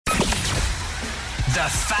The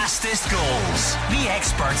fastest goals, the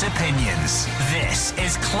experts' opinions. This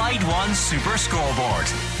is Clyde One Super Scoreboard.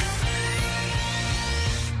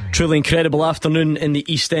 Truly incredible afternoon in the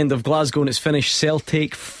East End of Glasgow, and it's finished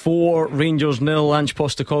Celtic 4, Rangers 0. Ange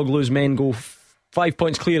Postecoglou's men go 5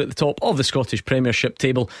 points clear at the top of the Scottish Premiership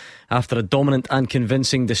table after a dominant and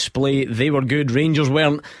convincing display. They were good, Rangers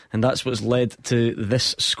weren't, and that's what's led to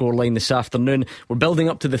this scoreline this afternoon. We're building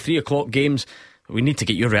up to the 3 o'clock games. We need to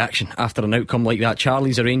get your reaction after an outcome like that.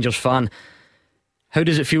 Charlie's a Rangers fan. How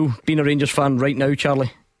does it feel being a Rangers fan right now,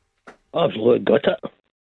 Charlie? Absolutely got it.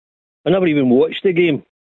 I never even watched the game.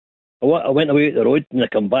 I went away at the road and I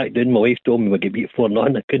come back down. My wife told me we get beat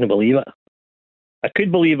 4-0. I couldn't believe it. I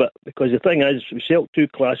could believe it because the thing is, we sell two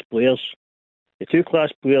class players. The two class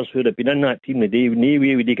players who had been in that team today, no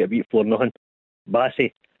way would they get beat 4-0.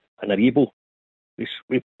 Bassey and Aribo.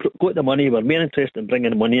 We got the money. We're more interested in bringing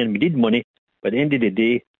the money in. We need money. But at the end of the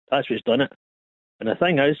day, that's what's done it. And the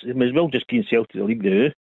thing is, we may as well just keep Celtic the league do,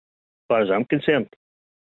 as far as I'm concerned.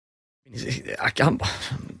 Is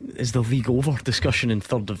the league over discussion in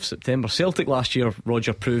 3rd of September? Celtic last year,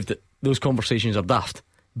 Roger, proved that those conversations are daft,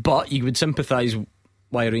 but you would sympathise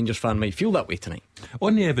why a Rangers fan might feel that way tonight.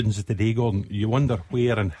 On the evidence of today, Gordon, you wonder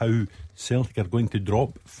where and how Celtic are going to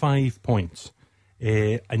drop 5 points,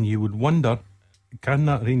 and you would wonder, can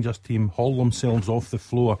that Rangers team haul themselves off the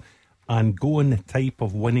floor and go on the type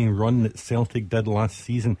of winning run that Celtic did last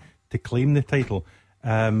season to claim the title?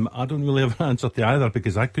 I don't really have an answer to either,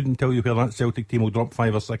 because I couldn't tell you where that Celtic team will drop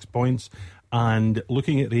 5 or 6 points. And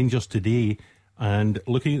looking at Rangers today, and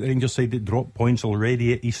looking at the Rangers side that dropped points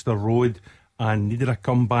already at Easter Road and needed a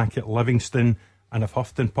comeback at Livingston and have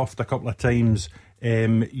huffed and puffed a couple of times,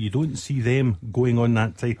 you don't see them going on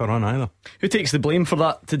that type of run either. Who takes the blame for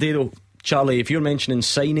that today though, Charlie? If you're mentioning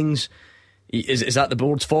signings, is that the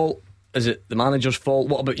board's fault? Is it the manager's fault?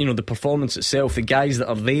 What about, the performance itself, the guys that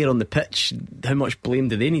are there on the pitch? How much blame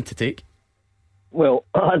do they need to take? Well,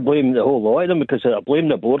 I'd blame the whole lot of them, because I blame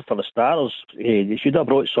the board for the starters. They should have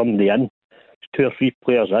brought somebody in, 2 or 3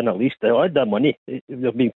 players in at least. They had their money. They've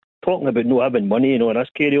been talking about not having money, and that's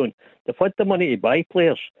carry on. They've had the money to buy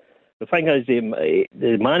players. The thing is,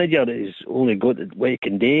 the manager has only got what he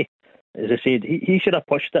can do. As I said, he should have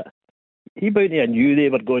pushed it. He about knew they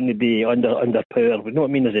were going to be underpowered. You know what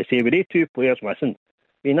I mean? As I say, with 2 players missing,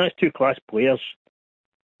 that's 2 class players,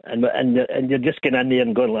 and you're just getting in there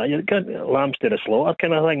and going like you're getting lambs to the slaughter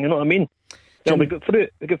kind of thing. You know what I mean? So we got through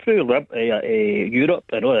Europe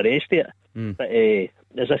and all the rest of it. But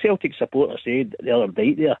as a Celtic supporter said the other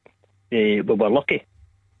night there, we were lucky.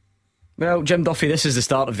 Well, Jim Duffy, this is the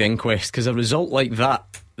start of the inquest, because a result like that,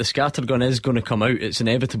 the scattergun is going to come out. It's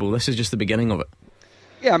inevitable. This is just the beginning of it.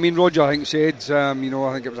 Yeah, I mean, Roger, I think, said, I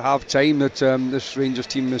think it was half time that this Rangers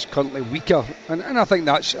team is currently weaker. And I think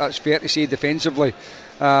that's fair to say defensively.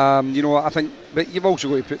 I think, but you've also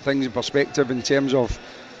got to put things in perspective in terms of,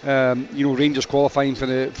 Rangers qualifying for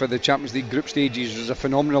the Champions League group stages was a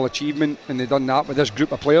phenomenal achievement, and they've done that with this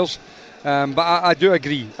group of players. But I do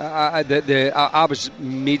agree. I was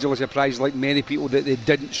majorly surprised, like many people, that they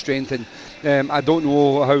didn't strengthen. I don't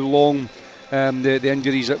know how long the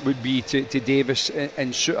injuries that would be to Davis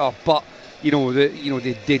and Souttar, but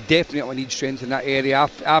they definitely need strength in that area.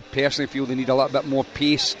 I personally feel they need a little bit more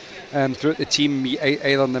pace throughout the team,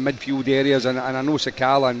 either in the midfield areas, and I know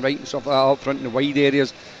Sakala and Wright and stuff like that up front in the wide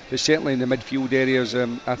areas, but certainly in the midfield areas,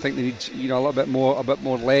 I think they need a little bit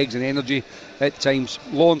more legs and energy at times.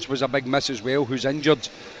 Lawrence was a big miss as well, who's injured.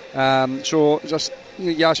 So just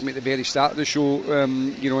you asked me at the very start of the show,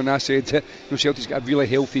 and I said Celtic's got a really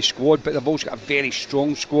healthy squad, but they've also got a very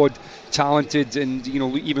strong squad, talented, and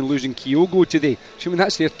even losing Kyogo today. So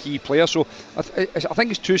that's their key player. So I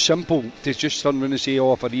think it's too simple to just turn around and say,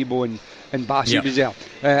 Aribo and Bassey was there.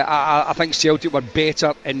 I think Celtic were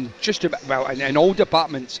better in just about in all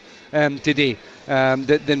departments today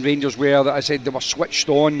than Rangers were. That I said they were switched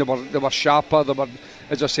on, they were sharper, they were,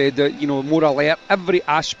 as I said, more alert. Every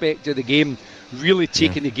aspect of the game really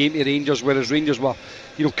taking the game to Rangers, whereas Rangers were,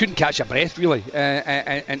 couldn't catch a breath really.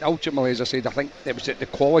 And ultimately, as I said, I think it was the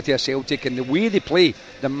quality of Celtic and the way they play,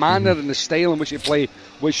 the manner and the style in which they play,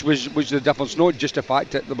 which was the difference. Not just the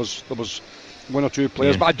fact that there was 1 or 2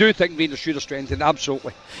 players, but I do think Rangers should have strengthened,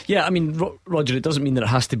 absolutely. Yeah, I mean, Roger, it doesn't mean that it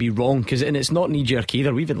has to be wrong, and it's not knee-jerk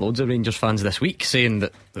either. We've had loads of Rangers fans this week saying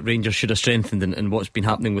that Rangers should have strengthened in what's been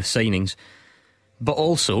happening with signings. But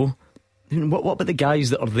also, what about the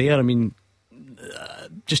guys that are there? I mean,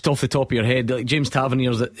 just off the top of your head, like James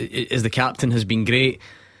Tavernier as the captain has been great.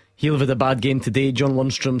 He'll have had a bad game today. John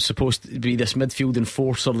Lundstrom's supposed to be this midfield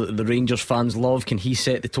enforcer that the Rangers fans love. Can he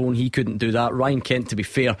set the tone? He couldn't do that. Ryan Kent, to be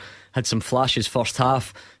fair, had some flashes first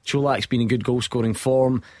half. Cholak's been in good goal scoring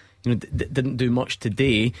form. Didn't do much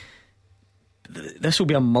today. This will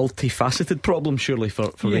be a multifaceted problem, surely,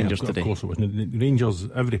 for Rangers today. Of course it was. The Rangers,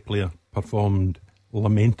 every player performed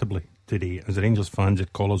lamentably today, as the Rangers fans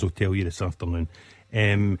at Callers will tell you this afternoon.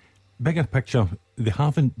 Bigger picture, they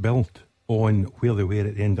haven't built on where they were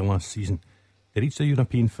at the end of last season. They reached the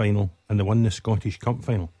European final and they won the Scottish Cup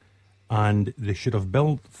final, and they should have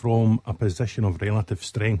built from a position of relative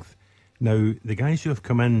strength. Now, the guys who have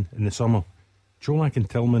come in the summer, Cholak and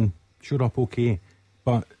Tillman, showed up okay,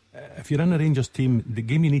 but if you're in a Rangers team, the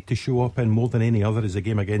game you need to show up in more than any other is the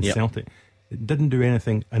game against Celtic. It didn't do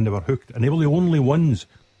anything and they were hooked, and they were the only ones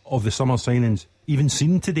of the summer signings even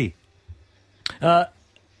seen today.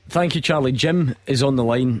 Thank you, Charlie. Jim is on the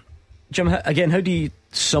line. Jim, again, how do you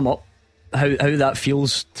sum up how that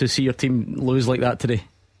feels to see your team lose like that today?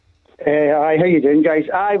 Hi, how you doing, guys?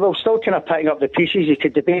 Well, still kind of picking up the pieces. You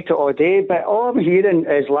could debate it all day, but all I'm hearing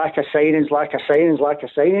is lack of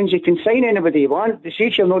signings. You can sign anybody you want. See,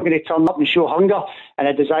 if you're not going to turn up and show hunger and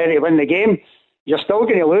a desire to win the game, you're still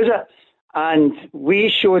going to lose it. And we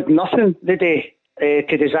showed nothing today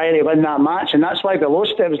to desire to win that match, and that's why we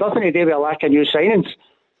lost it. It was nothing to do with a lack of new signings.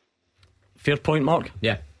 Fair point, Mark.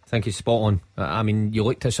 Yeah, I think he's spot on. I mean, you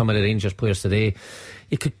looked at some of the Rangers players today,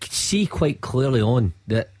 you could see quite clearly on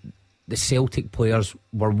that the Celtic players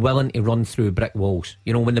were willing to run through brick walls.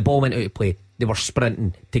 When the ball went out of play, they were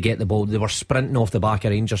sprinting to get the ball. They were sprinting off the back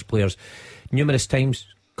of Rangers players. Numerous times,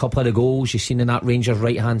 a couple of the goals you've seen in that Rangers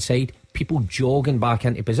right hand side, people jogging back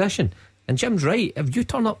into position. And Jim's right, if you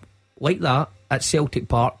turn up like that at Celtic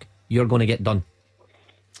Park, you're going to get done.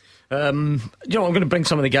 I'm going to bring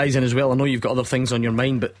some of the guys in as well. I know you've got other things on your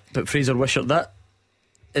mind, but Fraser Wishart, that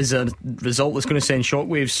is a result that's going to send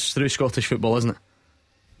shockwaves through Scottish football, isn't it?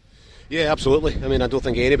 Yeah, absolutely. I mean, I don't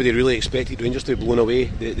think anybody really expected Rangers to be blown away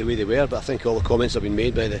the way they were, but I think all the comments have been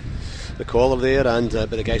made by the caller there and by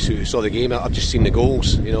the guys who saw the game. I've just seen the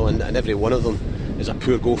goals, and every one of them is a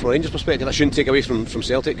poor goal from a Rangers perspective. That shouldn't take away from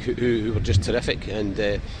Celtic, who were just terrific. And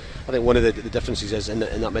I think one of the differences is in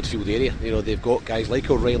that midfield area. They've got guys like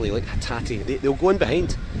O'Reilly, like Hatate. They'll go in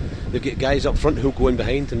behind. They've got guys up front who'll go in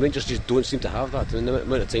behind, and Rangers just don't seem to have that. And the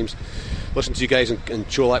amount of times listen to you guys, and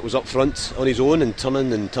Cholak was up front on his own and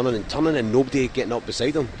turning, and nobody getting up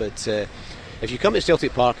beside him. But if you come to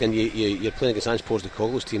Celtic Park and you're playing against Ange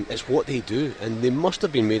Postecoglou's team, it's what they do, and they must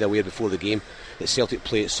have been made aware before the game that Celtic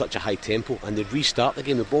play at such a high tempo, and they restart the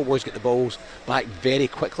game. The ball boys get the balls back very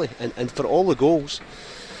quickly, and for all the goals,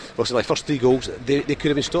 like first 3 goals, they could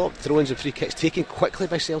have been stopped, throw-ins and free kicks taken quickly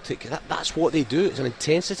by Celtic. That's what they do. It's an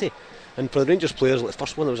intensity. And for the Rangers players, like the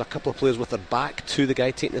first one, there was a couple of players with their back to the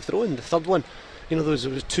guy taking the throw-in. The third one, there was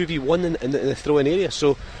 2v1 in the throw-in area.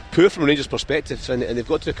 So poor from a Rangers perspective, and they've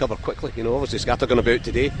got to recover quickly. Obviously Scattergun about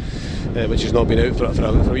today, which has not been out for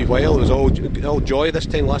a wee while. It was all joy this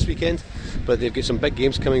time last weekend, but they've got some big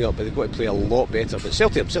games coming up, but they've got to play a lot better. But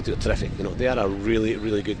Celtic are terrific. They are a really,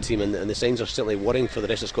 really good team, and the signs are certainly worrying for the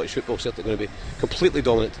rest of Scottish football. Celtic are going to be completely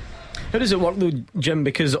dominant. How does it work though, Jim?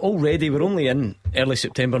 Because already we're only in early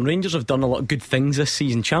September, and Rangers have done a lot of good things this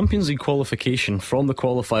season. Champions League qualification from the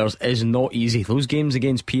qualifiers is not easy. Those games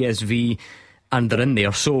against PSV, and they're in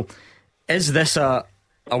there. So is this a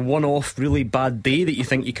one-off really bad day that you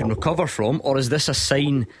think you can recover from, or is this a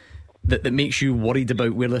sign that makes you worried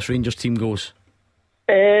about where this Rangers team goes?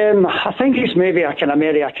 I think it's maybe a kind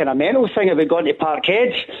of mental thing about going to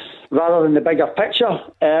Parkhead rather than the bigger picture.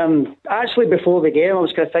 Actually, before the game, I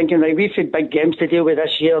was kind of thinking, like, we've had big games to deal with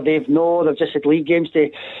this year. They've just had league games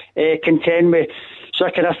to contend with. So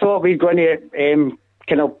I kind of thought we'd going to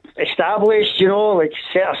kind of establish,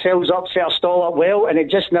 set ourselves up, set our stall up well, and it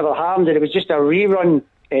just never happened. And it was just a rerun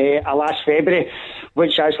last February,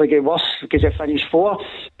 which actually got worse because it finished 4.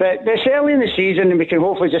 But it's early in the season and we can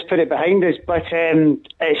hopefully just put it behind us. But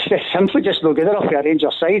it's simply just no good enough for a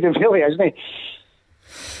Rangers side. It really isn't it?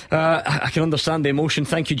 I can understand the emotion.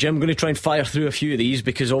 Thank you, Jim. I'm going to try and fire through a few of these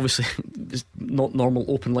because obviously it's not normal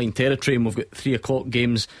open line territory, and we've got 3 o'clock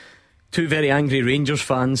games. 2 very angry Rangers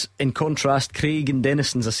fans. In contrast, Craig in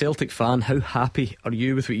Deniston's a Celtic fan. How happy are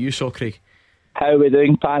you with what you saw, Craig? How are we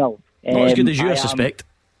doing, panel? Not as good as you, I suspect.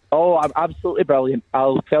 I'm absolutely brilliant.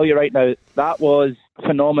 I'll tell you right now, that was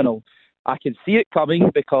phenomenal. I can see it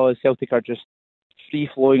coming because Celtic are just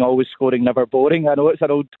free-flowing, always scoring, never boring. I know it's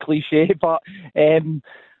an old cliche, but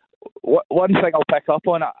one thing I'll pick up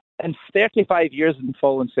on, in 35 years in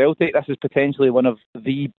following Celtic, this is potentially one of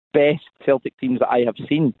the best Celtic teams that I have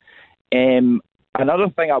seen. another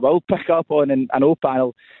thing I will pick up on, and I know,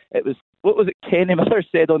 panel, it was, what was it Kenny Miller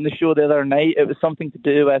said on the show the other night? It was something to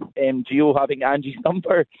do with Gio having Angie's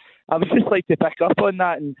number. I would just like to pick up on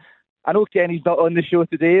that, and I know Kenny's not on the show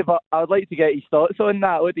today, but I would like to get his thoughts on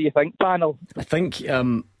that. What do you think, panel? I think, he's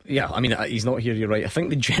not here, you're right. I think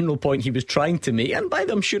the general point he was trying to make, and by the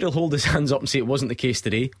way, I'm sure he'll hold his hands up and say it wasn't the case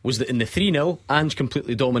today, was that in the 3-0, Ange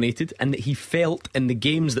completely dominated, and that he felt in the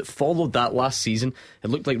games that followed that last season, it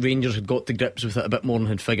looked like Rangers had got to grips with it a bit more and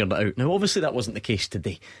had figured it out. Now, obviously, that wasn't the case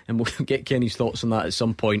today, and we'll get Kenny's thoughts on that at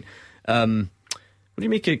some point. What do you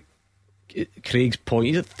make of Craig's point?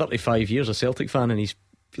 He's at 35 years a Celtic fan, and he's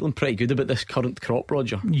feeling pretty good about this current crop,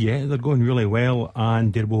 Roger. Yeah, they're going really well,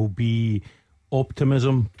 and there will be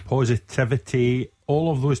optimism, positivity, all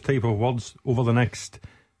of those type of words over the next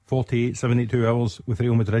 48, 72 hours with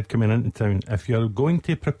Real Madrid coming into town. If you're going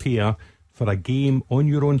to prepare for a game on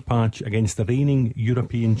your own patch against the reigning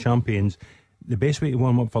European champions, the best way to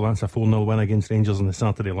warm up for that's a 4-0 win against Rangers on the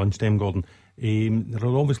Saturday lunchtime, Gordon. There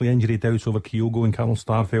are obviously injury doubts over Kyogo and Carl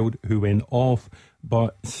Starfelt, who went off,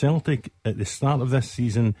 but Celtic at the start of this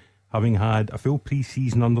season, having had a full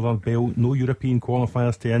pre-season under their belt, no European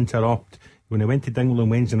qualifiers to interrupt, when they went to Dingle on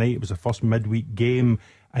Wednesday night, it was the first midweek game,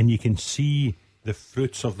 and you can see the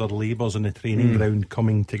fruits of their labours on the training ground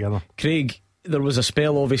coming together. Craig, there was a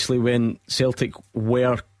spell obviously when Celtic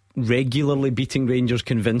were regularly beating Rangers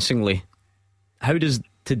convincingly. How does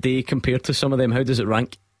today compare to some of them? How does it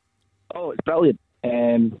rank? Oh, it's brilliant.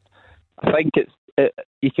 I think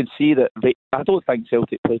you can see that I don't think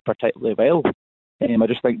Celtic played particularly well. I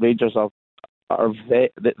just think Rangers were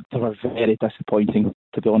very disappointing,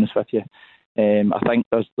 to be honest with you. I think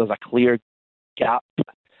there's a clear gap.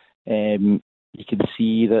 You can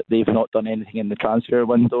see that they've not done anything in the transfer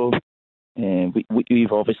window.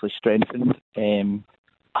 We've obviously strengthened.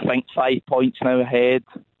 I think 5 points now ahead.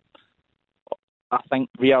 I think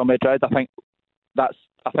Real Madrid. I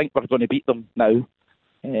think we're going to beat them now,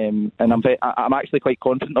 and I'm actually quite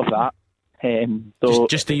confident of that.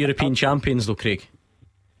 Just the European champions, though, Craig.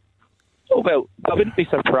 Oh well, I wouldn't be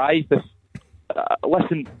surprised if.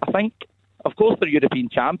 Listen, I think, of course, they're European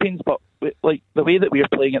champions, but like the way that we are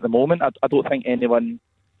playing at the moment, I don't think anyone.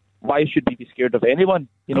 Why should we be scared of anyone?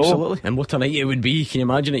 You know, absolutely. And what a night it would be! Can you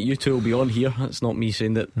imagine it? You two will be on here. That's not me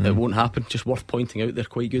saying that it won't happen. Just worth pointing out they're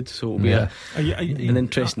quite good. So it'll be an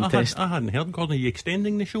interesting test. I hadn't heard, Gordon. Are you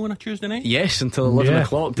extending the show on a Tuesday night? Yes, until 11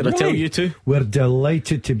 o'clock. Did I tell you to? We're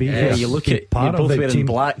delighted to be here. You look at you're both wearing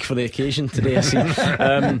black for the occasion today. I see.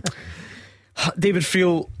 David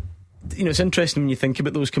Friel, you know, it's interesting when you think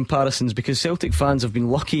about those comparisons, because Celtic fans have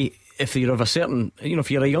been lucky. If you're of a certain, if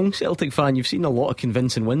you're a young Celtic fan, you've seen a lot of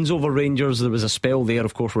convincing wins over Rangers. There was a spell there,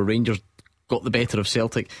 of course, where Rangers got the better of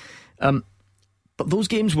Celtic, but those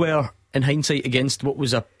games were, in hindsight, against what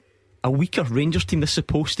was a weaker Rangers team. This is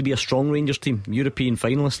supposed to be a strong Rangers team, European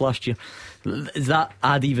finalists last year. Does that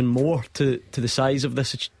add even more to the size of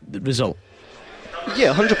this result?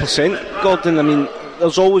 Yeah, 100%, Gordon. I mean,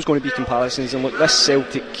 there's always going to be comparisons, and look, this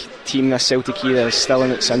Celtic team, this Celtic era is still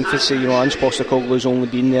in its infancy. Ange Postecoglou's only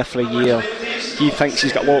been there for a year. He thinks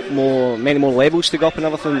he's got many more levels to go up and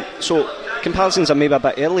everything. So comparisons are maybe a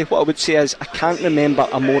bit early. What I would say is I can't remember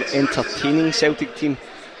a more entertaining Celtic team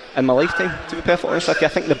in my lifetime, to be perfectly honest with you.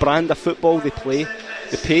 I think the brand of football they play,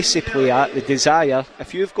 the pace they play at, the desire,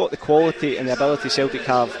 if you've got the quality and the ability Celtic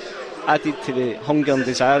have added to the hunger and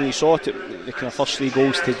desire, and you saw it at the kind of first 3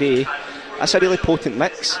 goals today, that's a really potent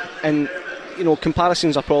mix. And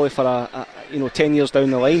comparisons are probably for 10 years down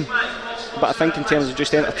the line, but I think in terms of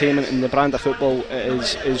just entertainment and the brand of football, it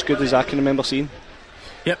is as good as I can remember seeing.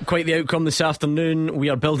 Yep, quite the outcome this afternoon. We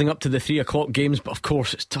are building up to the 3 o'clock games, but of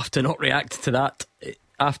course it's tough to not react to that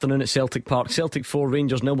afternoon at Celtic Park. Celtic 4,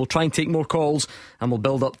 Rangers 0. We'll try and take more calls, and we'll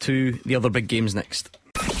build up to the other big games next.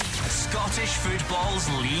 Scottish football's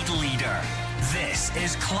league leader. This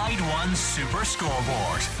is Clyde One Super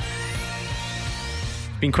Scoreboard.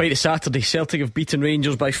 Been quite a Saturday. Celtic have beaten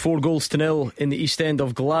Rangers by 4-0 in the East End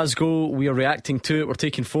of Glasgow. We are reacting to it. We're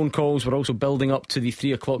taking phone calls. We're also building up to the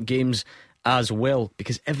 3 o'clock games as well,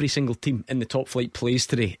 because every single team in the top flight plays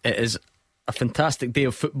today. It is a fantastic day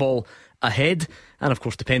of football ahead, and of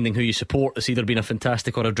course, depending who you support, it's either been a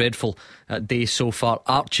fantastic or a dreadful day so far.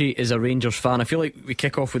 Archie is a Rangers fan. I feel like we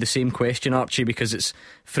kick off with the same question, Archie, because it's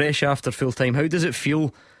fresh after full time. How does it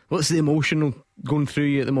feel? What's the emotion going through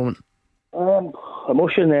you at the moment?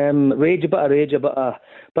 Emotion, rage, a bit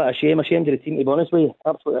of shame. Ashamed of the team, to be honest with you.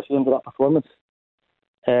 Absolutely ashamed of that performance.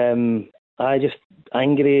 I just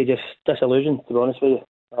angry, just disillusioned, to be honest with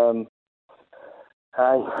you.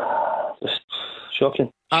 Just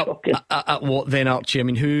shocking. At what then, Archie? I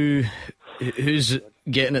mean, who Who's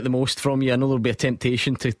getting it the most from you? I know there'll be a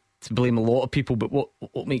temptation to blame a lot of people, but what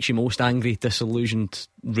makes you most angry, disillusioned,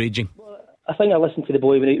 raging? I think I listened to the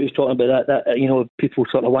boy when he was talking about that people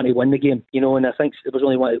sort of want to win the game, and I think there was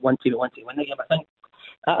only one team that wanted to win the game. I think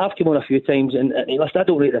I've come on a few times, and listen, I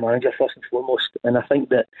don't rate the manager first and foremost, and I think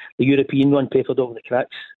that the European run papered over the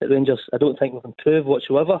cracks at Rangers. I don't think we've improved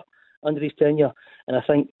whatsoever under his tenure, and I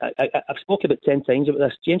think I've spoken about 10 times about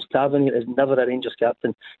this. James Tavernier is never a Rangers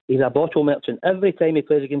captain. He's a bottle merchant. Every time he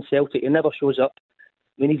plays against Celtic, he never shows up.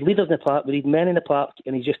 We need leaders in the park, we need men in the park,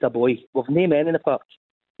 and he's just a boy. We've no men in the park,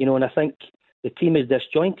 and I think the team is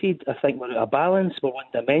disjointed. I think we're out of balance, we're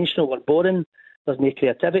one-dimensional, we're boring, there's no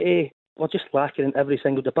creativity, we're just lacking in every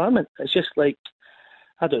single department. It's just like,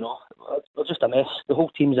 I don't know, we're just a mess. The whole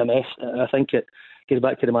team's a mess, and I think it goes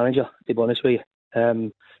back to the manager, to be honest with you,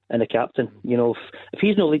 and the captain. If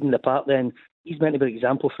he's not leading the park, then he's meant to be an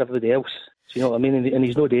example for everybody else. Do you know what I mean? And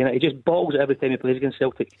he's not doing it. He just bottles it every time he plays against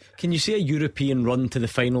Celtic. Can you say a European run to the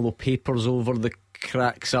final though papers over the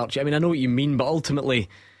cracks, Archie? I mean, I know what you mean, but ultimately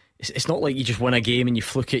it's not like you just win a game and you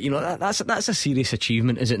fluke it. That's a serious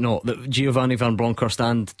achievement, is it not, that Giovanni Van Bronckhorst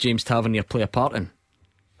and James Tavernier play a part in?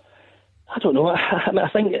 I don't know. I mean, I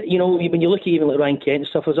think, when you look at even like Ryan Kent and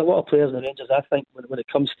stuff, there's a lot of players in the Rangers, I think, when it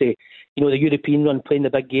comes to, the European run, playing the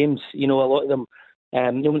big games, a lot of them,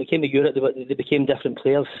 when it came to Europe, they became different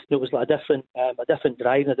players. It was like a different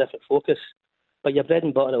drive and a different focus. But your bread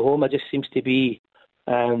and butter at home, it just seems to be,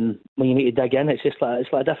 when you need to dig in, it's just like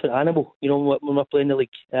a different animal. When we're playing the league,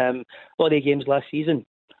 a lot of the games last season,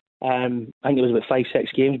 I think it was about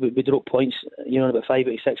 5-6 games, but we dropped points, in about 5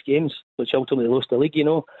 out of 6 games, which ultimately lost the league.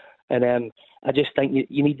 And I just think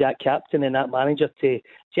you need that captain and that manager to.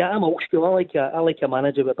 See, I'm old school. I like a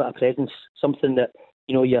manager with a bit of presence, something that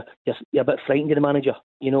you're a bit frightened of the manager,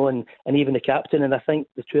 and even the captain. And I think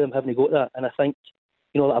the two of them haven't got that. And I think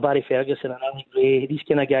like a Barry Ferguson and Alan Gray, these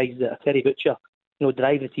kind of guys that are Terry Butcher,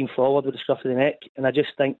 drive the team forward with the scruff of the neck. And I just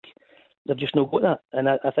think they've just not got that. And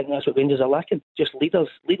I think that's what Rangers are lacking. Just leaders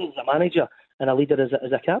as a manager and a leader as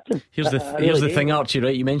a captain. Here's the thing, Archie,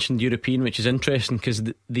 right? You mentioned European, which is interesting because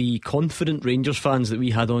the confident Rangers fans that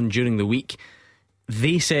we had on during the week,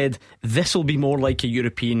 they said this will be more like a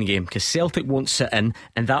European game because Celtic won't sit in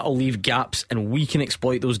and that'll leave gaps and we can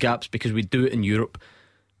exploit those gaps because we do it in Europe.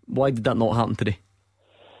 Why did that not happen today?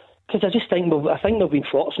 Because I just think we've been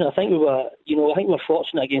fortunate. I think we were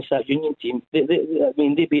fortunate against that Union team. They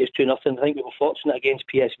beat us 2-0. I think we were fortunate against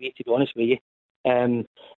PSV, to be honest with you.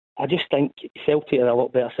 I just think Celtic are a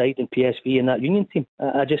lot better side than PSV and that Union team.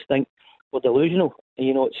 I just think we're delusional.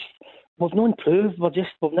 We've not improved.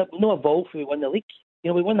 We've not evolved. We won the league.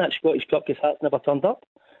 We won that Scottish Cup because Hearts never turned up.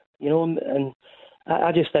 And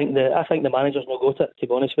I just think I think the manager's not got it, to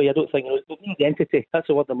be honest with you. I don't think we've no identity. That's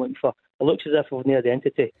the word I'm looking for. It looks as if we've no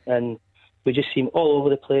identity, and we just seem all over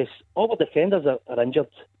the place. All our defenders are injured.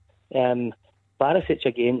 Barisic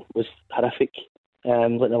again was horrific.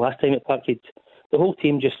 Like the last time at Parkhead, the whole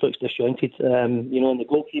team just looks disjointed. And the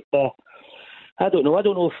goalkeeper, I don't know. I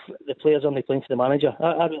don't know if the players are only playing for the manager.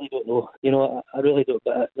 I really don't know. I really don't.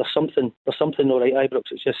 But there's something not right, Ibrox.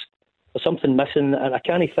 It's just there's something missing, and I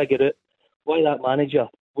can't figure out why that manager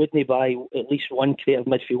wouldn't buy at least one creative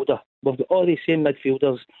midfielder. We've got all these same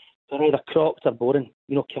midfielders. They're either cropped or boring.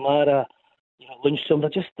 Kamara, Lundstrom.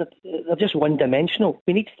 They're just one-dimensional.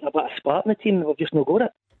 We need a bit of spark in the team. We've just not got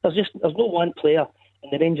it. There's no one player in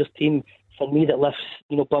the Rangers team for me that lifts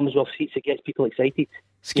bums off seats that gets people excited.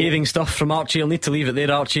 Scathing stuff from Archie. I'll need to leave it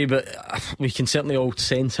there, Archie, but we can certainly all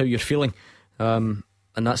sense how you're feeling.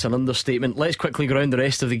 And that's an understatement. Let's quickly go around the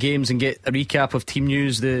rest of the games and get a recap of team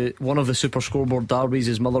news. One of the Super Scoreboard derbies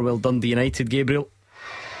is Motherwell Dundee United. Gabriel?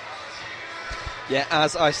 Yeah,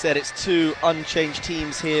 as I said, it's two unchanged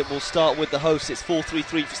teams here. We'll start with the hosts. It's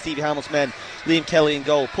 4-3-3 for Stevie Hamill's men. Liam Kelly in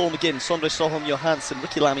goal, Paul McGinn, Sondre Soholm Johansson,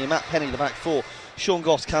 Ricky Lamy and Matt Penny in the back four, Sean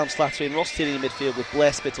Goss, Callum Slattery and Ross Tierney in midfield with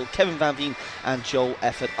Blair Spittle, Kevin Van Veen and Joel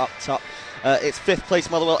Efford up top. It's 5th place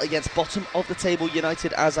Motherwell against bottom of the table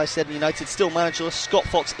United. As I said, United still managerless. Scott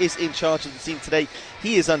Fox is in charge of the team today.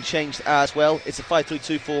 He is unchanged as well. It's a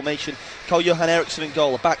 5-3-2 formation. Carl-Johan Eriksson in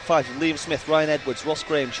goal. A back five of Liam Smith, Ryan Edwards, Ross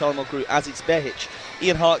Graham, Charlie Mulgrew, Aziz Behich,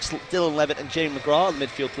 Ian Harkes, Dylan Levitt and Jamie McGrath in the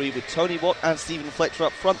midfield three with Tony Watt and Stephen Fletcher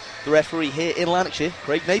up front. The referee here in Lanarkshire,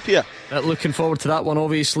 Craig Napier. Looking forward to that one,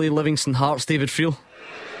 obviously. Livingston Hearts, David Friel.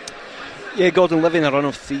 Yeah, Gordon living a run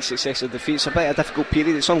of 3 successive defeats. A bit of a difficult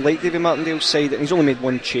period. It's unlike David Martindale's side, and he's only made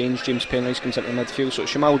one change. James Penrice comes into midfield, so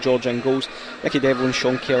it's Jamal George in goals, Nicky Devlin,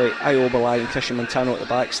 Sean Kelly, Ayo Obalai and Christian Montano at the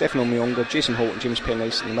back, Stefano Mionga, Jason Holt and James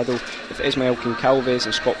Penrice in the middle, with Ismael Goncalves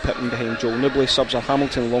and Scott Pittman behind Joel Newbley. Subs are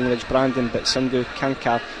Hamilton, Longridge, Brandon, Bitsindu,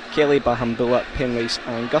 Kankar, Kelly, Bahambula, Penrice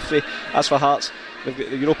and Guthrie. As for Hearts, they've got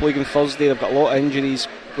the Europa League on Thursday. They've got a lot of injuries.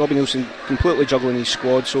 Robbie Nielsen completely juggling his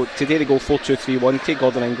squad, so today they go 4-2-3-1. Craig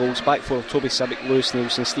Gordon in goals, back four of Toby Sibbick, Lewis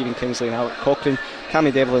Nielsen, Stephen Kingsley and Alec Cochrane,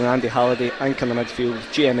 Cammy Devlin and Andy Halliday anchor in the midfield,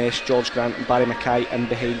 GMS, George Grant and Barry Mackay in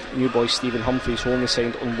behind new boy Stephen Humphreys, who only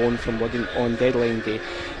signed on loan from Wigan on deadline day.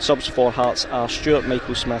 Subs for Hearts are Stuart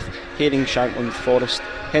Michael Smith, Herring Shanklin, Forrest,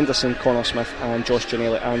 Henderson, Connor Smith and Josh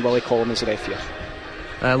Giannelli, and Willie Collum is the ref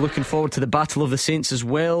here. Looking forward to the Battle of the Saints as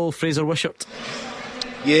well. Fraser Wishart.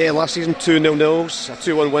 Yeah, last season 2-0-0s, a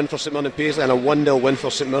 2-1 win for St Mirren and Paisley and a 1-0 win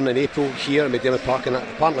for St Mirren in April here at McDiarmid Park, and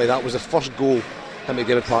apparently that was the first goal at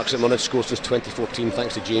McDiarmid Park St Mirren had scored since 2014,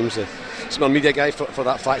 thanks to James, the St Mirren media guy, for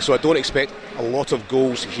that fact. So I don't expect a lot of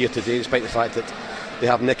goals here today, despite the fact that they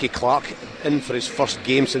have Nicky Clark in for his first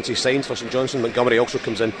game since he signed for St Johnstone. Montgomery also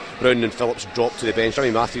comes in, Brown and Phillips drop to the bench, Remy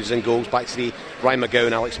Matthews in goals, back three, Ryan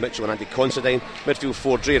McGowan, Alex Mitchell and Andy Considine. Midfield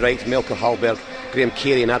four, Dre Wright, Melker Hallberg, Graham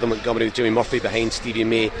Carey and Adam Montgomery, with Jimmy Murphy behind Stevie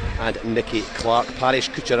May and Nicky Clark. Parish,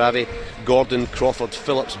 Kucheravi, Gordon, Crawford,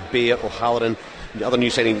 Phillips, Bayer, O'Halloran. The other new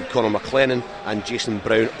signing, Conor McLennan and Jason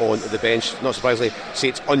Brown on the bench. Not surprisingly, say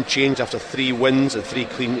it's unchanged after 3 wins and 3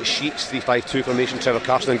 clean sheets. 3-5-2 formation, Trevor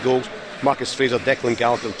Carson in goals, Marcus Fraser, Declan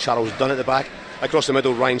Gallagher and Charles Dunn at the back. Across the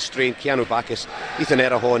middle, Ryan Strain, Keanu Bacchus, Ethan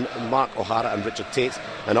Erahon, Mark O'Hara and Richard Tate.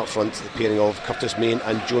 And up front, the pairing of Curtis Main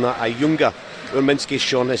and Jonah Ayunga. Urminski,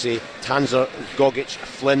 Shaughnessy, Tanzer, Gogic,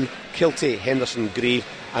 Flynn, Kilty, Henderson, Grieve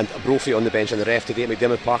and Brophy on the bench. And the ref today at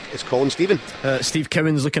McDiarmid Park is Colin Stephen. Steve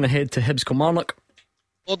Cowan's looking ahead to Hibs Kilmarnock.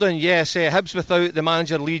 Gordon, yes, Hibs without the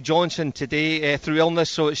manager Lee Johnson today through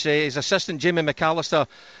illness, so it's his assistant Jamie McAllister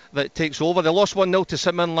that takes over. They lost 1-0 to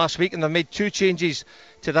St Mirren last week and they've made 2 changes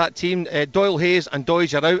to that team. Doyle Hayes and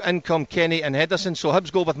Doige are out, in come Kenny and Henderson, so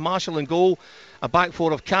Hibs go with Marshall in goal, a back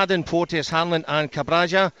four of Cadden, Porteous, Hanlon and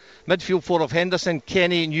Cabraja, midfield four of Henderson,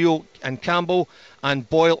 Kenny, Newell and Campbell, and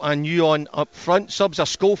Boyle and Nguyen up front. Subs are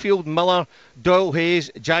Schofield, Miller, Doyle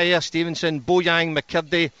Hayes, Jaya, Stevenson, Boyang,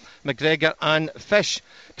 McKirdy, McGregor and Fish.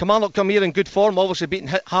 Kilmarnock come here in good form, obviously beating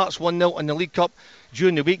Hearts 1-0 in the League Cup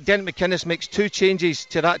during the week. Dennis McInnes makes 2 changes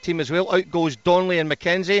to that team as well. Out goes Donnelly and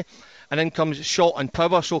McKenzie, and in comes Shaw and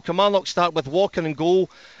Power. So Kilmarnock start with Walker in goal,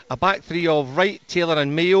 a back three of Wright, Taylor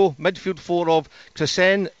and Mayo, midfield four of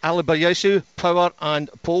Krisen, Alibayasu, Power and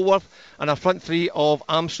Polworth, and a front three of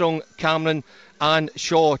Armstrong, Cameron and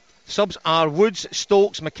Shaw. Subs are Woods,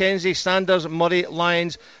 Stokes, McKenzie, Sanders, Murray,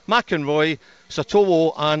 Lyons, McEnroy,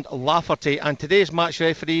 Satowo and Lafferty. And today's match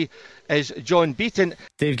referee is John Beaton.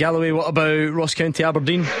 Dave Galloway, what about Ross County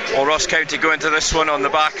Aberdeen? Well, Ross County go into this one on the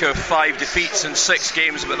back of 5 defeats in 6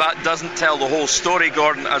 games, but that doesn't tell the whole story,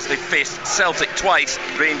 Gordon, as they faced Celtic twice,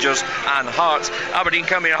 Rangers and Hearts. Aberdeen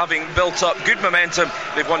come here having built up good momentum.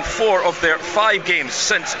 They've won 4 of their 5 games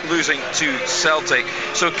since losing to Celtic.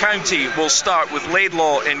 So County will start with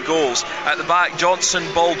Laidlaw in goals. At the back, Johnson,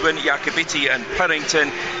 Baldwin, Jakubiti and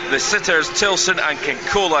Purrington. The sitters, Tilson and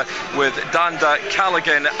Kinkola, with Danda,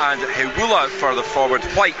 Callaghan and Hewula further forward.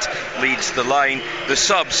 White leads the line. The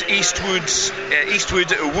subs, Eastwood,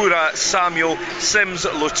 Owura, Samuel, Sims,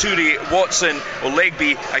 Loturi, Watson,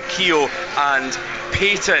 Olegby, Akio and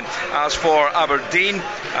Payton. As for Aberdeen,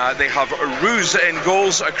 they have Roos in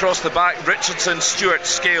goals. Across the back, Richardson, Stewart,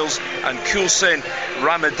 Scales and Coulson,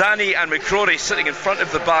 Ramadani and McCrory sitting in front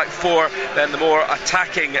of the back four. Then the more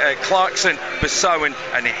attacking Clarkson, Bissowan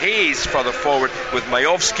and Hayes further forward, with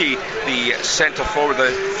Majowski the centre forward,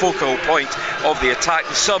 the focal point of the attack.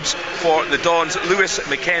 The subs for the Dons, Lewis,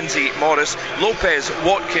 McKenzie, Morris, Lopez,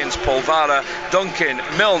 Watkins, Polvara, Duncan,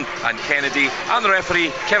 Milne and Kennedy. And the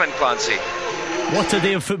referee, Kevin Clancy. What a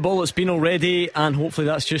day of football it's been already, and hopefully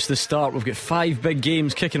that's just the start. We've got 5 big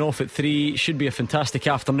games kicking off at 3. Should be a fantastic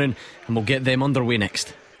afternoon, and we'll get them underway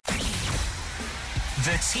next.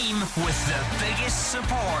 The team with the biggest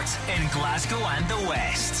support in Glasgow and the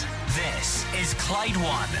West. This is Clyde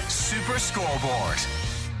One Super Scoreboard.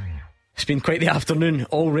 It's been quite the afternoon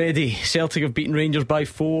already. Celtic have beaten Rangers by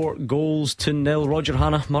 4-0. Roger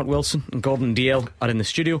Hannah, Mark Wilson and Gordon DL are in the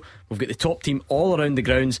studio. We've got the top team all around the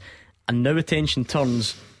grounds, and now attention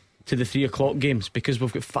turns to the 3 o'clock games, because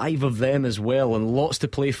we've got 5 of them as well, and lots to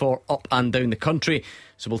play for up and down the country.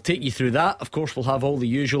 So we'll take you through that. Of course, we'll have all the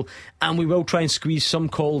usual, and we will try and squeeze some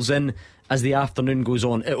calls in as the afternoon goes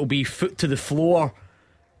on. It'll be foot to the floor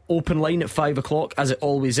open line at 5 o'clock, as it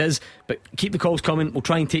always is. But keep the calls coming. We'll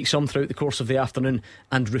try and take some throughout the course of the afternoon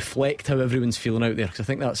and reflect how everyone's feeling out there, because I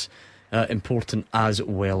think that's important as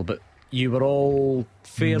well. But you were all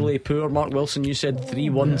fairly poor. Mark Wilson, you said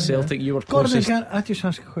 3-1 Celtic. You were closest. Gordon, I just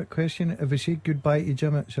ask a quick question. Have we said goodbye to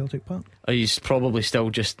Jim at Celtic Park? He's probably still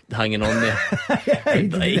just hanging on there.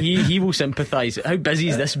 he will sympathise. How busy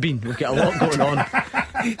has this been? We've got a lot going on.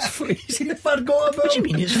 It's freezing. Forgot about. What do you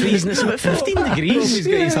mean it's freezing? It's about 15 degrees. He's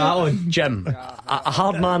got his hat on. Jim, a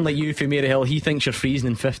hard man like you from Maryhill, he thinks you're freezing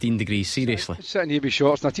in 15 degrees. Seriously. Sitting here with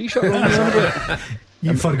shorts and a t-shirt on.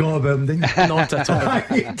 You forgot about him, didn't you? Not at all.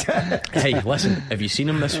 Hey, listen, have you seen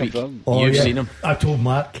him this week? You've seen him. I told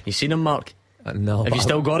Mark. You seen him, Mark? No. Have you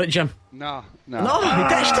still got it, Jim? No, he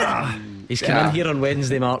ditched it. He's come in here on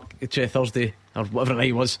Wednesday, Mark, Thursday, or whatever night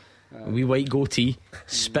it was. A wee white goatee,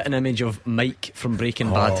 spitting image of Mike from Breaking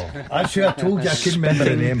Bad. That's who I told you. I couldn't remember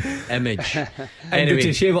the name. Image. Anyway, did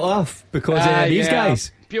you shave it off because of these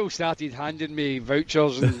guys? People started handing me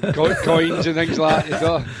vouchers and coins and things like that.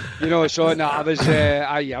 So no, I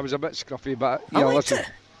was a bit scruffy, but I liked it.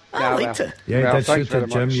 Yeah, you did shoot it,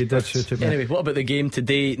 Jim. You did shoot it. Anyway, what about the game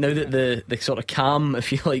today? Now that the sort of calm, if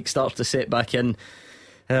you like, starts to set back in,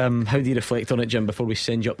 how do you reflect on it, Jim, before we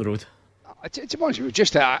send you up the road? To be honest, it was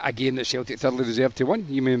just a game that Celtic thoroughly deserved to win.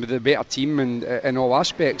 You mean with the better team and in all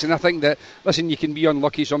aspects, and I think that, listen, you can be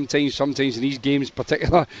unlucky sometimes in these games,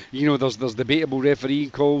 particularly, there's debatable referee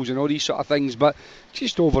calls and all these sort of things. But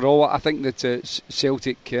just overall, I think that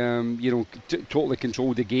Celtic, totally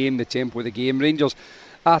controlled the game, the tempo of the game. Rangers,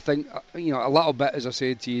 I think, a little bit, as I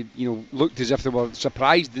said to you, looked as if they were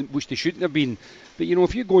surprised, which they shouldn't have been. But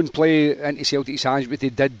if you go and play into Celtic's hands, what they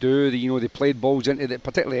did do, they played balls into the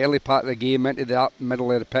particularly early part of the game, into the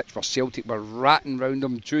middle of the pitch, where Celtic were ratting round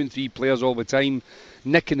them, 2 and 3 players all the time,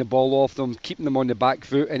 nicking the ball off them, keeping them on the back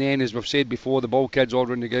foot, and then, as we've said before, the ball kids all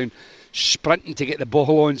around the ground, sprinting to get the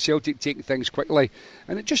ball on, Celtic taking things quickly,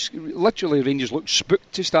 and it just literally, Rangers looked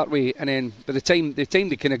spooked to start with, and then by the time they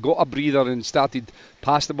kind of got a breather and started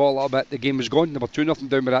past the ball a little bit, the game was gone. They were 2-0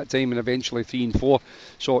 down by that time, and eventually 3-4.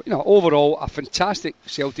 So overall a fantastic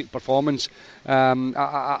Celtic performance.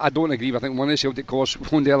 I don't agree. I think one of the Celtic course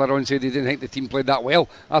one day earlier on said they didn't think the team played that well.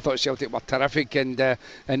 I thought Celtic were terrific and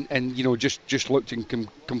just looked in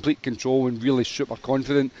complete control and really super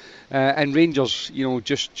confident. And Rangers,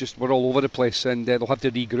 just were all over the place, and they'll have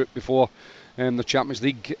to regroup before the Champions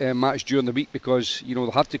League match during the week, because they'll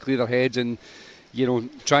have to clear their heads and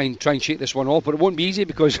try and shake this one off. But it won't be easy,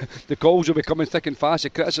 because the calls will be coming thick and fast. The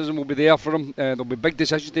criticism will be there for him. There'll be big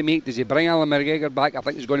decisions to make. Does he bring Alan McGregor back? I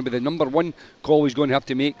think it's going to be the number one call he's going to have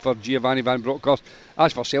to make for Giovanni Van Bronckhorst.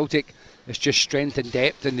 As for Celtic, it's just strength and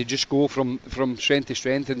depth, and they just go from strength to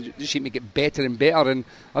strength and just seem to get better and better. And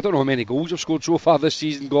I don't know how many goals they've scored so far this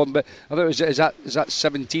season, Gordon, but I thought is that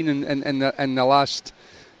 17 in the last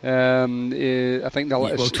I think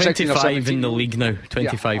the 25 in the league now.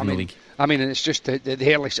 25 in the league. I mean, it's just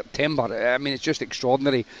the early September. I mean, it's just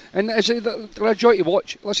extraordinary, and it's they're a joy to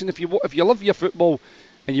watch. Listen, if you love your football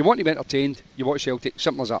and you want to be entertained, you watch Celtic.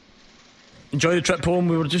 Simple as that. Enjoy the trip home.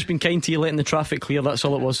 We were just being kind to you, letting the traffic clear. That's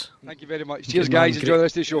all it was. Thank you very much. Cheers, guys. Enjoy the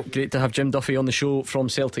rest of the show. Great to have Jim Duffy on the show from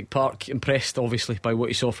Celtic Park. Impressed, obviously, by what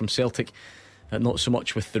he saw from Celtic. Not so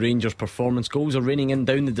much with the Rangers' performance. Goals are raining in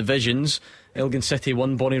down the divisions. Elgin City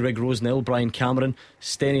 1, Bonnyrigg Rose 0. Brian Cameron,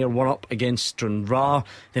 Stenier 1 up against Stranraer.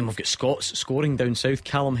 Then we've got Scots scoring down south.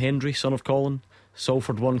 Callum Hendry, son of Colin,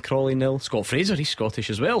 Salford 1, Crawley 0. Scott Fraser, he's Scottish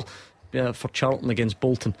as well, for Charlton against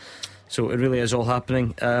Bolton. So it really is all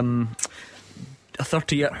happening. A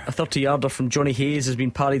 30-yarder from Johnny Hayes has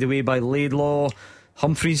been parried away by Laidlaw.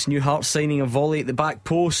 Humphreys, New Hearts signing a volley at the back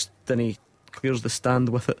post. Then he clears the stand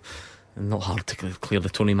with it. And not hard to clear the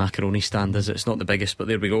Tony Macaroni stand, is it? It's not the biggest, but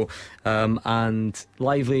there we go. And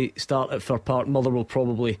lively start at Fir Park. Motherwell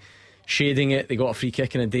probably shading it. They got a free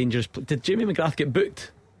kick in a dangerous Did Jamie McGrath get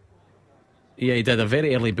booked? Yeah, he did. A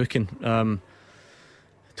very early booking.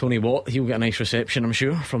 Tony Watt, he'll get a nice reception, I'm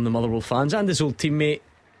sure, from the Motherwell fans. And his old teammate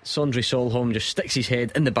Sondre Solholm just sticks his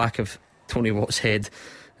head in the back of Tony Watt's head.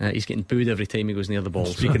 He's getting booed every time he goes near the ball.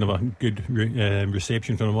 Speaking of a good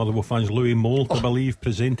reception from the Motherwell fans, Louis Moult, I believe,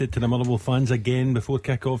 presented to the Motherwell fans again before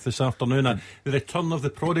kick-off this afternoon. The return of the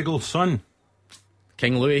prodigal son.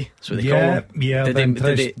 King Louis, that's what they call him. Yeah,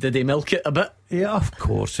 did they milk it a bit? Yeah, of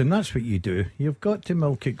course, and that's what you do. You've got to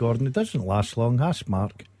milk it, Gordon. It doesn't last long. Ask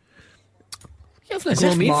Mark. As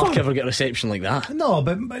if Mark ever get a reception like that. No,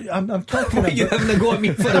 but I'm talking about... You're having a go at me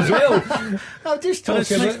for as well. I'm just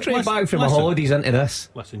talking about... Straight back from the holidays into this.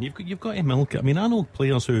 Listen, you've got to milk it. I mean, I know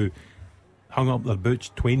players who hung up their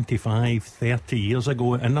boots 25, 30 years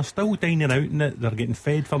ago, and they're still dining out in it. They're getting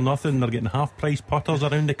fed for nothing. They're getting half-price putters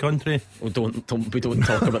around the country. Oh, we don't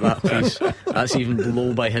talk about that, please. That's even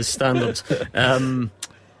low by his standards.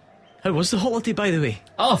 How was the holiday, by the way?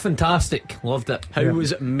 Oh, fantastic. Loved it. How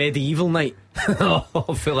was medieval night?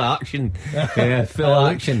 Oh, full of action. Yeah, full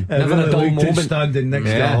of action. Never really a dull moment. standing next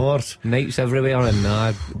to a horse. Nights everywhere and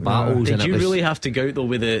battles. Did and you really have to go out though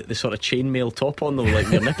with the sort of chainmail top on though, like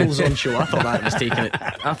your nipples on show? I thought that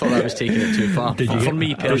was taking it too far. For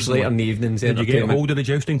me personally, later in the evenings. Did you get hold of the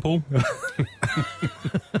jousting pole?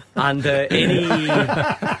 And any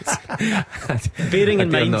bearing in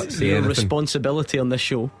mind your responsibility on this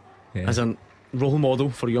show as a role model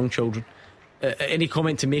for young children, any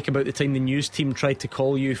comment to make about the time the news team tried to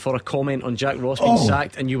call you for a comment on Jack Ross being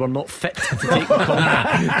sacked and you were not fit to take the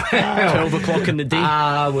comment? 12 o'clock in the day.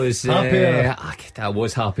 I was happy hour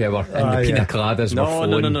and the pina coladas were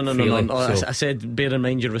flowing. No. I said bear in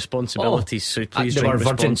mind your responsibilities, so please drink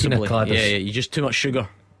responsibly. Yeah, you just too much sugar.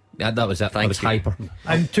 Yeah, that was it. I was hyper.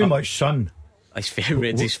 And too much sun. How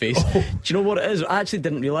red's his face? Do you know what it is? I actually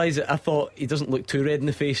didn't realise it. I thought he doesn't look too red in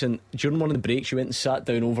the face, and during one of the breaks you went and sat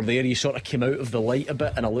down over there, you sort of came out of the light a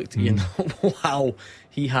bit, and I looked at you and thought, wow,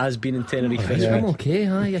 he has been in Tenerife. I'm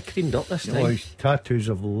okay, you creamed up this time. His tattoos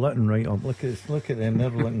have lit right up. Look at them, they're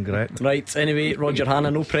looking great. Right, anyway, Roger Hanna,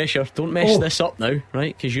 no pressure. Don't mess this up now,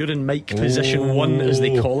 right? Because you're in mic position 1, as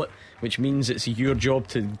they call it, which means it's your job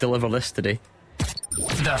to deliver this today.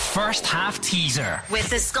 The first half teaser with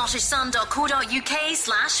the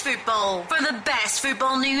scottishsun.co.uk/football for the best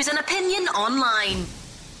football news and opinion online.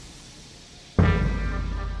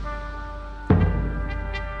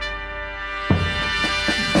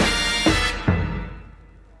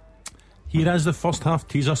 Here is the first half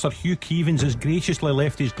teaser. Sir Hugh Keevins has graciously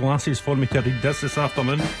left his glasses for me to read this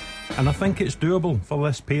afternoon, and I think it's doable for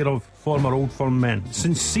this pair of former Old Firm men.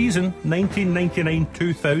 Since season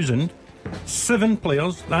 1999-2000, 7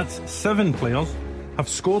 players, that's 7 players, have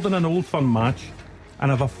scored in an Old Firm match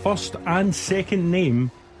and have a first and second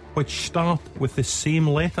name which start with the same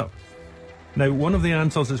letter. Now, one of the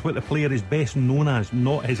answers is what the player is best known as,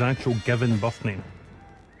 not his actual given birth name.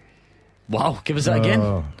 Wow, give us that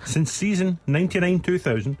again. Since season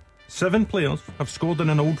 99-2000, 7 players have scored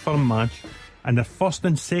in an Old Firm match and their first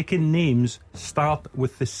and second names start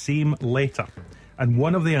with the same letter. And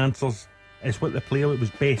one of the answers is what the player was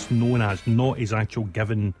best known as, not his actual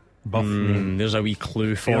given birth name. There's a wee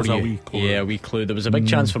clue for you. Yeah, a wee clue. There was a big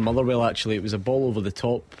chance for Motherwell, actually. It was a ball over the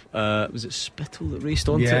top. Was it Spittle that raced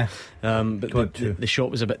onto it? But the shot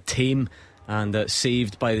was a bit tame and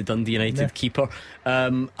saved by the Dundee United keeper.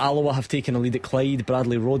 Alloa have taken a lead at Clyde.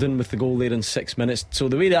 Bradley Rodden with the goal there in 6 minutes. So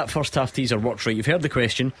the way that first half teaser works, right, you've heard the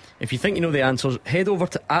question. If you think you know the answers, head over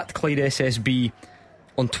to @ClydeSSB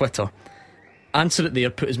on Twitter. Answer it there,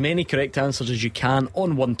 put as many correct answers as you can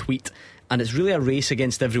on one tweet, and it's really a race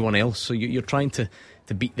against everyone else, so you're trying to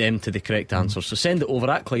beat them to the correct answer. So send it over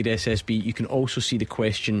 @ClydeSSB. You can also see the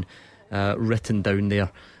question written down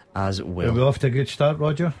there as well. Are we off to a good start,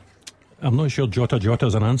 Roger? I'm not sure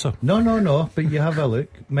Jota's an answer. No, but you have a look.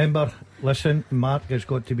 Remember, listen, Mark, it's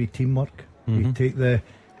got to be teamwork. You take the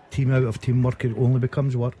team out of teamwork, it only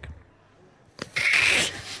becomes work.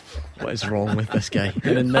 What is wrong with this guy?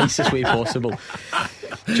 In the nicest way possible.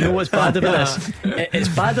 Do you know what's bad about this? It's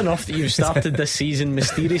bad enough that you've started this season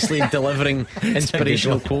mysteriously delivering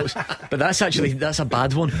inspirational quotes, but that's a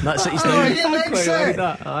bad one. That's it.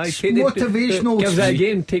 Motivational. Give that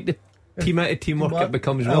again. Take the team out of teamwork. It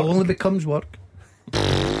becomes work. It only becomes work.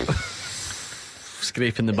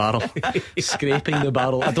 Scraping the barrel.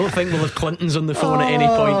 I don't think we'll have Clintons on the phone at any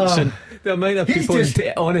point soon. The amount of people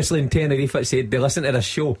honestly in Tenerife that said they listen to this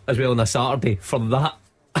show as well on a Saturday for that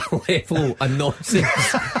level of nonsense.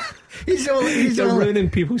 He's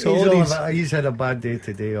ruining people's holidays. He's had a bad day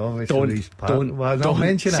today, obviously. Don't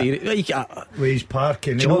mention it. With his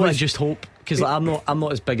parking. Do you know what I just hope? Because I'm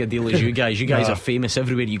not as big a deal as you guys. You guys are famous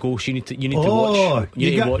everywhere you go, so you need to watch. You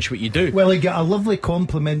need to watch what you do. Well, he got a lovely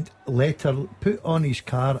compliment letter put on his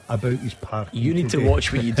car about his parking. You need to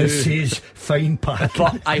watch what you do. It says fine parking.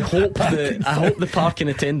 But I hope the parking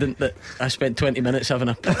attendant that I spent 20 minutes having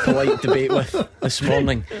a polite debate with this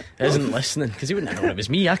morning isn't listening, because he wouldn't know it was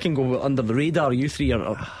me. I can go under the radar. You three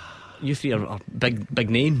are big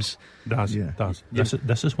names.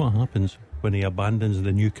 This is what happens when he abandons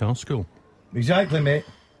the new car school. Exactly, mate.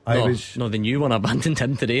 No, the new one abandoned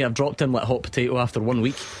him today. I've dropped him like hot potato after 1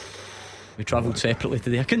 week. We travelled separately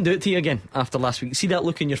today. I couldn't do it to you again after last week. See that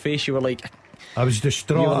look in your face? You were like, I was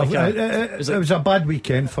distraught. It was a bad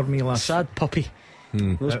weekend for me last. Sad puppy.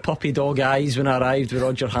 Those puppy dog eyes when I arrived with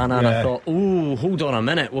Roger Hanna, and I thought, oh, hold on a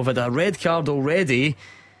minute, we've had a red card already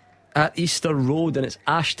at Easter Road, and it's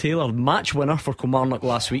Ash Taylor, match winner for Kilmarnock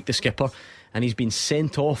last week, the skipper, and he's been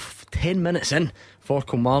sent off 10 minutes in for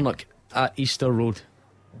Kilmarnock at Easter Road.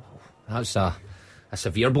 That's a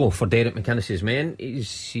severe blow for Derek McInnes's men.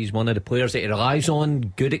 He's one of the players that he relies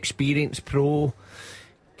on, good experience pro.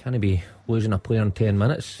 Can he be losing a player in 10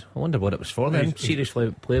 minutes? I wonder what it was for then.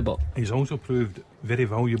 Seriously play, but he's also proved very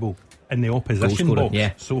valuable in the opposition box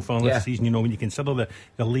so far this season. You know, when you consider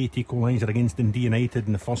the late equaliser against Dundee United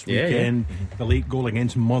in the first weekend, the late goal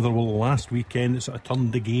against Motherwell last weekend, it sort of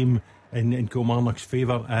turned the game in Kilmarnock's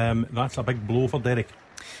favour. That's a big blow for Derek.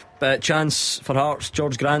 But chance for Hearts.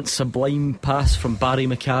 George Grant's sublime pass from Barry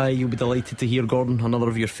Mackay. You'll be delighted to hear, Gordon, another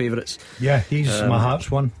of your favourites. Yeah, he's my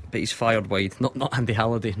Hearts one. But he's fired wide. Not Andy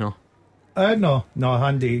Halliday, no. No,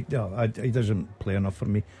 Andy. No, he doesn't play enough for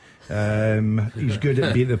me. He's good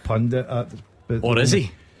at being the pundit. Or is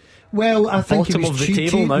he? Well, I think bottom he was of the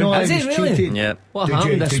cheated. table now. No, Is he he was really? cheated. Yeah. What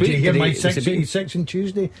happened this week? Did you hear my Did six on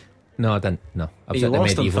Tuesday? No, I didn't. No, I was He at the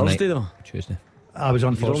lost on medieval Thursday night. though. Tuesday. I was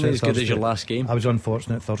unfortunate. You're only as good Thursday. as your last game. I was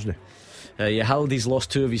unfortunate Thursday. Halliday's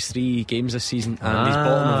lost 2 of his 3 games this season, and he's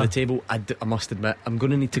bottom of the table. I must admit, I'm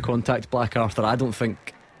going to need to contact Black Arthur. I don't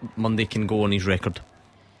think Monday can go on his record.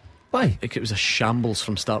 Why? It was a shambles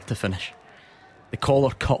from start to finish. The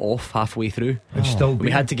caller cut off halfway through.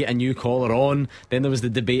 We had to get a new caller on. Then there was the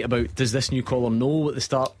debate about, does this new caller know what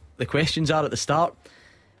the questions are at the start?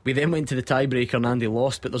 We then went to the tiebreaker and Andy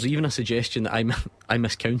lost, but there's even a suggestion that I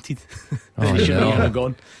miscounted. He should not have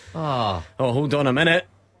gone. Oh, hold on a minute.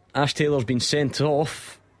 Ash Taylor's been sent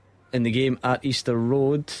off in the game at Easter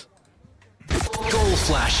Road. Goal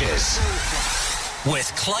flashes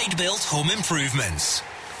with Clyde Built Home Improvements.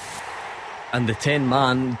 And the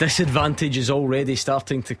 10-man disadvantage is already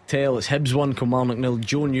starting to tell. It's Hibs 1, Kilmarnock 0.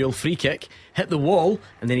 Joe Newell, free kick, hit the wall,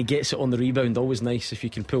 and then he gets it on the rebound. Always nice if you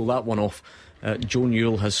can pull that one off. Joe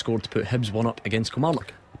Newell has scored to put Hibs 1 up against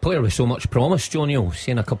Kilmarnock. Player with so much promise, Joe Newell.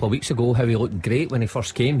 Saying a couple of weeks ago how he looked great when he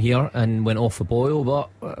first came here and went off the boil, but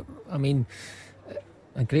I mean,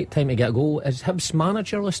 a great time to get a goal. Is Hibs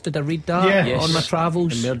manager listed? I read that on my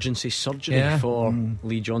travels. Emergency surgery for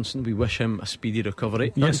Lee Johnson. We wish him a speedy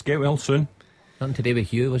recovery. Yes, get well soon. Nothing to do with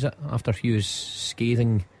Hugh, was it? After Hugh's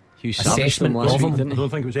scathing assessment last week, didn't he? I don't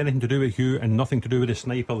think it was anything to do with Hugh and nothing to do with the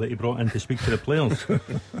sniper that he brought in to speak to the players.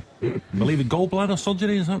 I believe it gallbladder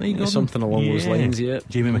surgery, is that right, Gordon? Something along those lines,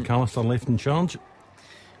 Jamie McAllister left in charge.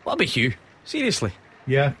 What about Hugh? Seriously?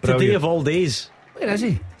 Yeah, brilliant. Today of all days. Where is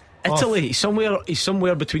he? Italy. He's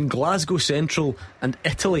somewhere between Glasgow Central and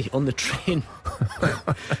Italy on the train.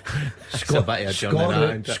 Scott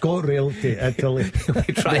Rail to Italy.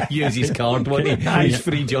 He tried to use his card, wasn't he? His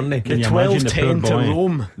free journey. The 12:10 to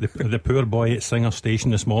Rome. The poor boy at Singer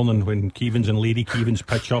Station this morning when Keevans and Lady Keevans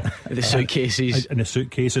pitch up the suitcases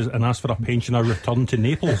and ask for a pensioner return to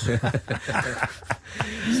Naples.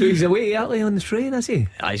 So he's away to Italy on the train, is he?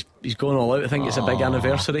 He's going all out. I think it's a big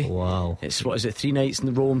anniversary. Wow. It's 3 nights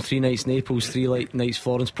in Rome, 3 nights Naples, 3 nights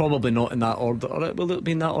Florence. Probably not in that order. Or will it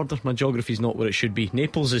be in that order? My geography's not where it should be.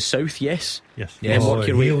 Naples is south, yes. Then work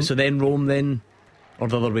your way. So then Rome, then, or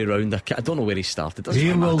the other way round. I don't know where he started.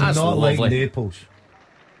 He will not like Naples.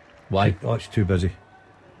 Why? Oh, it's too busy.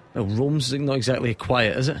 Well, Rome's not exactly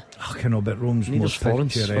quiet, is it? I know, but Rome's more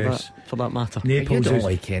Florence picturesque for that matter. Naples you don't is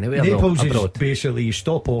like anywhere. Naples is basically you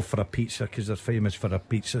stop off for a pizza because they're famous for their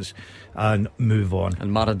pizzas and move on.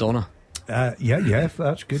 And Maradona. Yeah,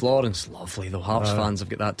 that's good. Florence, lovely though. Hearts fans have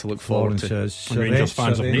got that to look forward to. And Rangers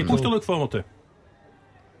fans have Naples to look forward to.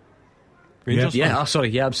 Rangers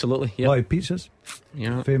absolutely. Yeah. Why pizzas?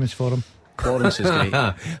 Yeah, famous for them. Florence is great.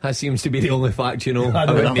 That seems to be the only fact you know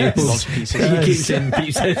about Naples. He keeps saying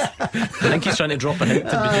pizzas. I think he's trying to drop a hint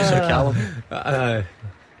to producer Callum.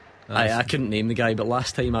 I couldn't name the guy, but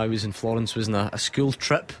last time I was in Florence was in a school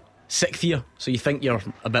trip, 6th year. So you think you're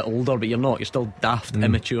a bit older, but you're not. You're still daft,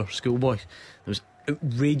 immature schoolboys. There was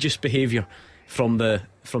outrageous behaviour from the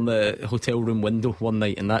hotel room window one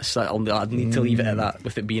night, and I'd need to leave it at that,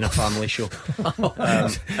 with it being a family show.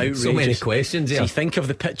 Outrageous. So many questions here. So you think of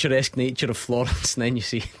the picturesque nature of Florence, and then you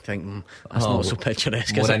think that's not so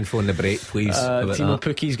picturesque. More info on the break, please. Timo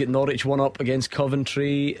Puckie's got Norwich 1 up against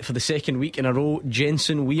Coventry for the second week in a row.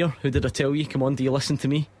 Jensen Weir, who did I tell you? Come on, do you listen to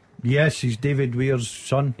me? Yes, he's David Weir's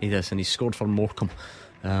son. He is, and he scored for Morecambe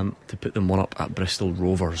to put them 1 up at Bristol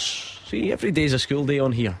Rovers. See, every day's a school day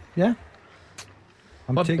on here. Yeah.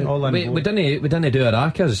 I'm taking all in. We didn't do our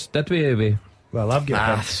Ackers, did we? Well, I've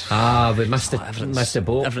got we missed the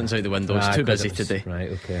boat. Everything's out the window. It's too busy today. Right,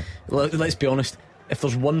 okay. Let's be honest. if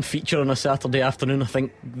there's one feature on a Saturday afternoon I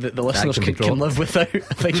think that the listeners can live without, I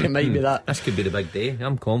think it might be that. This could be the big day,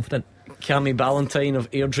 I'm confident. Cammy Ballantyne of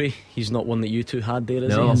Airdrie, he's not one that you two had there,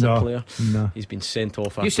 is he, as a player? No. He's been sent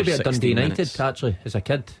off after 16 minutes. Used to be at Dundee United, actually, as a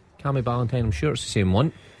kid. Cammy Ballantyne, I'm sure it's the same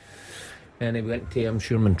one. And he went to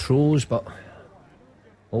Sherman Trolls, but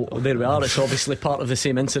well, there we are. It's obviously part of the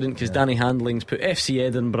same incident, because Danny Handlings put FC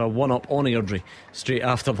Edinburgh 1-up on Airdrie straight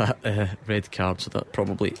after that red card, so that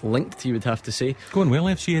probably linked, you would have to say. Going well,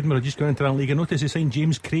 FC Edinburgh just got into that league. I noticed they signed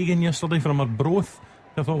James Cragen yesterday from Arbroath.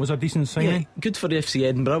 I thought it was a decent signing. Yeah, good for the FC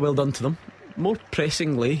Edinburgh, well done to them. More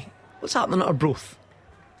pressingly, what's happening at Arbroath?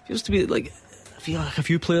 Feels to be like I feel like a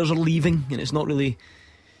few players are leaving, and it's not really,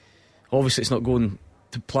 obviously it's not going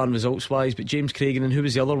to plan results wise, but James Cragen, and who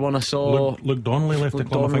was the other one I saw? Luke Donnelly left the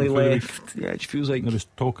club. Donnelly left. Yeah, it just feels like there was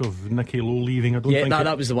talk of Nicky Lowe leaving. I don't think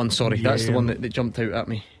that was the one, sorry. That's the one that jumped out at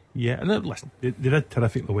me. Yeah, and listen, they did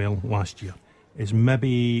terrifically well last year. It's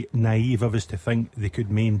maybe naive of us to think they could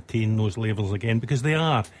maintain those levels again, because they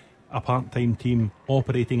are a part-time team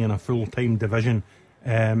operating in a full-time division.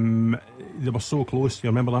 They were so close. You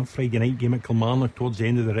remember that Friday night game at Kilmarnock towards the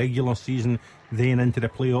end of the regular season, then into the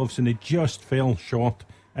playoffs, and they just fell short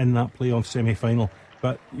in that playoff semi-final.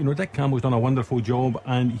 But you know, Dick Campbell's done a wonderful job,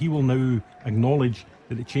 and he will now acknowledge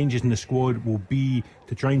that the changes in the squad will be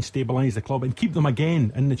to try and stabilise the club and keep them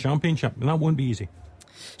again in the Championship, and that won't be easy.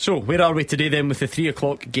 So, where are we today then with the 3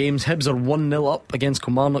 o'clock games? Hibs are 1-0 up against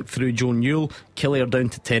Kilmarnock through Joe Newell. Killie are down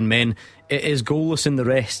to 10 men. It is goalless in the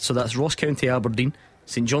rest, so that's Ross County Aberdeen,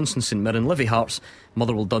 St Johnstone St Mirren, Livy Hearts,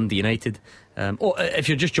 Motherwell Dundee United. If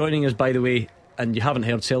you're just joining us, by the way, and you haven't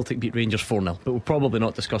heard, Celtic beat Rangers 4-0, but we'll probably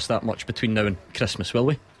not discuss that much between now and Christmas, will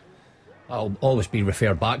we? I'll always be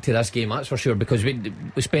referred back to this game, that's for sure, because we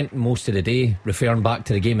spent most of the day referring back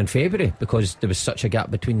to the game in February because there was such a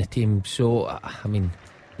gap between the teams. So I mean,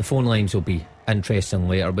 the phone lines will be interesting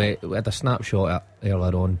later. We had a snapshot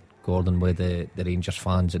earlier on, Gordon, with the Rangers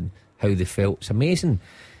fans and how they felt. It's amazing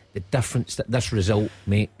the difference that this result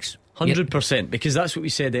makes. 100%, because that's what we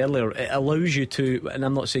said earlier. It allows you to, and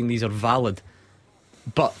I'm not saying these are valid,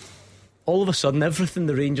 but all of a sudden everything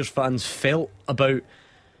the Rangers fans felt about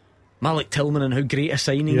Malik Tillman and how great a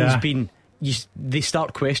signing he's been, they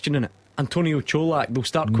start questioning it. Antonio Cholak, they'll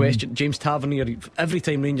start questioning. James Tavernier, every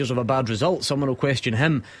time Rangers have a bad result, someone will question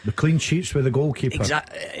him. The clean sheets with the goalkeeper.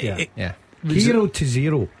 Exactly.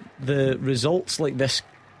 0-0. The results like this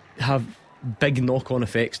have big knock-on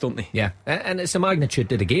effects, don't they? Yeah, and it's the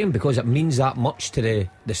magnitude of the game, because it means that much to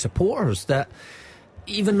the supporters, that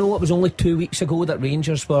even though it was only 2 weeks ago that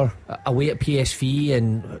Rangers were away at PSV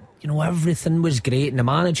and you know everything was great and the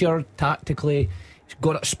manager tactically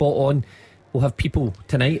got it spot on, we'll have people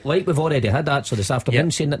tonight, like we've already had actually this afternoon,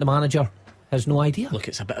 saying that the manager has no idea. Look,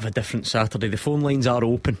 it's a bit of a different Saturday. The phone lines are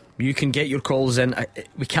open. You can get your calls in.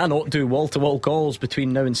 We cannot do wall-to-wall calls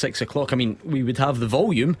between now and 6 o'clock. I mean, we would have the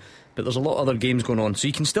volume, but there's a lot of other games going on, so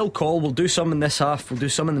you can still call. We'll do some in this half, we'll do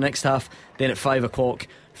some in the next half, then at 5 o'clock,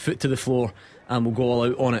 foot to the floor, and we'll go all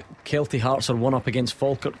out on it. Kelty Hearts are 1-up against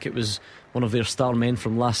Falkirk. It was one of their star men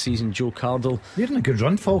from last season, Joe Cardle. They're in a good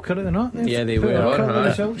run, Falkirk, are they not? Yeah, they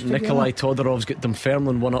were. Nikolai Todorov's got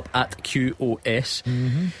Dunfermline 1-up at QOS.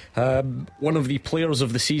 One of the players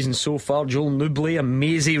of the season so far, Joel Newbley, a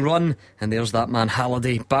mazy run, and there's that man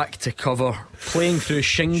Halliday back to cover, playing through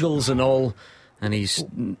shingles and all, and he's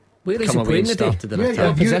where is he playing today?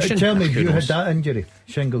 Tell me, you had that injury?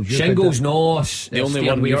 Shingles. Shingles, no. The only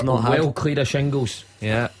one we've not had. Well clear of shingles.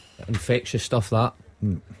 Yeah, infectious stuff that.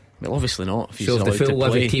 Well, obviously not. If he's so if the full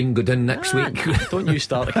Livy team go down next week, don't you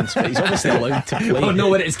start a conspiracy? He's obviously allowed to play. I don't know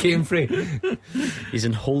where it's came from. He's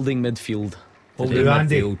in holding midfield.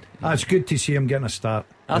 Andy, that's good to see him getting a start.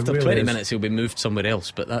 After 20 minutes he'll be moved somewhere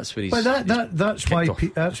else, but that's where he's. But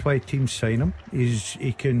that's why teams sign him.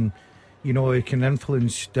 He can, you know, he can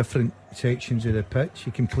influence different sections of the pitch.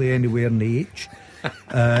 He can play anywhere in the H.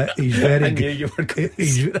 He's very good.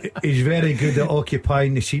 He's very good at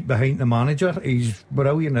occupying the seat behind the manager. He's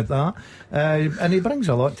brilliant at that, and he brings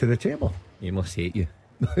a lot to the table. He must hate you.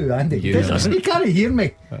 Andy, he can't hear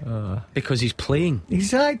me because he's playing.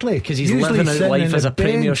 Exactly, because he's living out life as a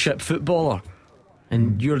Premiership footballer.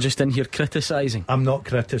 And you're just in here criticising. I'm not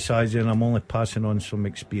criticising, I'm only passing on some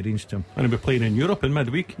experience to him. And he'll be playing in Europe in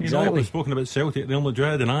midweek. Exactly. We've spoken about Celtic, Real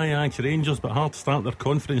Madrid and Ajax, Rangers, but hard to start their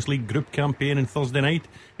Conference League group campaign on Thursday night.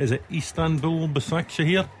 Is it Istanbul,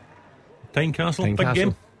 Başakşehir, Tynecastle? Big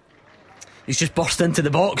game. He's just burst into the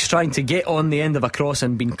box trying to get on the end of a cross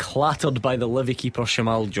and been clattered by the Livy keeper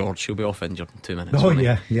Shamal George. He'll be off injured in 2 minutes. Oh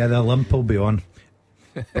yeah, the limp will be on.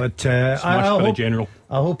 But I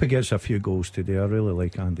hope he gets a few goals today. I really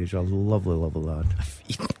like Andy. He's a lovely lad.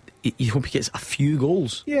 you hope he gets a few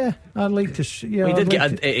goals. Yeah, I'd like to see. Yeah, he I'd did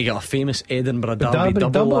like he got a famous Edinburgh Derby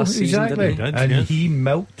double last season, exactly. didn't he? And he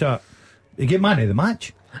milked it. He get man of the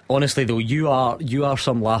match. Honestly though, you are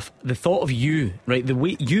some laugh. The thought of you, right, the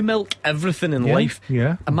way you milk everything in life.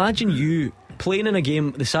 Yeah. Imagine you playing in a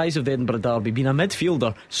game the size of the Edinburgh Derby, being a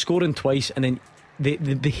midfielder, scoring twice, and then the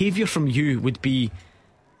behaviour from you would be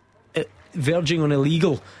verging on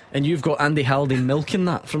illegal, and you've got Andy Haldane milking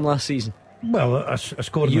that from last season. Well, I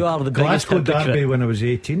scored You are the biggest Glasgow hypocrite. Derby when I was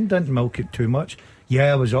 18. Didn't milk it too much.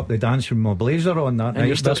 Yeah, I was up the dance with my blazer on that And night.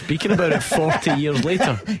 you're still speaking about it 40 years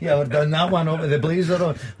later. Yeah, we've done that one up with the blazer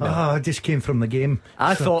on. I just came from the game.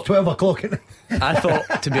 I thought 12 o'clock at night. I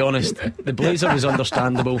thought, to be honest, the blazer was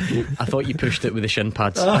understandable. I thought you pushed it with the shin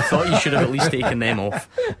pads. I thought you should have at least taken them off.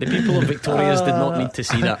 The people of Victoria's did not need to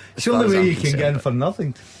see that. It's the only way you can get in for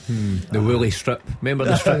nothing. The woolly strip. Remember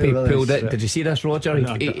the strip he Woolly pulled strip. it? Did you see this, Roger?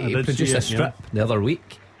 No, I He did produced see a it, strip the other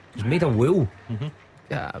week. It was made of wool.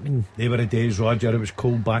 Yeah, I mean, they were the days, Roger. It was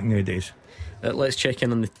cold back in the days. Let's check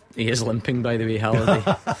in on he is limping, by the way, Halliday.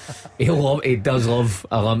 he does love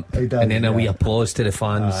a lump, He does, and then a wee yeah. applause to the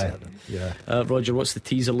fans. Yeah. Roger, what's the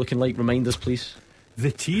teaser looking like? Remind us, please.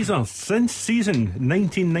 The teaser. Since season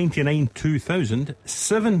 1999-2000,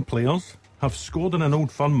 7 players have scored in an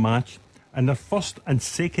Old Firm match, and their first and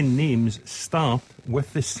second names start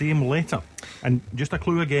with the same letter. And just a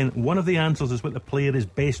clue again, one of the answers is what the player is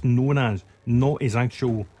best known as, not his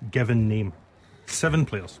actual given name. 7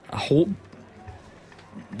 players. I hope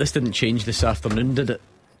this didn't change this afternoon, did it?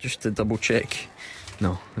 Just to double check.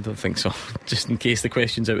 No, I don't think so. Just in case the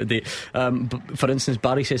question's out of date. But for instance,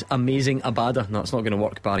 Barry says amazing Abada. No, it's not going to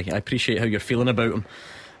work, Barry. I appreciate how you're feeling about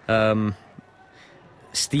him.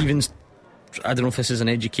 Stevens, I don't know if this is an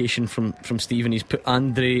education from Stephen. He's put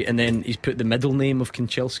Andre, and then he's put the middle name of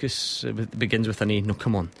Kanchelskis. It begins with an A. No,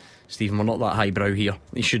 come on, Stephen, we're not that highbrow here.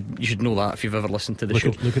 You should know that if you've ever listened to the show.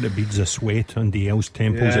 Look at the beads of sweat on DL's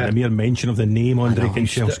temples at the mere mention of the name Andre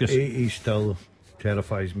Kanchelskis. He still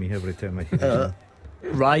terrifies me every time I hear him.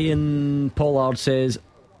 Ryan Pollard says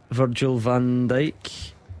Virgil van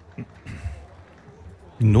Dijk.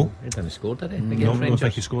 No. He didn't score, did he? No, Against I don't Rangers?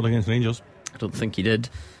 think he scored against Rangers. I don't think he did.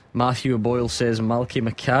 Matthew Boyle says Malky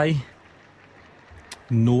Mackay.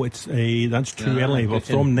 No, it's that's too Yeah, early. But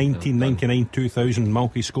good from thing. 1999-2000,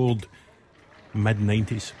 Malky scored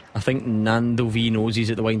mid-90s. I think Nando V knows he's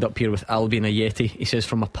at the wind up here with Albion Ayeti. He says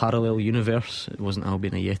from a parallel universe. It wasn't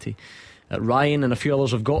Albion Ayeti. Ryan and a few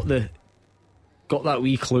others have got that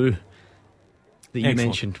wee clue that you Excellent.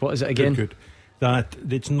 mentioned. What is it again? Good. That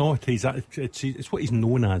it's not his. It's what he's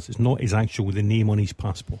known as. It's not his actual the name on his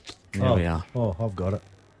passport. There we are. Oh, I've got it.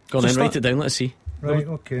 Go on then, write it down. Let's see. Right,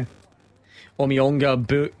 okay. Omionga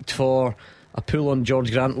booked for a pull on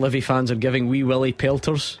George Grant. Livy fans are giving wee Willie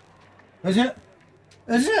pelters. Is it?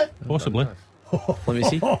 Possibly. Let me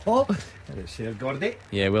see. It's here, Gordy.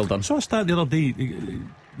 Yeah, well done. I saw a stat the other day.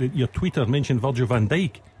 Your tweeter mentioned Virgil van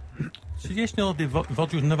Dijk. Suggesting the other day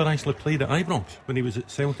Virgil's never actually played at Ibrox when he was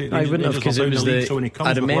at Celtic. I wouldn't have, because it was so when he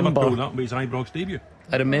comes with Liverpool, that was his Ibrox debut.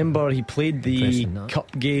 I remember he played the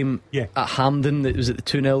cup game at Hampden. That was at the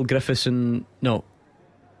 2-0 Griffiths and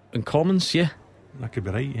Commons. Yeah, that could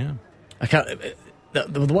be right. Yeah, I can't.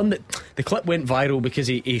 The one that the clip went viral because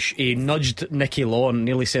he nudged Nicky Law and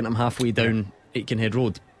nearly sent him halfway down Aitkenhead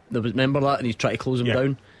Road. Remember that, and he tried to close him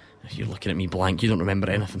down. You're looking at me blank. You don't remember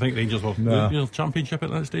anything. I think Rangers were championship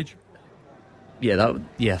at that stage. Yeah,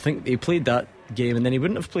 I think he played that game, and then he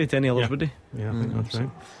wouldn't have played any others, would he? Yeah, I think that's right.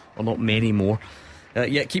 Or not many more.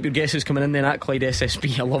 Keep your guesses coming in then at Clyde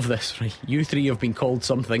SSB. I love this, right? You three have been called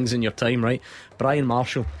some things in your time, right? Brian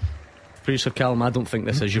Marshall, producer Callum, I don't think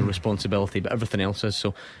this is your responsibility, but everything else is.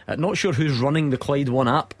 So not sure who's running the Clyde One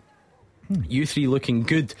app. You three looking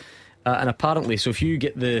good, and apparently, so if you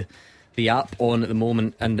get the app on at the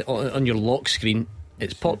moment and on your lock screen,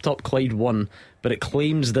 it's popped up Clyde One, but it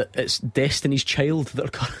claims that it's Destiny's Child that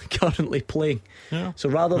are currently playing. Yeah. So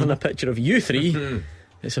rather than a picture of you three,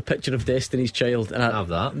 it's a picture of Destiny's Child, and have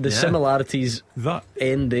that. The similarities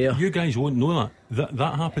end there. You guys won't know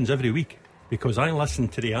that happens every week because I listen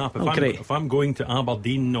to the app. If I'm going to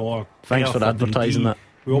Aberdeen or Thanks for advertising that.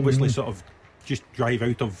 We obviously sort of just drive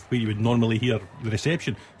out of where you would normally hear the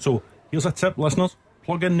reception. So here's a tip, listeners: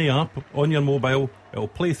 plug in the app on your mobile. It'll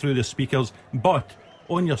play through the speakers, but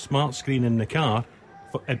on your smart screen in the car,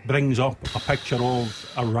 it brings up a picture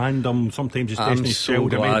of a random, sometimes it's Destiny's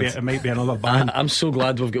Child, it might be another band. I'm so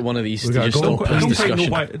glad we've got one of these to just stop this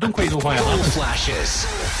discussion. I don't quite know why it happens. Flashes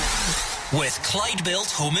with Clyde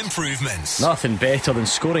Built Home Improvements. Nothing better than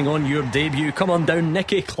scoring on your debut. Come on down.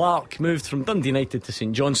 Nicky Clark moved from Dundee United to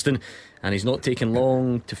St Johnstone, and he's not taken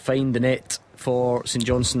long to find the net for St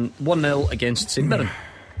Johnstone, 1-0 against St Mirren.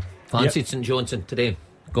 Fancied St Johnstone today.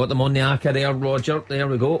 Got them on the ACCA there, Roger. There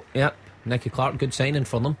we go. Yep. Nicky Clark, good signing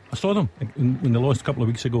for them. I saw them when they lost a couple of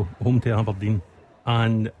weeks ago, home to Aberdeen.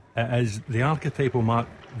 And it is the archetypal mark.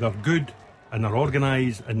 They're good and they're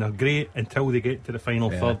organised and they're great until they get to the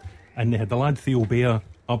final third. And they had the lad Theo Baer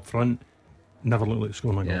up front, never looked like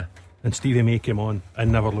scoring a goal. And Stevie May came on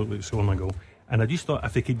and never looked like scoring a goal. And I just thought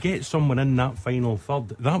if they could get someone in that final third,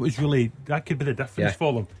 that could be the difference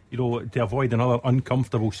for them, to avoid another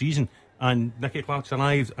uncomfortable season. And Nicky Clark's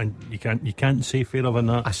arrived, and you can't say fairer than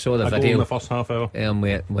that. I saw the video video in the first half hour.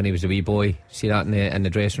 When he was a wee boy. See that in the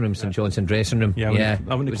dressing room, St Johnstone dressing room.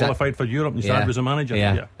 When he qualified for Europe, and Sad was a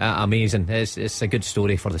manager. Amazing. It's a good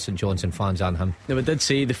story for the St Johnstone fans and him. Now, we did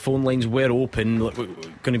say the phone lines were open. Look, we're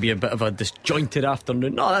going to be a bit of a disjointed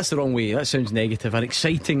afternoon. No, that's the wrong way. That sounds negative. An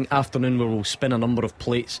exciting afternoon where we'll spin a number of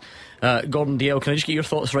plates. Gordon DL, can I just get your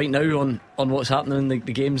thoughts right now on what's happening in the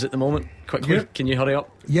games at the moment? Quickly, Can you hurry up?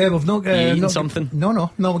 Yeah, we've not got something. No,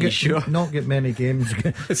 we'll get sure? Not get many games.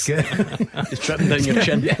 It's tripping down your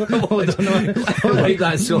chin. Like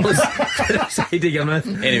that sauce side of your mouth.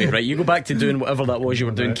 Anyway, right, you go back to doing whatever that was you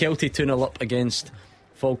were doing. Kelty 2-0 up against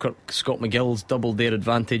Falkirk. Scott McGill's doubled their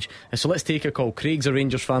advantage. So let's take a call. Craig's a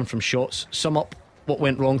Rangers fan from Shotts. Sum up what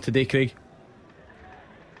went wrong today, Craig.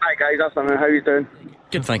 Hi guys, afternoon. How you doing?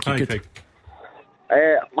 Good, thank you. Hi, good. Craig.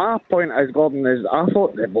 My point is, Gordon, is I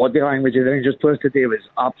thought the body language of the Rangers players today was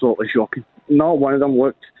absolutely shocking. Not one of them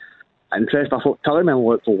looked interested. I thought Tillerman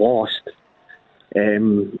looked lost.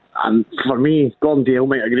 And for me, Gordon Dale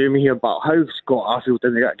might agree with me here, but how Scott Arfield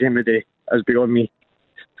didn't get a game today is beyond me.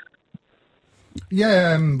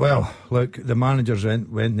 Yeah, well, look, the managers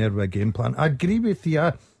went there with a game plan. I agree with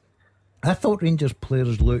you. I thought Rangers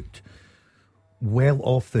players looked well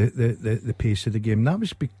off the pace of the game. That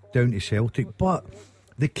was down to Celtic, but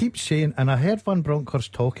they keep saying, and I heard Van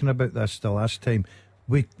Bronckhorst talking about this the last time,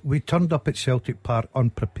 we turned up at Celtic Park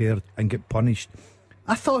unprepared and get punished.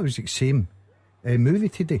 I thought it was the same movie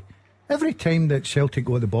today. Every time that Celtic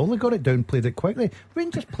got the ball, they got it down, played it quickly.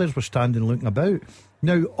 Rangers players were standing looking about.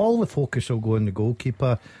 Now all the focus will go on the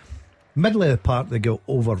goalkeeper. Middle of the park they got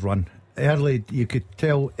overrun early. You could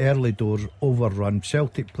tell early doors overrun.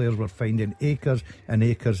 Celtic players were finding acres and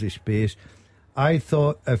acres of space. I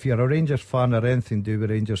thought if you're a Rangers fan or anything to do with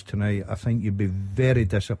Rangers tonight, I think you'd be very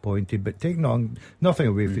disappointed. But take nothing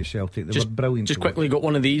away from Celtic, they were brilliant. Just quickly got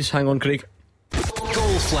one of these. Hang on, Craig.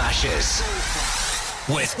 Goal flashes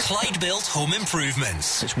with Clyde Built Home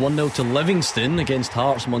Improvements. It's 1-0 to Livingston against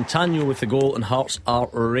Hearts. Montano with the goal, and Hearts are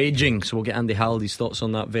raging. So we'll get Andy Halliday's thoughts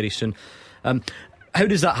on that very soon. How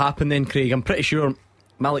does that happen then, Craig? I'm pretty sure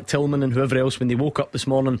Malik Tillman and whoever else, when they woke up this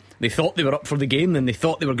morning, they thought they were up for the game, and they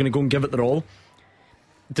thought they were going to go and give it their all.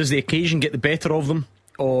 Does the occasion get the better of them?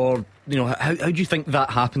 Or, how do you think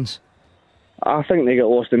that happens? I think they get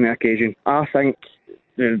lost in the occasion. I think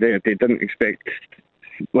they didn't expect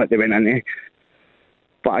what they went into.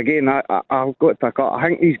 But again, I've got to pick up. I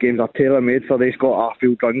think these games are tailor-made for these Scott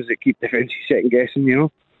Arfield runs that keep defences second-guessing,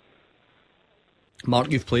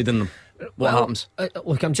 Mark, you've played in them. What happens?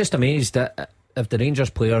 Look, I'm just amazed that if the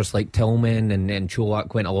Rangers players like Tillman and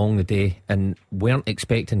Cholak went along the day and weren't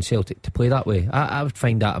expecting Celtic to play that way, I would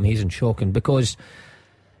find that amazing, shocking, because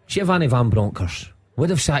Giovanni Van Bronckhorst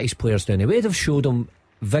would have sat his players down. He would have showed them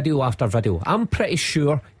video after video. I'm pretty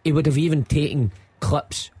sure he would have even taken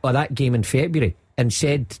clips of that game in February and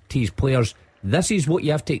said to his players, this is what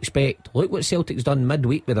you have to expect. Look what Celtic's done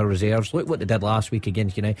midweek with their reserves. Look what they did last week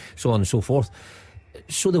against United, so on and so forth.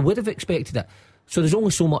 So they would have expected it. So there's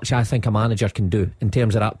only so much I think a manager can do in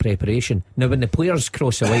terms of that preparation. Now when the players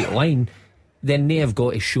cross the white line, then they have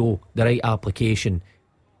got to show the right application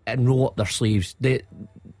and roll up their sleeves. The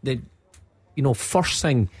first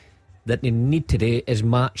thing that they need today is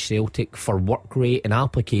match Celtic for work rate and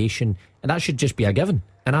application, and that should just be a given.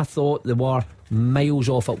 And I thought they were miles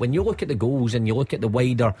off it. When you look at the goals and you look at the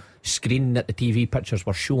wider screen that the TV pictures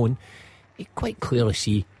were showing, you quite clearly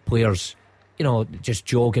see players just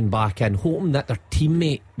jogging back in, hoping that their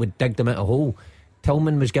teammate would dig them out a hole.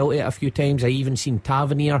 Tillman was guilty a few times. I even seen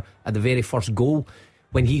Tavernier at the very first goal,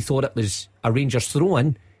 when he thought it was a Rangers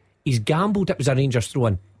throw-in, he's gambled it was a Rangers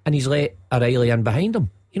throw-in, and he's let O'Reilly in behind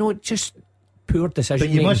him. Just poor decision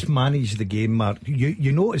making. But you must manage the game, Mark.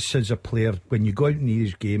 You notice as a player, when you go out in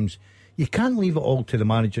these games, you can't leave it all to the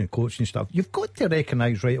manager and coaching staff. You've got to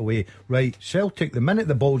recognise right away, right, Celtic, the minute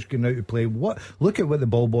the ball's going out to play, look at what the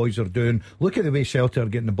ball boys are doing. Look at the way Celtic are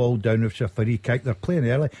getting the ball down with a free kick. They're playing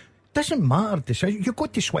early. Doesn't matter. You've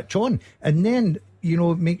got to switch on and then,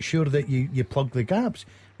 make sure that you plug the gaps.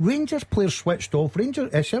 Rangers players switched off.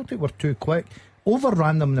 Celtic were too quick.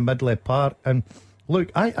 overran them in the middle of the park. And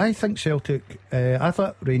look, I think Celtic, I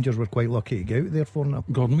thought Rangers were quite lucky to get out there 4-0.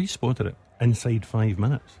 Gordon, we spotted it inside 5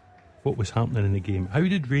 minutes. What was happening in the game? How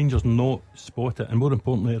did Rangers not spot it and, more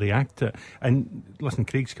importantly, react to it? And listen,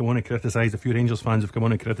 Craig's come on and criticised, a few Rangers fans have come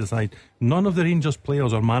on and criticised. None of the Rangers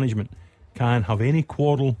players or management can have any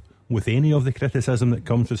quarrel with any of the criticism that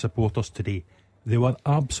comes to supporters today. They were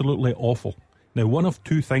absolutely awful. Now, one of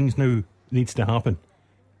two things now needs to happen.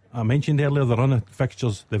 I mentioned earlier the run of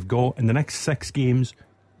fixtures they've got in the next 6 games.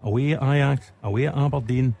 Away at Ajax, away at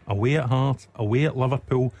Aberdeen, away at Hearts, away at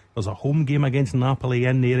Liverpool. There's a home game against Napoli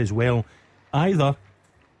in there as well. Either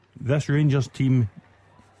this Rangers team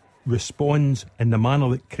responds in the manner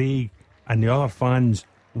that Craig and the other fans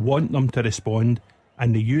want them to respond,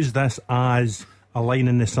 and they use this as a line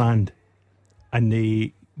in the sand and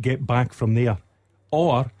they get back from there.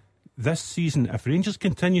 Or this season, if Rangers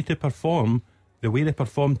continue to perform the way they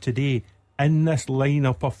performed today in this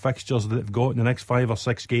lineup of fixtures that they've got in the next 5 or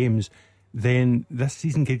 6 games, then this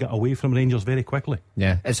season could get away from Rangers very quickly.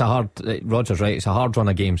 Yeah, it's a hard, Roger's right, it's a hard run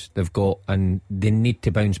of games they've got, and they need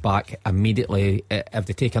to bounce back immediately. If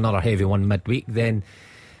they take another heavy one midweek, then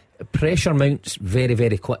pressure mounts very,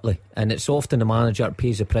 very quickly, and it's often the manager that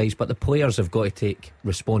pays the price, but the players have got to take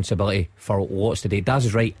responsibility for what's today. Daz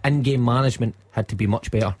is right, in-game management had to be much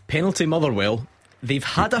better. Penalty Motherwell, they've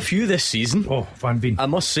had a few this season. Oh, Van Veen, I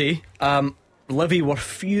must say. Livy were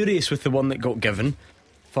furious with the one that got given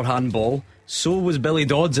for handball. So was Billy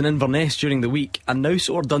Dodds in Inverness during the week, and now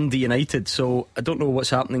so are Dundee United. So I don't know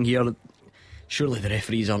what's happening here. Surely the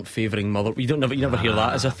referees aren't favouring Mother. You never hear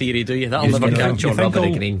that as a theory, do you? That'll never catch on.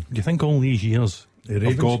 Do you think all these years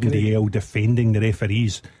of Gordon Dalziel defending the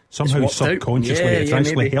referees somehow subconsciously it's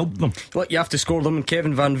actually helped them? Look, you have to score them, and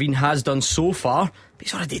Kevin Van Veen has done so far, but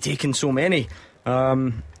he's already taken so many.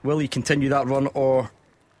 Will he continue that run, or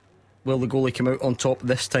will the goalie come out on top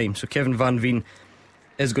this time? So Kevin Van Veen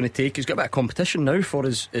is going to take. He's got a bit of competition now for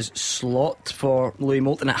his slot for Louis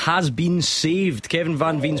Moulton. It has been saved. Kevin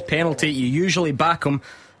Van Veen's penalty, you usually back him,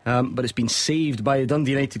 but it's been saved by the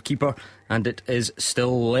Dundee United keeper, and it is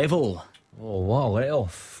still level. Oh, what a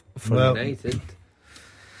let-off for United.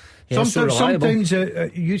 Yeah, sometimes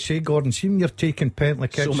you say, Gordon, see when you're taking penalty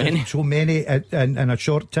kicks, so many in a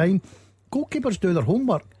short time. Goalkeepers do their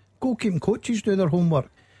homework. Goalkeeping coaches do their homework.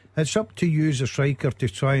 It's up to you as a striker to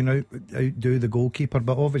try and outdo the goalkeeper,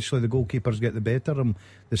 but obviously the goalkeepers get the better of him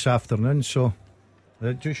this afternoon, so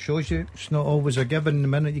it just shows you it's not always a given the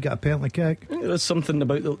minute you get a penalty kick. There's something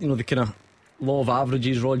about the kind of law of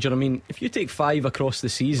averages, Roger. I mean, if you take 5 across the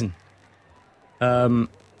season, fine,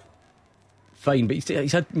 but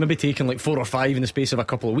he's had maybe taken like 4 or 5 in the space of a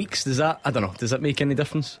couple of weeks. Does that make any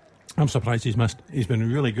difference? I'm surprised he's missed. He's been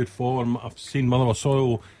in really good form. I've seen Motherwell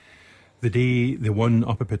Soil the day they won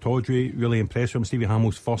up at Pittodrie, really impressed with him. Stevie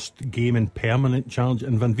Hamill's first game in permanent charge,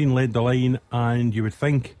 and Van Veen led the line, and you would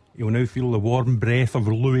think he'll now feel the warm breath of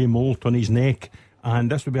Louis Moult on his neck,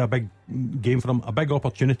 and this would be a big game for him, a big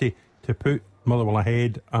opportunity to put Motherwell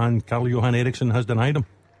ahead, and Carl-Johan Eriksson has denied him.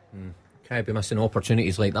 Can't be missing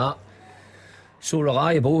opportunities like that. So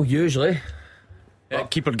reliable usually.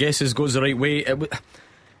 Keeper guesses goes the right way.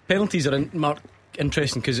 Penalties are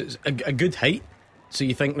interesting because it's a good height. So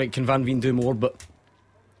you think, like, can Van Veen do more? But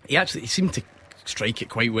he seemed to strike it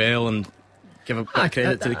quite well and give a bit of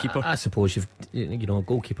credit to the keeper. I suppose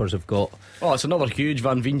goalkeepers have got. Oh, it's another huge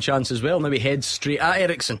Van Veen chance as well. Now he heads straight at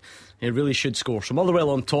Eriksson. He really should score. So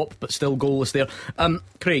Motherwell on top, but still goalless there.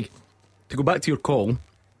 Craig, to go back to your call,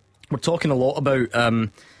 we're talking a lot about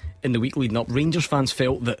in the week leading up. Rangers fans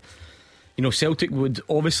felt that Celtic would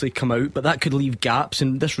obviously come out, but that could leave gaps,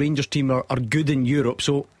 and this Rangers team are good in Europe.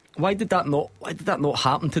 So why did that not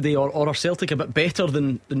happen today? Or are Celtic a bit better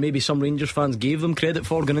than maybe some Rangers fans gave them credit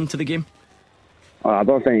for going into the game? I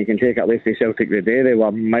don't think you can take it less to Celtic today. They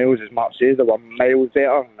were miles, as Mark says, they were miles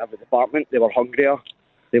better in every department. They were hungrier,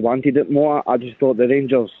 they wanted it more. I just thought the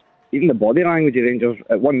Rangers, even the body language of Rangers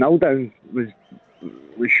at 1-0 down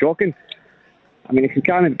was shocking. I mean, if you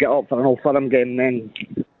can't get up for an Old Firm game, then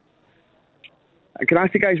can I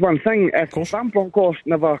ask you guys one thing? If Sam Bronckhorst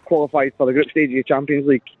never qualified for the group stage of the Champions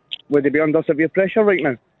League, would they be under severe pressure right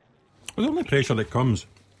now? Well, the only pressure that comes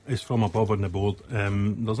is from above on the board.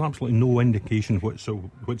 There's absolutely no indication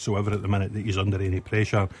whatsoever at the minute that he's under any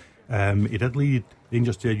pressure. He did lead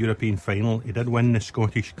Rangers to a European final. He did win the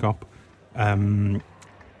Scottish Cup very,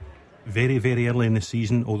 very early in the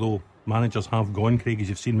season, although managers have gone, Craig, as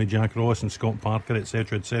you've seen with Jack Ross and Scott Parker,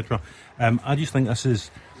 etc, etc. I just think this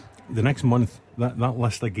is the next month, that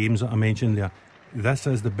list of games that I mentioned there, this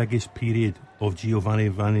is the biggest period of Giovanni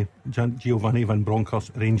Van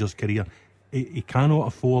Bronckhorst's Rangers career. he cannot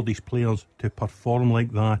afford his players to perform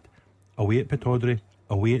like that away at Pittodrie,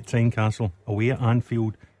 away at Tynecastle, away at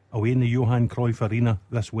Anfield, away in the Johan Cruyff Arena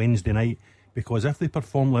this Wednesday night, because if they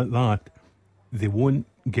perform like that, they won't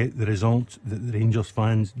get the results that the Rangers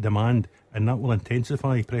fans demand, and that will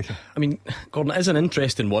intensify pressure. I mean, Gordon, it is an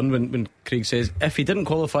interesting one when Craig says if he didn't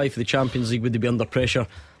qualify for the Champions League, would they be under pressure?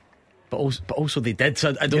 But also they did,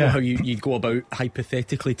 so I don't know how you go about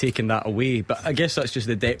hypothetically taking that away, but I guess that's just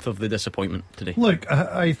the depth of the disappointment today. Look,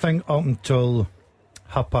 I think up until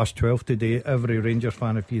 12:30 today, every Rangers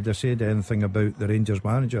fan, if you'd have said anything about the Rangers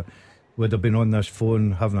manager, would have been on this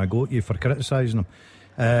phone having a go at you for criticising him.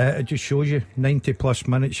 It just shows you 90 plus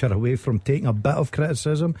minutes you're away from taking a bit of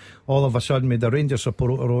criticism. All of a sudden with the Rangers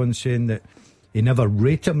supporter on saying that he never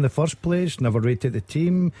rated him in the first place, never rated the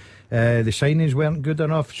team, the signings weren't good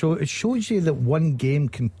enough. So it shows you that one game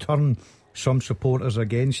can turn some supporters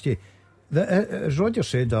against you. As Roger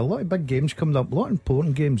said, a lot of big games coming up, a lot of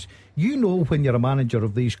important games. You know, when you're a manager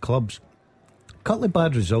of these clubs, a couple of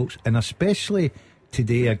bad results, and especially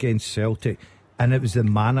today against Celtic, and it was the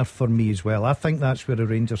manner for me as well. I think that's where the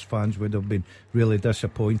Rangers fans would have been really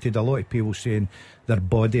disappointed. A lot of people saying their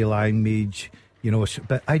body language, you know,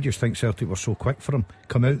 but I just think Celtic were so quick for them,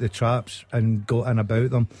 come out the traps and got in about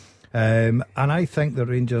them. And I think the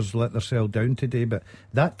Rangers let themselves down today, but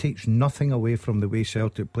that takes nothing away from the way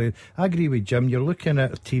Celtic played. I agree with Jim. You're looking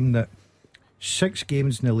at a team that 6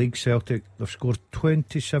 games in the league, Celtic, they've scored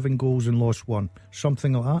 27 goals and lost 1,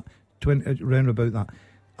 something like that, 20, round about that.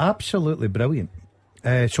 Absolutely brilliant.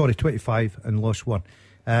 25 and lost 1.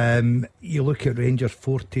 You look at Rangers,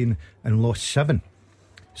 14 and lost 7.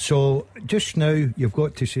 So just now you've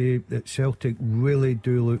got to say that Celtic really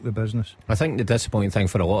do look the business. I think the disappointing thing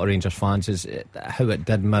for a lot of Rangers fans is how it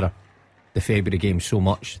did mirror the February game so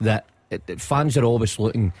much that fans are always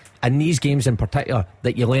looking in these games in particular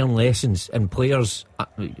that you learn lessons, and players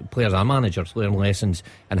and managers learn lessons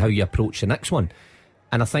in how you approach the next one.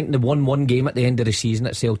 And I think the 1-1 game at the end of the season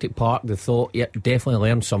at Celtic Park, they thought, yeah, definitely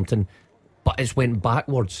learned something, but it's went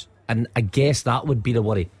backwards. And I guess that would be the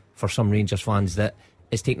worry for some Rangers fans, that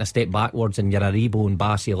it's taking a step backwards and you're a Rebo and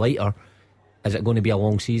Bassey later. Is it going to be a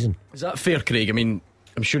long season? Is that fair, Craig? I mean,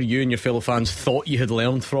 I'm sure you and your fellow fans thought you had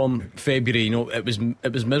learned from February. You know, it was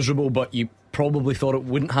miserable, but you probably thought it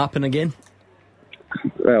wouldn't happen again.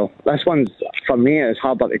 Well, this one's, for me, it's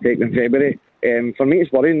harder to take than February. For me,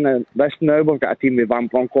 it's worrying that this now we've got a team with Van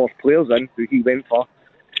Bronckhorst players in who he went for,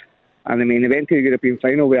 and I mean, he went to the European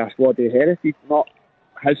final with a squad he inherited, not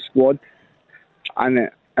his squad.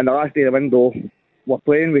 And in the last day of the window, we're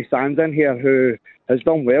playing with Sands in here who has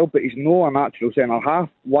done well, but he's no a natural centre half.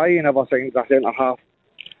 Why he never signs a centre half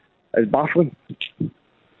is baffling.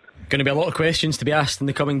 Going to be a lot of questions to be asked in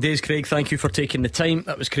the coming days, Craig. Thank you for taking the time.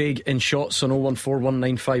 That was Craig in Shots on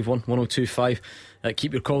 01419511025.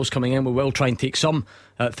 Keep your calls coming in. We will try and take some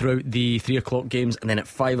throughout the 3 o'clock games, and then at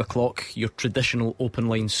 5 o'clock your traditional open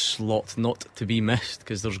line slot, not to be missed,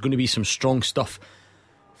 because there's going to be some strong stuff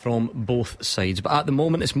from both sides. But at the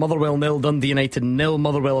moment it's Motherwell 0, Dundee United 0.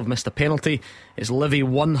 Motherwell have missed a penalty. It's Livy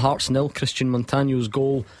 1, Hearts 0. Christian Montagno's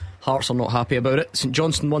goal. Hearts are not happy about it. St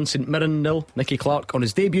Johnstone 1, St Mirren 0. Nicky Clark on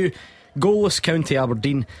his debut. Goalless County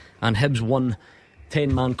Aberdeen, and Hibs 1,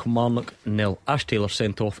 10-man Kilmarnock 0. Ash Taylor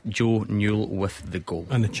sent off, Joe Newell with the goal.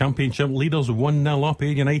 And the Championship leaders 1-0 up.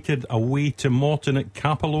 United away to Morton at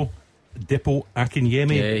Capello. Dippo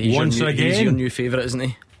Akinyemi once again. He's your new favourite, isn't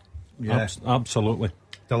he? Yeah, absolutely.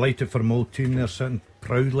 Delighted for them old team. They're sitting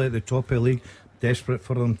proudly at the top of the league. Desperate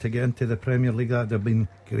for them to get into the Premier League. That would have been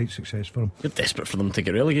great success for them. You're desperate for them to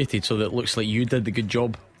get relegated, so that it looks like you did the good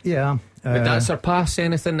job. Yeah. Would that surpass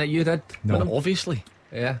anything that you did? No. Well, obviously.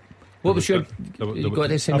 Yeah. What was your... You got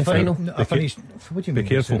to semi-final? What do you mean? Be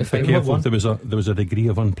careful. There was a degree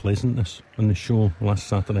of unpleasantness on the show last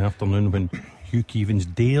Saturday afternoon when Hugh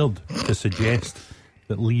Keevins dared to suggest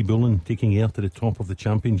that Lee Bullen taking air to the top of the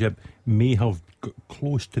Championship may have got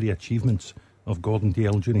close to the achievements of Gordon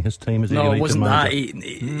Dale during his time as a United wasn't manager. That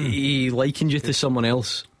he likened you to someone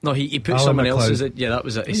else. No, he put Alan someone McLeod. Else as it. Yeah, that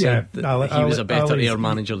was it. He said that he was a better air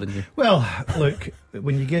manager than you. Well, look,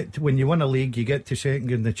 when you win a league, you get to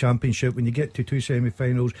second in the Championship. When you get to 2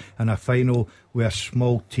 semi-finals and a final with a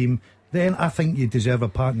small team, then I think you deserve a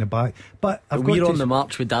pat on the back. But we're on the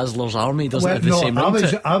march with Dazzler's Army, doesn't it have the same ring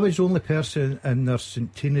to it? I was the only person in their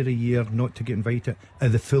centenary year not to get invited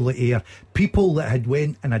at the full of air. People that had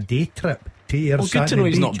went on a day trip here. Well, good to know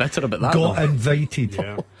he's not bitter about that. Got though. invited.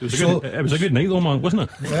 Yeah. It was a good night though, man,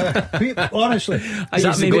 wasn't it? Honestly, I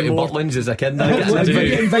used to go to Butlins as a kid.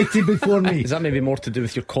 Invited before me. Is that maybe more to do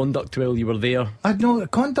with your conduct while you were there? I know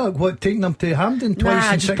conduct. What, taking them to Hampden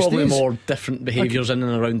twice in just 6 probably days? more different behaviours in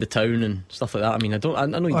and around the town and stuff like that. I mean, I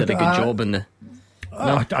know you did a good job in the.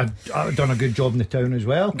 No. I've done a good job in the town as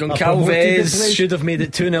well. Goncalves should have made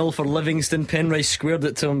it 2-0 for Livingston. Penrice squared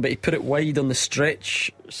it to him, but he put it wide on the stretch,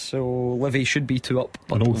 so Livy should be 2 up.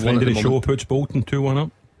 An old friend of the show puts Bolton 2-1 up.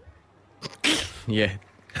 Yeah.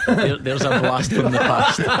 There's a blast from the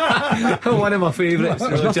past. One of my favourites.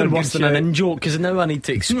 There's nothing worse than an in-joke, because now I need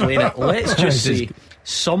to explain it. Let's just say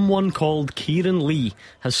someone called Kieran Lee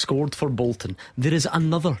has scored for Bolton. There is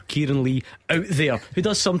another Kieran Lee out there who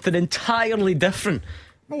does something entirely different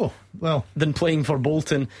than playing for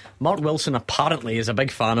Bolton. Mark Wilson apparently is a big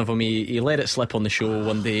fan of him. He let it slip on the show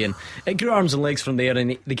one day, and it grew arms and legs from there,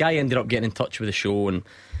 and the guy ended up getting in touch with the show. And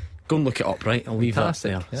go and look it up, right? I'll leave that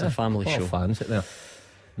there. It's a family show. Fans out there.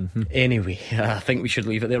 Anyway, I think we should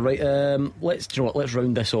leave it there, right? Let's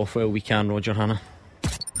round this off while we can, Roger Hannah.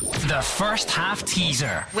 The first half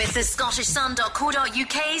teaser with the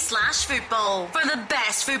scottishsun.co.uk/football for the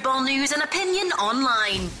best football news and opinion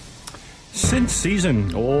online. Since season.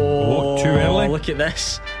 Too early. Look at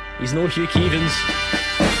this. He's no Hugh Keevins.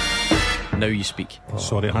 Now you speak.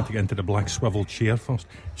 Sorry, I had to get into the black swivel chair first.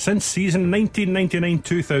 Since season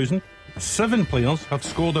 1999-2000, 7 players have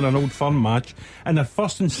scored in an Old Firm match, and their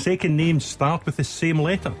first and second names start with the same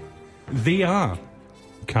letter. They are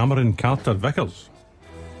Cameron Carter-Vickers,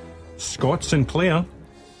 Scott Sinclair,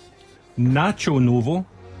 Nacho Novo,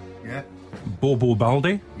 Bobo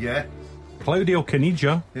Balde, Claudio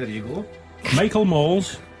Caniggia, there you go, Michael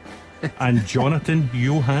Malls, and Jonathan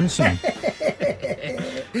Johansson.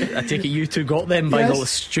 I take it you two got them by the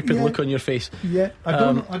stupid look on your face.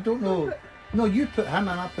 I don't know. No, you put him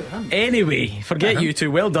and I put him. Anyway, forget you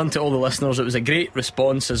two. Well done to all the listeners. It was a great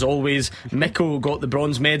response as always. Miko got the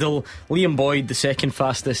bronze medal, Liam Boyd the second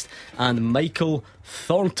fastest, and Michael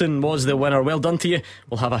Thornton was the winner. Well done to you.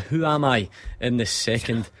 We'll have a Who Am I in the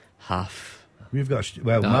second half. We've got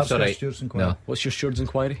Mark's got Stuart's inquiry. No. What's your Stuart's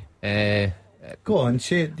inquiry? Go on,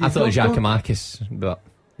 say it. I thought it was Giacomakis, but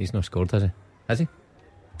he's not scored, has he? Has he?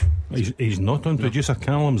 He's not on producer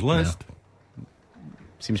Callum's list.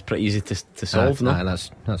 Seems pretty easy to solve, no?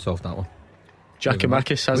 That's solved that one.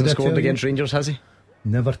 Giacomakis hasn't scored against Rangers, has he?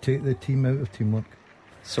 Never take the team out of teamwork.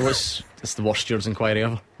 So it's the worst Stuart's inquiry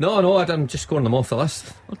ever. No, I'm just scoring them off the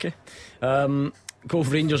list. Okay.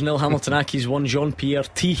 Cove Rangers 0, Hamilton Accies 1. Jean-Pierre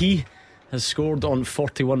Tihi has scored on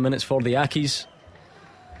 41 minutes for the Accies.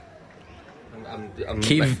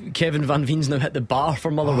 Kevin Van Veen's now hit the bar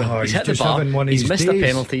for Motherwell. He's hit the bar. He's missed a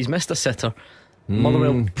penalty. He's missed a sitter.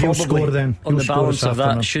 Motherwell probably on the balance of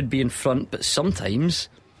that should be in front, but sometimes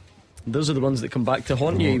those are the ones that come back to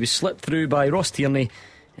haunt you. He was slipped through by Ross Tierney,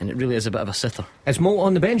 and it really is a bit of a sitter. Is Moult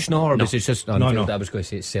on the bench now, or No. was it just No. I was going to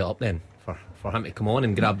say it's set up then for him to come on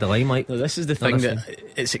and grab the limelight. No, this is the thing that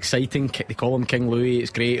it's exciting. They call him King Louis.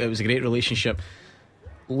 It's great. It was a great relationship.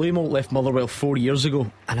 Louis Moult left Motherwell 4 years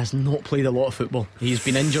ago and has not played a lot of football. He's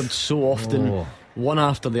been injured so often, one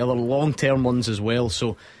after the other, long-term ones as well.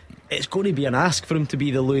 So it's going to be an ask for him to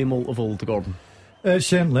be the Louis Moult of old, Gordon. It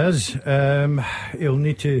certainly is. He'll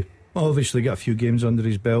need to obviously get a few games under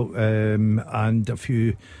his belt, and a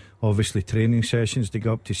few obviously training sessions to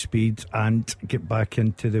get up to speed and get back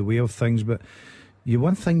into the way of things. But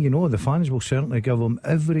one thing, the fans will certainly give him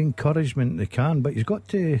every encouragement they can, but he's got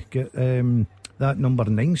to get that number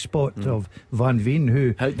 9 spot of Van Veen,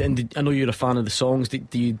 who I know you're a fan of the songs. Did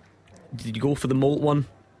you go for the Moult one?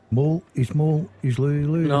 Moult, he's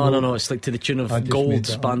Louis. No, it's like to the tune of Gold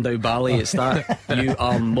Spandau Ballet. It's that you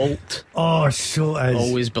are Moult. Oh, so is.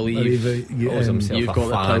 Always believe you've got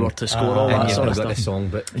the power to score all that sort of stuff. The song,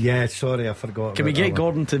 but yeah, sorry, I forgot. Can we get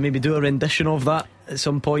Gordon to maybe do a rendition of that at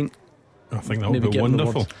some point? I think that would be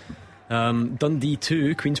wonderful. Dundee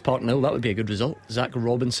 2, Queen's Park 0. That would be a good result. Zach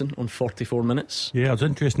Robinson on 44 minutes. Yeah, it was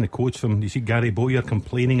interesting the quotes from, you see Gary Bowyer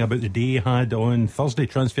complaining about the day he had on Thursday,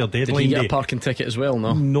 transfer deadline day. Did he get a parking ticket as well?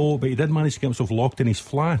 No, but he did manage to get himself locked in his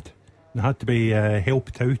flat and had to be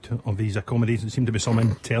helped out of his accommodation. It seemed to be some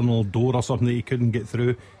internal door or something that he couldn't get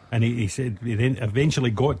through, and he said he then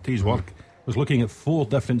eventually got to his work, was looking at 4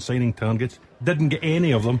 different signing targets, didn't get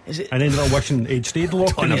any of them, and ended up wishing he'd stayed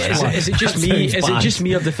locked in his flat. Is it just me? Is it just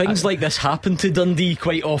me, or do things like this happen to Dundee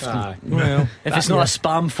quite often? Well, if it's not a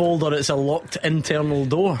spam folder, it's a locked internal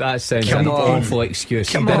door. That sounds like an awful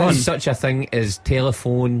excuse. There is such a thing as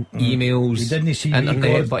telephone, emails, he didn't see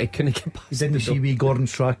internet, but he couldn't get past. He didn't see wee Gordon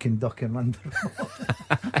Strachan ducking under.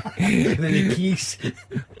 And then the keys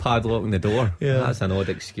padlocking the door. Yeah. That's an odd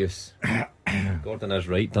excuse. Gordon is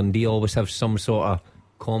right. Dundee always have some sort of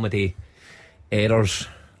comedy errors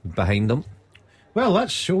behind them. Well,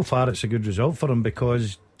 that's so far it's a good result for them,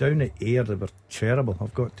 because down at Ayr they were terrible,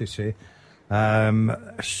 I've got to say.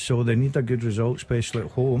 So they need a good result, especially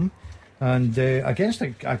at home. And against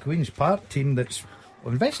a Queen's Park team that's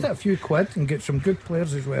invested a few quid and get some good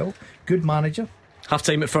players as well. Good manager. Half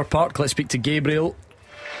time at Fir Park. Let's speak to Gabriel.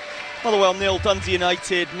 Motherwell 0, Dundee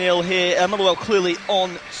United 0 here. Motherwell clearly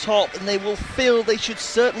on top, and they will feel they should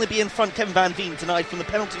certainly be in front. Kevin Van Veen denied from the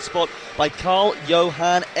penalty spot by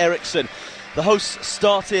Carl-Johan Eriksson. The hosts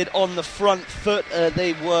started on the front foot.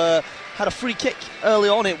 They had a free kick early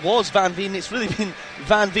on. It was Van Veen. It's really been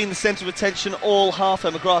Van Veen the centre of attention all half.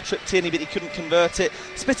 McGrath tripped Tierney, but he couldn't convert it.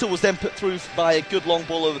 Spittle was then put through by a good long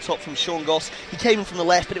ball over the top from Sean Goss. He came in from the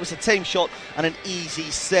left, but it was a tame shot and an easy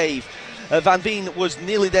save. Van Veen was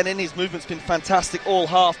nearly then in. His movement's been fantastic all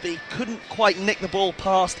half, but he couldn't quite nick the ball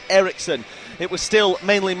past Eriksson. It was still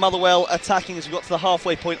mainly Motherwell attacking as we got to the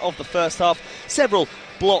halfway point of the first half. Several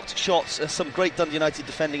blocked shots, some great Dundee United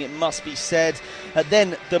defending, it must be said.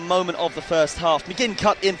 Then the moment of the first half, McGinn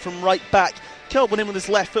cut in from right back, curled one in with his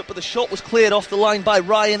left foot, but the shot was cleared off the line by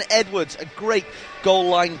Ryan Edwards. A great goal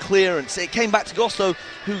line clearance. It came back to Gosto,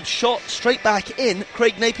 who shot straight back in.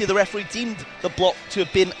 Craig Napier, the referee, deemed the block to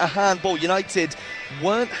have been a handball. United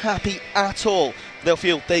weren't happy at all. They'll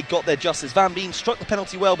feel they got their justice. Van Veen struck the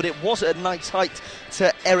penalty well, but it was at a nice height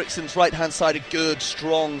to Eriksson's right hand side. A good,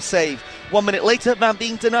 strong save. 1 minute later, Van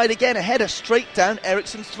Veen denied again. A header straight down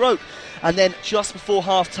Eriksson's throat. And then just before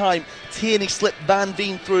half time, Tierney slipped Van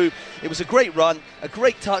Veen through. It was a great run, a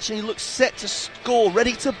great touch, and he looked set to score,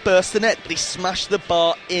 ready to burst the net, but he smashed the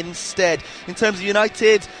bar instead. In terms of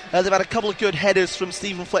United, they've had a couple of good headers from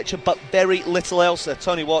Stephen Fletcher, but very little else.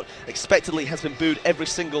 Tony Watt expectedly has been booed every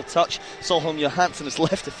single touch. Solholm Johansson has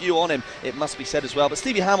left a few on him, it must be said as well. But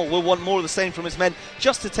Stevie Hamill will want more of the same from his men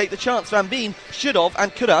just to take the chance. Van Veen should have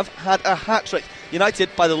and could have had a hat-trick. United,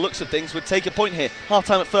 by the looks of things, would take a point here.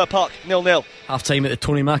 Half-time at Fir Park, 0-0. Half-time at the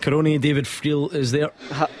Tony Macaroni. David Friel is there.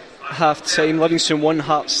 Half-time, Livingston 1,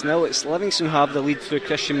 Hearts 0. It's Livingston who have the lead through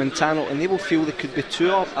Christian Montano, and they will feel they could be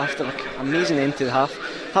 2 up after an amazing end to the half.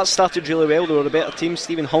 Hearts started really well, they were a better team.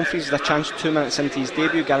 Stephen Humphreys had a chance 2 minutes into his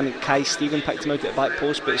debut. Gary Mackay-Stephen picked him out at the back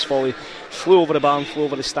post, but his volley flew over the bar and flew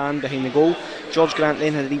over the stand behind the goal. George Grant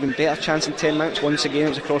then had an even better chance in 10 minutes. Once again it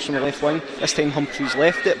was across from the left wing. This time Humphreys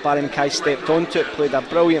left it, Barry Mackay stepped onto it, played a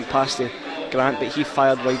brilliant pass to Grant, but he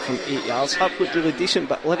fired wide from 8 yards. Hearts looked really decent,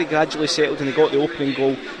 but Livy gradually settled and they got the opening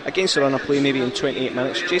goal against the run of play maybe in 28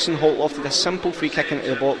 minutes. Jason Holt lofted a simple free kick into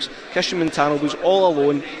the box. Christian Montano was all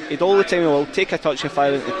alone. He had all the time in the world, take a touch and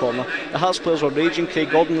fire into the corner. The Hearts players were raging.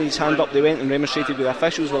 Craig Gordon laid his hand up. They went and remonstrated with the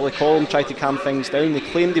officials. Willie Collum tried to calm things down. They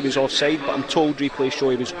claimed he was offside, but I'm told replay show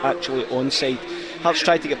he was actually onside. Hearts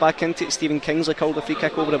tried to get back into it. Stephen Kingsley called a free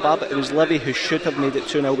kick over the bar, but it was Livy who should have made it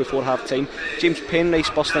 2-0 before half time. James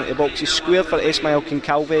Penrice burst into the box. He squared for Ismail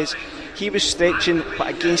Goncalves. He was stretching, but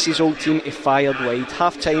against his old team he fired wide.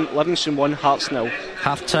 Half time, Livingston 1, Hearts 0.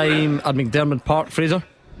 Half time at McDermott Park. Fraser.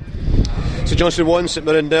 St Johnstone 1, St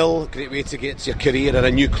Mirren 0. Great way to get your career at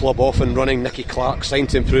a new club off and running. Nicky Clark signed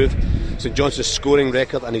to improve St Johnstone's scoring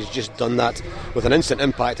record, and he's just done that with an instant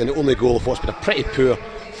impact and the only goal of what's been a pretty poor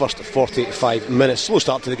first 45 minutes. Slow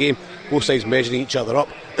start to the game, both sides measuring each other up.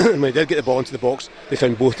 When they did get the ball into the box, they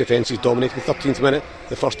found both defences dominating. The 13th minute,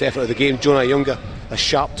 the first effort of the game, Jonah Ayunga, a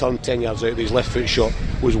sharp turn 10 yards out, his left foot shot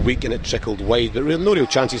was weak and it trickled wide, but no real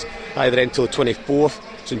chances either end until the 24th.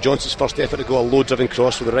 St Johnstone's first effort to go, a low driven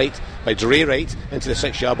cross with the right by Dre Wright into the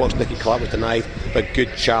 6 yard box. Nicky Clark was denied, but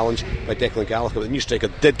good challenge by Declan Gallagher. But the new striker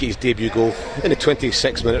did get his debut goal in the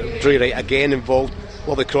 26th minute. Dre Wright again involved,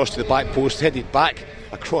 lovely cross to the back post, headed back,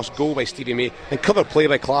 a cross goal by Stevie May, and cover play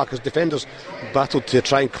by Clark as defenders battled to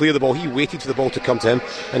try and clear the ball. He waited for the ball to come to him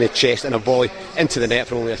in the chest, and a volley into the net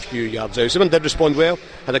from only a few yards out. Simon did respond well,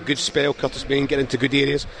 had a good spell. Curtis Main getting into good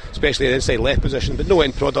areas, especially in the inside left position, but no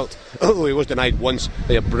end product, although he was denied once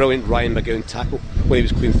by a brilliant Ryan McGowan tackle when he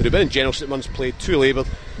was clean through. But in general, St Munn's played too laboured,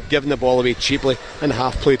 giving the ball away cheaply, and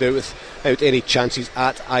half played out without any chances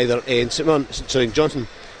at either end. St Johnstone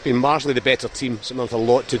being marginally the better team. St Mirren with a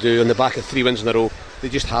lot to do on the back of 3 wins in a row. They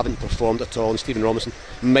just haven't performed at all, and Stephen Robinson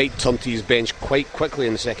might turn to his bench quite quickly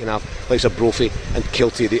in the second half, like Brophy and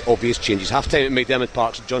Kiltie, the obvious changes. Half time at McDermott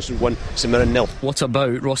Park, St Johnstone 1, St Mirren 0. What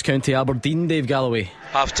about Ross County Aberdeen, Dave Galloway?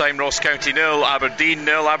 Half-time, Ross County 0, Aberdeen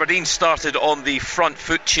 0. Aberdeen started on the front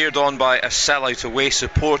foot, cheered on by a sellout away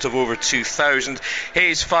support of over 2,000.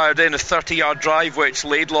 Hayes fired in a 30-yard drive which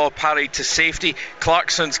Laidlaw parried to safety.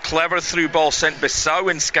 Clarkson's clever through ball sent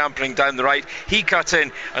Bissowan scampering down the right. He cut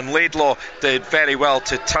in and Laidlaw did very well well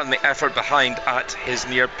to turn the effort behind at his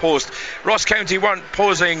near post. Ross County weren't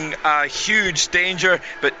posing a huge danger,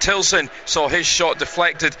 but Tilson saw his shot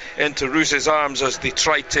deflected into Roos's arms as they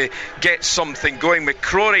tried to get something going.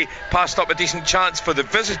 McCrory passed up a decent chance for the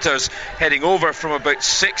visitors, heading over from about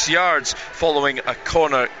 6 yards following a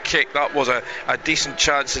corner kick. That was a decent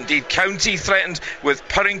chance indeed. County threatened with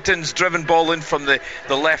Purrington's driven ball in from the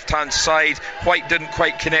left hand side. White didn't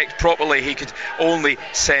quite connect properly, he could only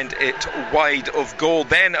send it wide of goal.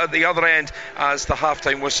 Then at the other end, as the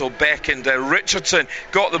half-time whistle beckoned, Richardson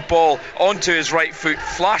got the ball onto his right foot,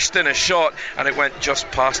 flashed in a shot, and it went just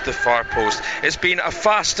past the far post. It's been a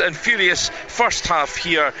fast and furious first half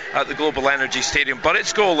here at the Global Energy Stadium, but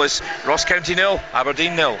it's goalless. Ross County 0,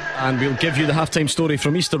 Aberdeen 0. And we'll give you the half-time story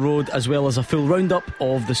from Easter Road as well as a full roundup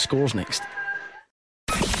of the scores next.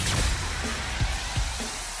 The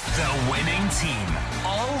winning team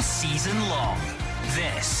all season long.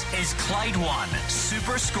 This is Clyde One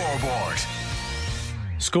Super Scoreboard.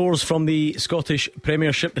 Scores from the Scottish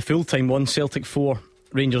Premiership. The full-time one: Celtic 4,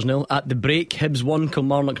 Rangers 0. At the break, Hibs 1,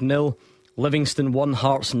 Kilmarnock 0, Livingston 1,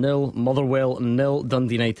 Hearts 0, Motherwell 0,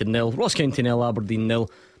 Dundee United 0, Ross County 0, Aberdeen 0,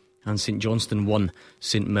 and St Johnstone 1,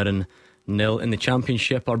 St Mirren 0. In the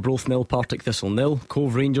Championship, Arbroath 0, Partick Thistle 0,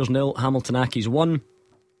 Cove Rangers 0, Hamilton Accies 1,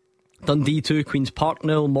 Dundee 2, Queen's Park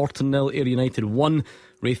 0, Morton 0, Ayr United 1,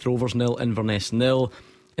 Raith Rovers 0, Inverness 0.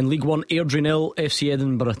 In League 1, Airdrie 0, FC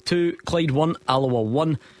Edinburgh 2, Clyde 1, Alloa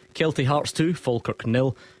 1, Kelty Hearts 2, Falkirk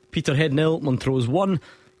 0, Peterhead 0, Montrose 1,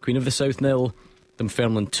 Queen of the South 0,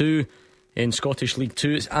 Dunfermline 2. In Scottish League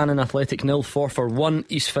 2, it's Annan Athletic 0, Forfar 1,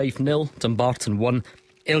 East Fife 0, Dumbarton 1,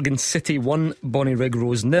 Elgin City 1, Bonnyrigg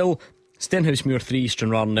Rose 0, Stenhousemuir 3,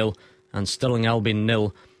 Stranraer 0, and Stirling Albion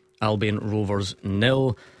 0, Albion Rovers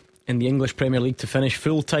 0. In the English Premier League to finish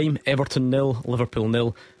full time, Everton 0, Liverpool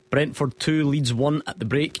 0, Brentford 2, Leeds 1 at the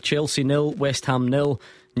break, Chelsea 0, West Ham 0,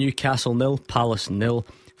 Newcastle 0, Palace 0,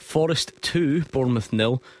 Forest 2, Bournemouth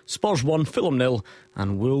 0, Spurs 1, Fulham 0,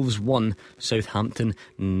 and Wolves 1, Southampton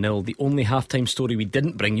 0. The only half-time story we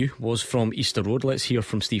didn't bring you was from Easter Road. Let's hear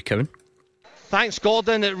from Steve Cowan. Thanks,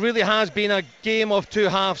 Gordon. It really has been a game of two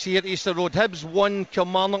halves here at Easter Road. Hibs 1,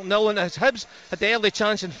 Kilmarnock 0, and as Hibs had the early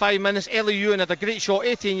chance in 5 minutes, Ellie Ewan had a great shot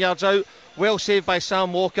 18 yards out, well saved by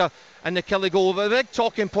Sam Walker, and the Killie goal. The big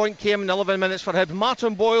talking point came in 11 minutes for Hibs.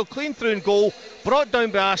 Martin Boyle clean through in goal, brought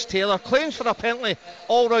down by Ash Taylor, claims for a penalty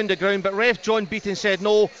all round the ground, but ref John Beaton said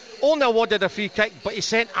no, only awarded a free kick, but he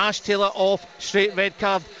sent Ash Taylor off, straight red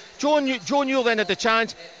card. Joe Newell then had the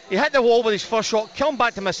chance. He hit the wall with his first shot, come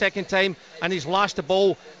back to him a second time, and he's lashed the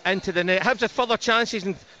ball into the net. Hibs had further chances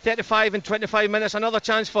in 35 and 25 minutes. Another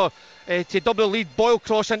chance for to double lead. Boyle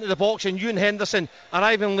cross into the box, and Ewan Henderson,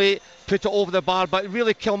 arriving late, put it over the bar. But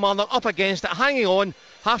really, Kilmarnock up against it, hanging on.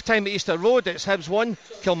 Half time at Easter Road. It's Hibs 1,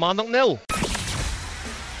 Kilmarnock 0.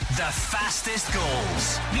 The fastest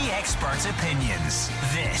goals, the experts' opinions.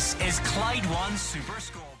 This is Clyde One Super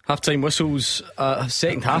Score. Half-time whistles,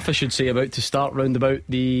 second half I should say, about to start round about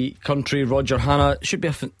the country. Roger Hannah, should be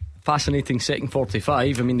a fascinating second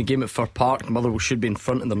 45. I mean, the game at Fir Park, Motherwell should be in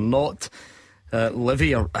front and they're not.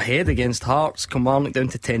 Livy are ahead against Hearts, Kilmarnock down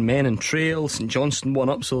to 10 men in trail, St Johnstone 1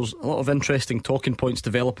 up, so there's a lot of interesting talking points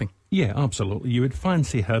developing. Yeah, absolutely. You would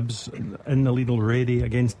fancy Hibs in the lead already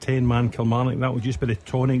against 10-man Kilmarnock. That would just be the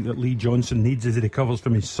tonic that Lee Johnson needs as he recovers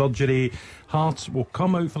from his surgery. Hearts will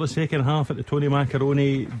come out for the second half at the Tony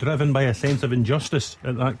Macaroni, driven by a sense of injustice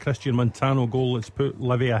at that Christian Montano goal that's put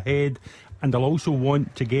Livy ahead. And they'll also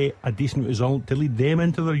want to get a decent result to lead them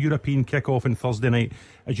into their European kick-off on Thursday night.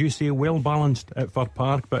 As you say, well balanced at Fir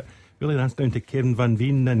Park, but really that's down to Kieran Van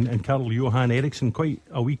Veen and Karl Johan Eriksson. Quite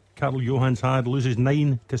a week Karl Johan's had, loses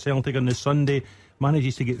 9 to Celtic on the Sunday,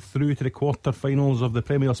 manages to get through to the quarter-finals of the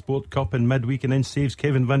Premier Sport Cup in midweek, and then saves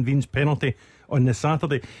Kevin Van Veen's penalty on the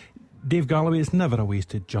Saturday. Dave Galloway, it's never a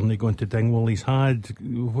wasted journey going to Dingwall. He's had,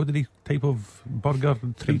 what did he type of burger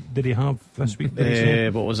treat did he have this week?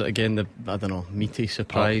 What was it again? I don't know, meaty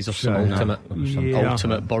surprise or something.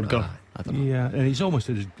 Ultimate burger. I don't know. Yeah, and he's almost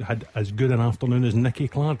had as good an afternoon as Nicky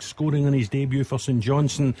Clark, scoring in his debut for St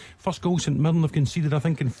Johnstone. First goal St Mirren have conceded, I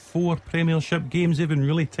think, in 4 Premiership games. They've been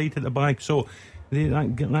really tight at the back, so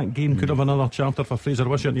that game could have another chapter for Fraser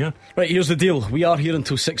Wishart, yeah? Right, here's the deal. We are here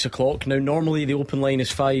until 6 o'clock. Now, normally the open line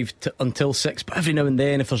is 5 until 6, but every now and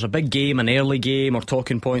then, if there's a big game, an early game or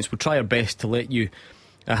talking points, we'll try our best to let you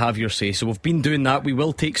have your say. So we've been doing that. We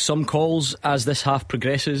will take some calls as this half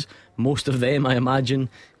progresses. Most of them, I imagine,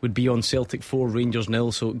 would be on Celtic 4, Rangers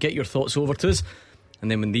 0. So get your thoughts over to us,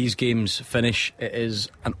 and then when these games finish, it is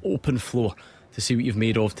an open floor to see what you've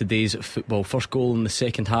made of today's football. First goal in the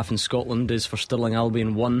second half in Scotland is for Stirling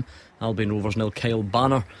Albion 1, Albion Rovers 0. Kyle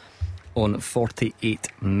Banner on 48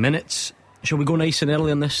 minutes. Shall we go nice and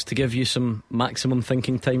early on this to give you some maximum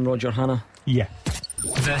thinking time, Roger, Hannah? Yeah.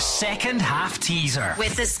 The second half teaser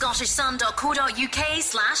with the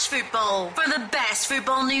scottishsun.co.uk/football for the best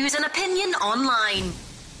football news and opinion online.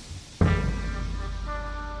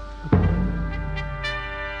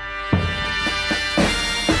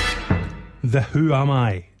 The Who Am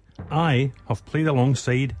I? I have played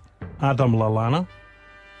alongside Adam Lallana,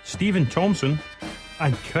 Stephen Thompson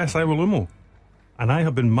and Chris Iwelumo, and I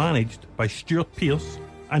have been managed by Stuart Pearce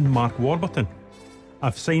and Mark Warburton.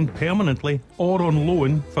 I've signed permanently or on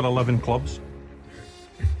loan for 11 clubs,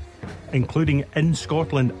 including in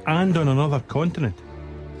Scotland and on another continent.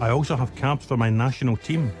 I also have caps for my national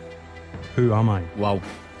team. Who am I? Wow.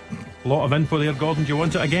 A lot of info there, Gordon. Do you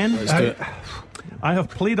want it again? Let's do it. I have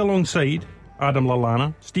played alongside Adam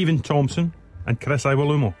Lallana, Stephen Thompson and Chris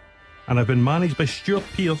Iwelumo, and I've been managed by Stuart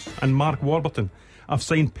Pearce and Mark Warburton. I've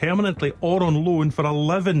signed permanently or on loan for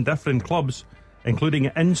 11 different clubs,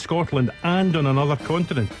 including in Scotland and on another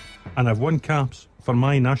continent, and I've won caps for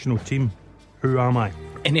my national team. Who am I?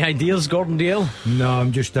 Any ideas, Gordon Dale? No,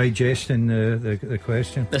 I'm just digesting the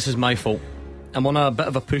question. This is my fault. I'm on a bit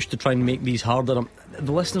of a push to try and make these harder.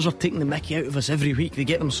 The listeners are taking the mickey out of us every week. They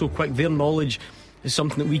get them so quick. Their knowledge is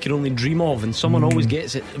something that we can only dream of, and someone always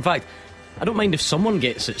gets it. In fact, I don't mind if someone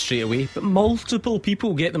gets it straight away, but multiple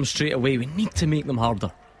people get them straight away. We need to make them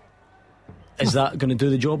harder. Is that going to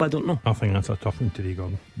do the job? I don't know. I think that's a tough one today,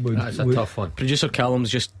 Gordon. That's a tough one. Producer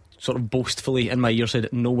Callum's just sort of boastfully in my ear said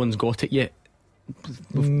that no one's got it yet.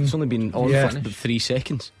 It's only been on for about 3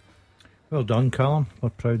 seconds. Well done, Callum.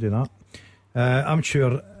 We're proud of that. I'm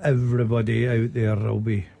sure everybody out there will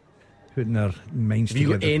be putting their minds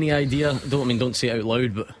together. Have you got any idea? Don't say it out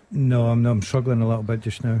loud, but no, I'm struggling a little bit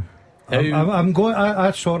just now. I'm going.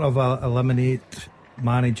 I sort of eliminate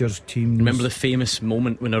managers, teams. Remember the famous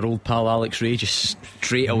moment when our old pal Alex Ray just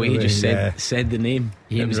straight away said the name.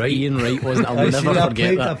 Ian Wright, wasn't it? I'll never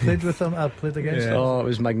forget that. I played with him. I played against him. Oh, it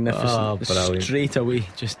was magnificent. Straight away.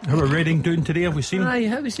 Just how are Reading doing today? Have we seen? Aye,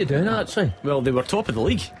 how was he doing actually? Well, they were top of the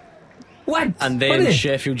league. What? And then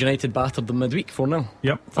Sheffield United battered them midweek 4-0.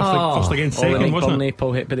 Yep, first against second, wasn't it?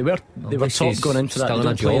 Paul hit, but they were top going into that. They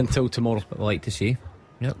don't play until tomorrow. I'd like to see.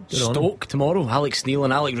 Yep, Stoke tomorrow. Alex Neil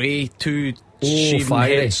and Alec Ray, two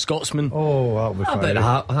shaven-headed Scotsmen. Oh, that'll be fine.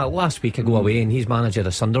 Last week I go away and he's manager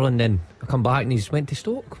of Sunderland. Then I come back and he's went to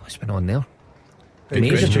Stoke. What's been on there?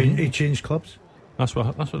 He changed clubs. That's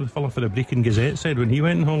what the fella for the Brecon Gazette said when he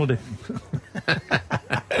went on holiday.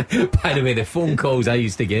 By the way, the phone calls I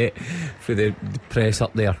used to get for the press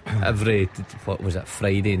up there every,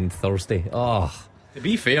 Friday and Thursday. Oh, to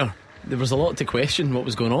be fair, there was a lot to question what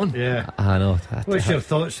was going on. Yeah, I know. What's your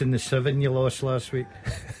thoughts on the 7 you lost last week?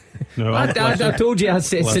 No, I told you I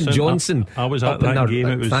said St Johnson. I was at that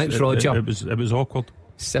game. Thanks, Roger. It was awkward.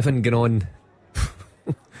 7 going on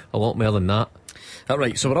a lot more than that.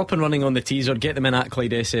 Alright, so we're up and running on the teaser. Get them in at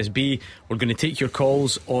Clyde SSB. We're going to take your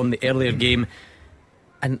calls on the earlier game.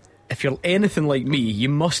 And if you're anything like me, you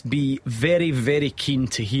must be very, very keen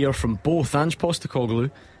to hear from both Ange Postecoglou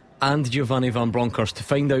and Giovanni Van Bronckhorst to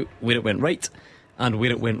find out where it went right and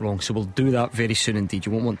where it went wrong. So we'll do that very soon indeed.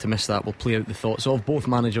 You won't want to miss that. We'll play out the thoughts of both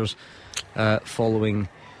managers following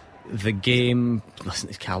the game. Listen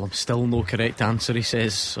to Callum, still no correct answer, he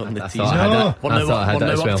says on the teaser. We're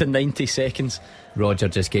now up to 90 seconds. Roger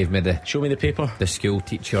just gave me show me the paper. The school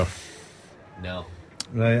teacher. No.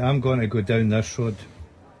 Right, I'm going to go down this road.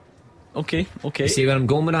 Okay. You see where I'm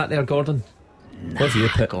going with that there, Gordon? What have you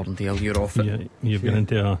put? Gordon Dale, you're off it. You've gone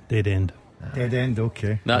into a dead end. Dead end,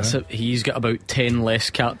 okay. That's it. He's got about 10 less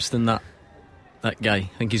caps than that guy.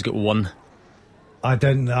 I think he's got 1.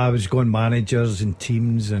 I was going managers and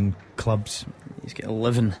teams and clubs. He's got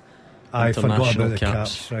 11. I forgot about the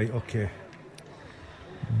caps. Right, okay.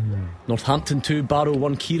 Northampton 2, Barrow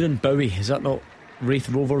 1, Kieran Bowie. Is that not Wraith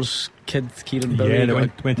Rovers kid, Kieran Bowie? Yeah, they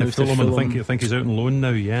went to Fulham and I think he's out on loan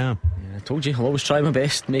now, yeah. I told you, I'll always try my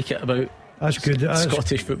best to make it about That's good.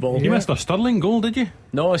 Scottish football. You missed a Sterling goal, did you?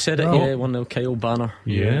 No, I said it, 1-0 Kyle Banner.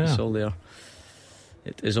 Yeah. It's all there.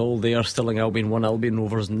 It is all there. Stirling Albion 1, Albion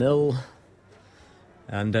Rovers 0.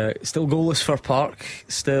 And still goalless for Park.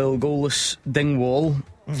 Still goalless Dingwall.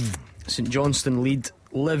 St Johnstone lead,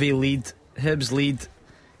 Livy lead, Hibs lead,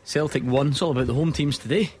 Celtic 1. It's all about the home teams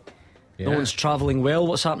today. No one's travelling well.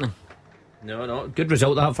 What's happening? No. Good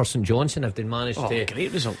result that for St Johnstone if they managed to.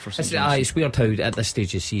 Great result for St Johnstone. It's weird how at this stage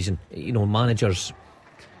of the season,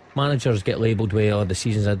 managers get labelled with the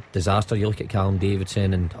season's a disaster. You look at Callum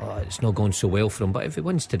Davidson and it's not going so well for him. But if he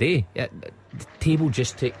wins today, the table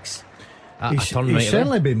just takes he's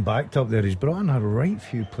certainly been backed up there. He's brought in a right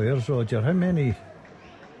few players, Roger. How many?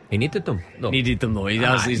 He needed them. No. Needed them though. He's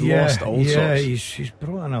lost all sorts. He's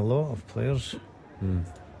brought in a lot of players. And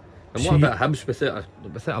what about Hibs without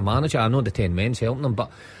a manager? I know the 10 men's helping them,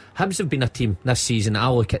 but Hibs have been a team this season. I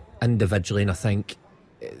look at individually and I think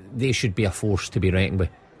they should be a force to be reckoned with.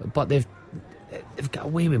 But they've got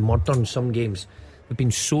away with murder in some games. They've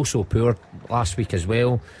been so poor last week as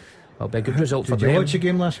well. It'll be a good result for them. Did you watch the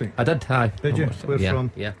game last week? I did, aye. Did you? Where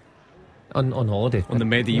from? Yeah. On holiday. On the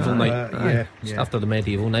medieval night. Yeah. After the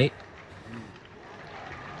medieval night.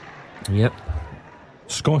 Yep.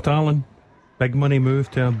 Scott Allen, big money move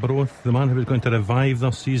to Arbroath. The man who was going to revive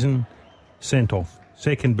this season, sent off.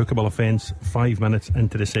 Second bookable offence, 5 minutes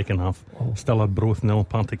into the second half. Still Arbroath 0,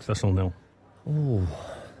 Partick Thistle 0. Oh.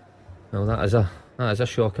 Well, that is a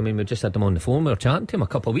shock. I mean, we just had him on the phone. We were chatting to him a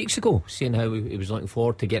couple of weeks ago, seeing how he was looking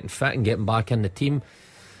forward to getting fit and getting back in the team.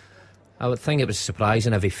 I would think it was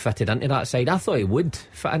surprising if he fitted into that side. I thought he would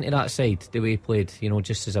fit into that side, the way he played,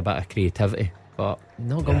 just as a bit of creativity. But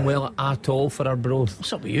not going well at all for Arbroath.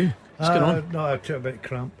 What's up with you? What's going on? No, I took a bit of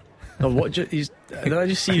cramp. Did I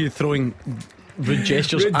just see you throwing rude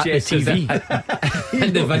gestures at the TV?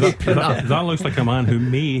 That looks like a man who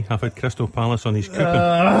may have had Crystal Palace on his coupon.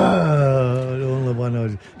 The only one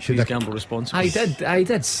I should have gamble responsible. I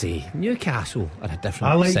did say Newcastle are a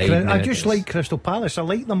different side. I just like Crystal Palace. I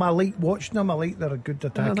like them. I like watching them. I like they're a good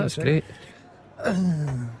attacking that's side. Great.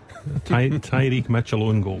 Tyreek Mitchell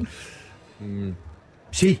own goal.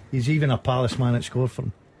 See, he's even a Palace man that scored for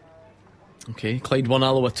him. Okay, Clyde 1,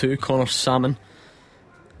 Alloa 2, Connor salmon.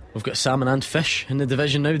 We've got salmon and fish in the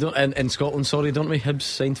division now, in Scotland, don't we? Hibs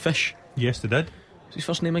signed Fish. Yes, they did. What's his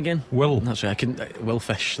first name again? Will. That's right, Will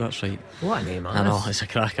Fish, that's right. What a name, man. I know, it's a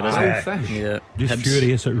cracker, isn't it? Fish. Yeah. Just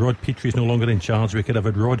furious that Rod Petrie's no longer in charge. We could have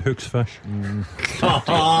had Rod Hook's Fish.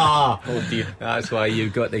 Oh dear. That's why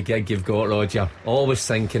you've got the gig you've got, Roger. Always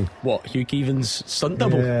thinking. What, Hugh Keevins stunt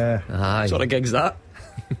double? Yeah. Aye. What sort of gig's that?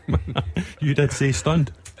 You did say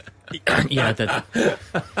stunned. Yeah, I did.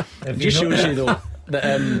 It just shows you though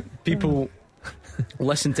that people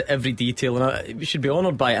listen to every detail, and we should be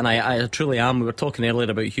honoured by it, and I truly am. We were talking earlier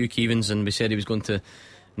about Hugh Keevins, and we said he was going to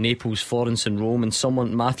Naples, Florence and Rome,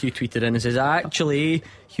 and Matthew tweeted in and says, actually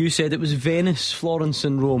Hugh said it was Venice, Florence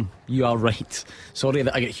and Rome. You are right. Sorry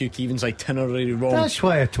that I get Hugh Keevins' itinerary wrong. That's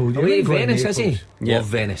why I told you. Away Venice, is he? Yeah. Love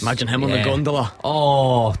Venice. Imagine him on the gondola.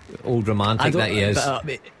 Oh, old romantic that he is.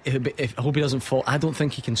 I hope he doesn't fall. I don't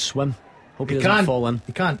think he can swim. Hope he doesn't fall in.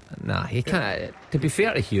 He can't. Nah, he can't. To be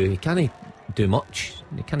fair to Hugh, he can't do much.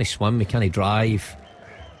 He can't swim, he can't drive.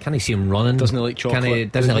 Can he see him running? Doesn't he like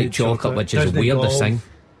chocolate? Doesn't like chocolate, which is the weirdest thing.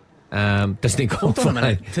 Doesn't he golf? Hold on a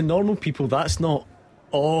minute. To normal people, that's not.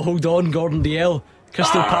 Oh, hold on, Gordon Dalziel.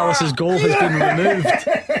 Crystal Palace's goal has been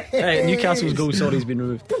removed. Newcastle's goal, has been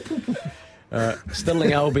removed.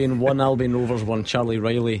 Stirling Albion 1, Albion Rovers 1. Charlie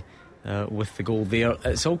Riley with the goal there.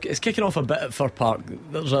 It's kicking off a bit at Fir Park.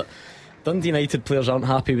 Dundee United players aren't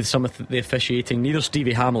happy with some of the officiating. Neither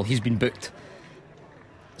Stevie Hamill. He's been booked.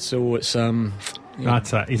 So it's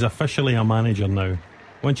that's it. He's officially a manager now.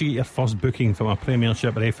 Once you get your first booking from a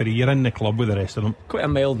Premiership referee, you're in the club with the rest of them. Quite a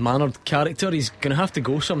mild-mannered character. He's going to have to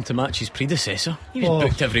go some to match his predecessor. He was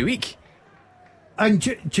booked every week. And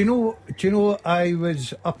do you know? I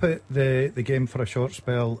was up at the game for a short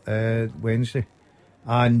spell Wednesday,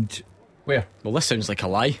 and where? Well, this sounds like a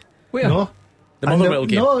lie. Where? No, the Motherwell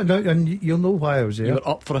game. No, and you'll know why I was there. You were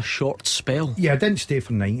up for a short spell. Yeah, I didn't stay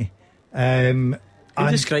for 90. Who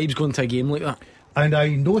describes going to a game like that? And I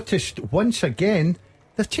noticed once again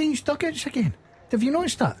they've changed dugouts again. Have you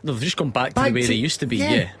noticed that? No, they've just gone back to the way they used to be.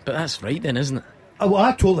 Yeah, but that's right then, isn't it? Oh, well,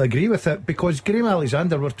 I totally agree with it, because Graham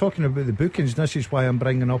Alexander, we're talking about the bookings, and this is why I'm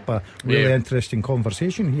bringing up a really interesting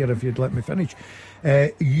conversation here, if you'd let me finish.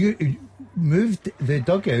 You moved the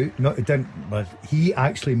dugout, no, it didn't, but he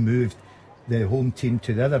actually moved the home team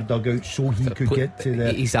to the other dugout so he could get to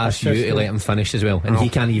the. He's asked you to let him finish as well, and he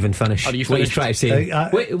can't even finish. Are you what are you trying to say?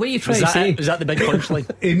 What are you trying to say? Is that the big punchline?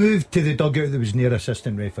 He moved to the dugout that was near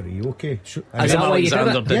assistant referee. Okay, so, is that why you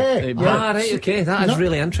did it? Yeah. Right. Okay, that is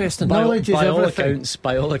really interesting. By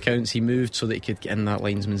all accounts, he moved so that he could get in that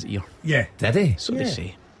linesman's ear. Yeah, did he? So they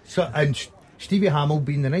say. So, and Stevie Hamill,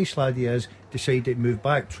 being the nice lad he is, decided to move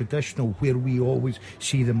back traditional where we always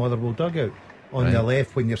see the Motherwell dugout. On the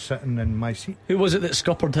left when you're sitting in my seat. Who was it that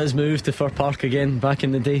scuppered his move to Fir Park again back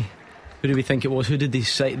in the day? Who do we think it was? Who did they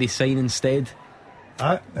sign instead?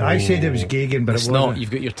 I said it was Gagan, but it's it wasn't. not. You've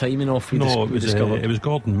got your timing off. It was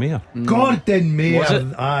Gordon Mayer. Gordon Mayer, was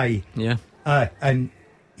it? aye. Yeah. And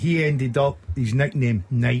he ended up his nickname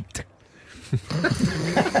Knight.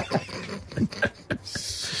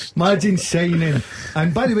 Imagine signing.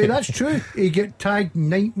 And by the way, that's true. He get tagged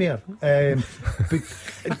nightmare. But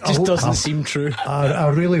it just doesn't seem true. I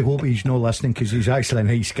really hope he's not listening, because he's actually a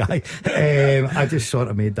nice guy. I just sort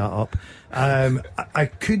of made that up. I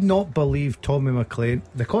could not believe Tommy McLean.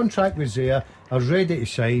 The contract was there. I was ready to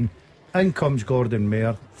sign. In comes Gordon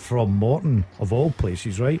Mayer from Morton, of all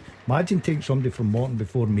places, right? Imagine taking somebody from Morton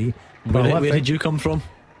before me. Where did you come from?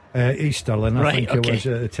 East Stirling, I think it was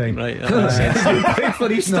at the time. Right, that makes sense. Did you play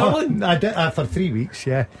for East Stirling? No, I did for 3 weeks,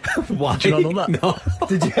 yeah. Why? Did you not know that? No.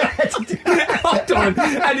 Did you? Hold on.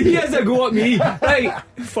 And he has a go at me, right,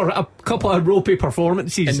 for a couple of ropey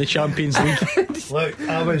performances in the Champions League. Look,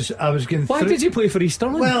 I was going Why through... did you play for East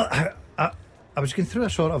Stirling? Well, I was going through a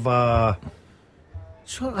sort of a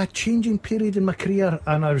changing period in my career,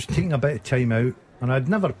 and I was taking a bit of time out, and I'd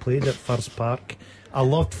never played at Firs Park. I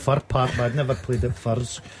loved Fir Park, but I'd never played at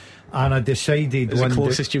Firs. And I decided the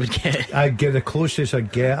closest you would get. I'd get the closest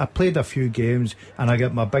I'd get. I played a few games, and I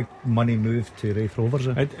got my big money moved to Raith Rovers.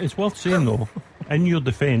 It's worth saying though, in your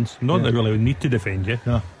defence, not that really we need to defend you.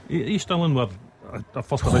 No, East Stirling were a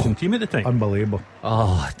first division team at the time. Unbelievable.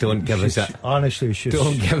 Oh, don't give us it. Honestly,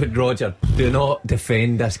 don't give it, Roger. Do not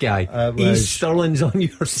defend this guy. East Stirling's on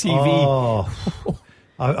your CV. Oh,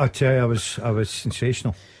 I tell you, I was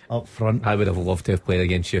sensational up front. I would have loved to have played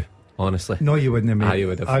against you, honestly. No, you wouldn't have, mate. You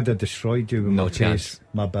would have. I'd have destroyed you with no my chance. Pace,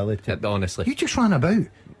 my ability. Honestly, you just ran about.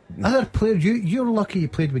 Other players, you're lucky you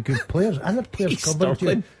played with good players. Other players covered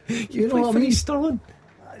Stirling. you. know what I mean? East Stirling.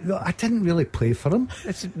 I didn't really play for him.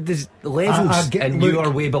 There's levels, and you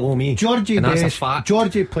are way below me. Georgie and that's Best, a fact.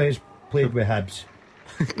 Georgie played with Hibs.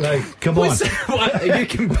 Right, come on. What are you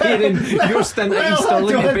comparing your stint at East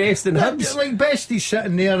Stirling to Best and Hibs? Like Bestie's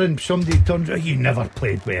sitting there and somebody turns out, you never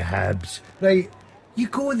played with Hibs. Right, you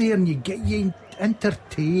go there and you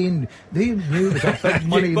entertained. They knew it was a big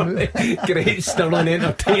money move. Great Stirling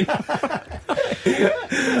entertain.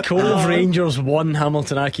 Cove Rangers 1,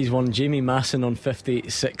 Hamilton Accies 1. Jamie Masson on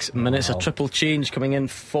 56 minutes. A triple change coming in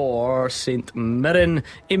for St Mirren.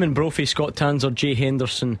 Eamon Brophy, Scott Tanser, Jay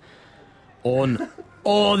Henderson on.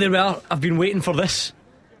 Oh, there we are. I've been waiting for this.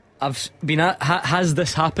 Has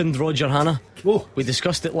this happened, Roger Hanna? Oh. We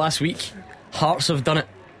discussed it last week. Hearts have done it.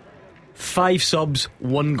 5 subs,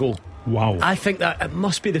 1 goal. Wow. I think that it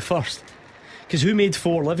must be the first. Because who made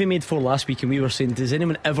 4? Livy made 4 last week, and we were saying, does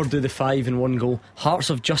anyone ever do the 5 in 1 goal? Hearts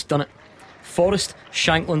have just done it. Forrest,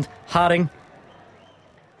 Shankland, Haring.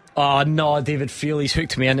 Oh no, David Friel, he's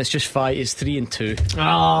hooked me in. It's just 5. It's 3 and 2. Oh, come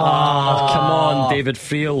on, David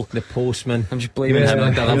Friel, the postman. I'm just blaming him.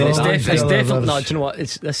 It's definitely. No, do you know what?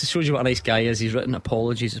 This shows you what a nice guy is. He's written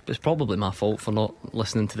apologies. It's probably my fault for not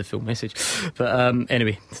listening to the full message. But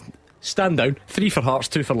anyway, stand down. 3 for Hearts,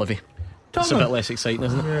 2 for Livy. It's a bit less exciting,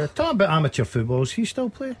 isn't it? Yeah, talk about amateur football. Is he still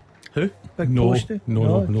playing? Who? No,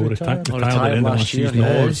 retired last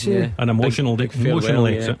year. An emotional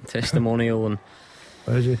exit. Testimonial and.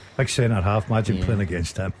 Where is he? Big centre half. Imagine playing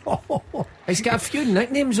against him. He's got a few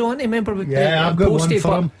nicknames on. Remember? I've got one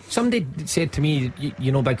for him. Somebody said to me,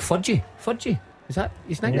 you know, Big Fudgy. Fudgy, is that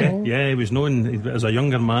his nickname? Yeah, he was known as a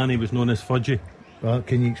younger man. He was known as Fudgy. Well,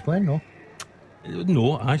 can you explain?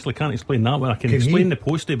 No, I actually can't explain that one. I can explain the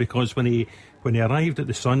postie, because when he arrived at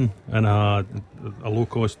the Sun in a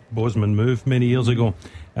low-cost Bosman move many years ago,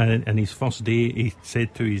 and his first day he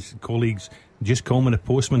said to his colleagues, just call me the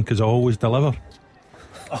postman because I always deliver.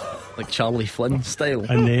 Like Charlie Flynn style.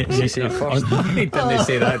 And he didn't say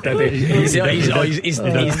that, did he? He's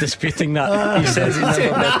disputing that. He says he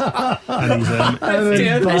never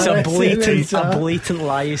did. It's a blatant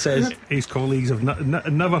lie, he says. His colleagues have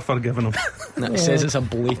never forgiven him. He says it's a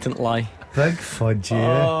blatant lie. Big Fudge,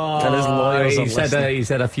 yeah. And his lawyers he's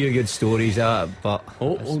had a few good stories, but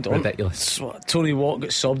hold on. Ridiculous. Tony Watt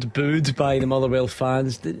got subbed, booed by the Motherwell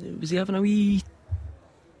fans. Was he having a wee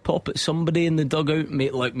pop at somebody in the dugout?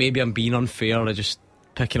 Maybe I'm being unfair. I just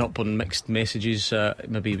picking up on mixed messages.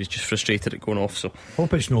 Maybe he was just frustrated at going off. So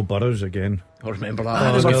hope it's no Burrows again. I remember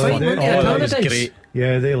that. That was great.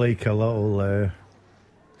 Yeah, they like a little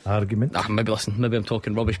argument. Maybe I'm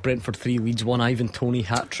talking rubbish. Brentford 3, Leeds 1. Ivan Toney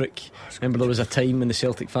hat-trick. Remember there was a time when the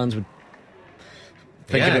Celtic fans would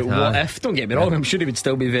think about what if. Don't get me wrong, I'm sure he would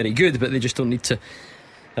still be very good, but they just don't need to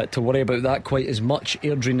worry about that quite as much.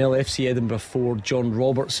 Airdrie 0, FC Edinburgh 4, John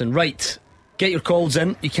Robertson. Right, get your calls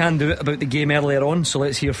in. You can do it about the game earlier on, so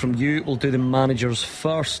let's hear from you. We'll do the managers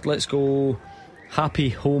first. Let's go happy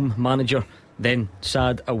home manager, then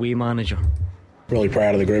sad away manager. Really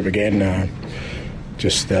proud of the group again.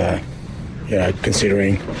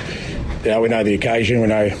 Considering we know the occasion, we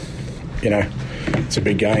know it's a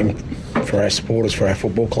big game for our supporters, for our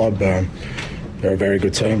football club. They're a very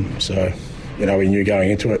good team, so we knew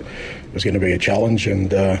going into it was going to be a challenge,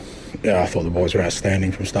 and I thought the boys were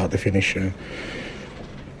outstanding from start to finish.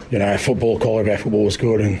 Our football, quality of our football was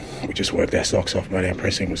good, and we just worked our socks off, mate. Our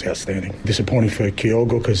pressing was outstanding. Disappointing for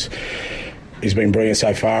Kyogo because he's been brilliant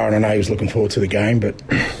so far, and I know he was looking forward to the game, but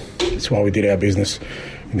that's why we did our business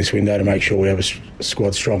in this window, to make sure we have a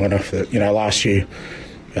squad strong enough that, last year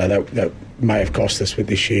that may have cost us, but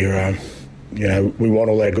this year, we want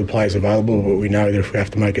all our good players available, but we know that if we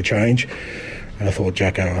have to make a change, and I thought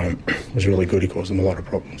Jacko was really good. He caused them a lot of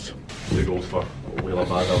problems. The goals for Wheeler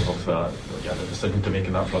Bada, the decision to make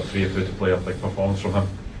in that front three, if to play a big performance from him.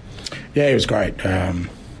 Yeah, he was great. To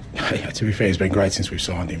be fair, he's been great since we've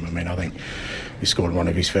signed him. I mean, I think he scored one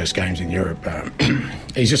of his first games in Europe.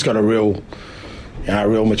 He's just got a real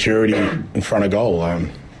maturity in front of goal.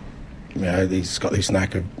 He's got this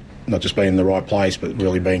knack of not just being in the right place, but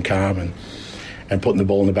really being calm and putting the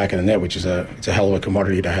ball in the back of the net, which is it's a hell of a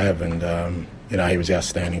commodity to have. And he was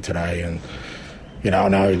outstanding today. And I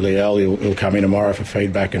know Liel, he'll come in tomorrow for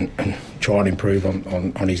feedback and try and improve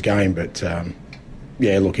on his game. But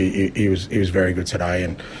he was very good today,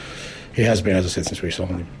 and he has been, as I said, since we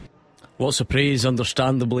signed him. Lots of praise,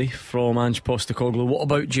 understandably, from Ange Postecoglou. What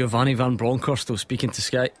about Giovanni Van Bronckhorst, though, speaking to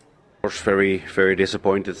Sky? Of course, very, very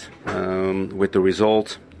disappointed with the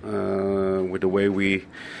result, with the way we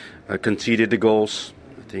conceded the goals.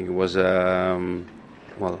 I think it was a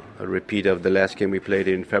repeat of the last game we played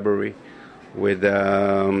in February, with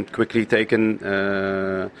quickly taken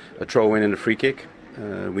a throw-in and a free kick.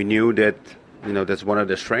 We knew that that's one of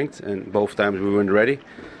their strengths, and both times we weren't ready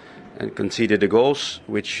and conceded the goals,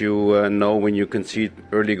 which you know when you concede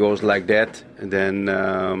early goals like that, and then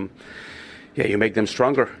you make them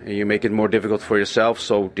stronger and you make it more difficult for yourself.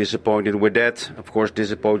 So disappointed with that, of course,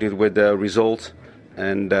 disappointed with the result,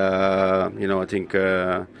 and I think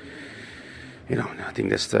that's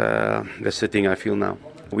the thing I feel now.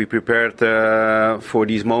 We prepared for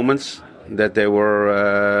these moments, that they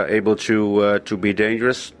were able to be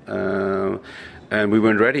dangerous, and we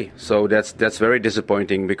weren't ready. So that's very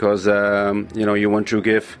disappointing, because you want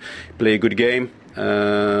to play a good game.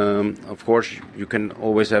 Of course, you can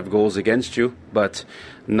always have goals against you, but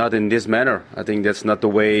not in this manner. I think that's not the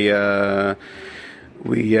way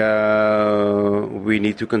we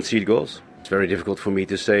need to concede goals. It's very difficult for me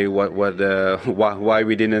to say why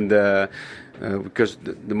we didn't. Because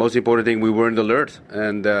the most important thing, we weren't alert,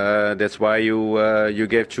 and that's why you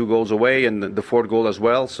gave 2 goals away, and the 4th goal as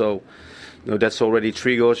well. So that's already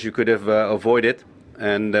 3 goals you could have avoided,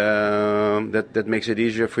 and that makes it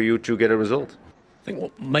easier for you to get a result. I think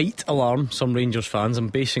what might alarm some Rangers fans, I'm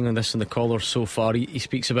basing on this in the caller so far, he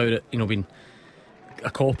speaks about it, being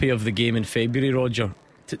a copy of the game in February, Roger,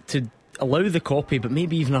 to allow the copy, but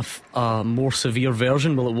maybe even a more severe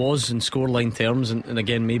version. Well, it was in scoreline terms, and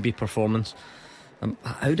again maybe performance.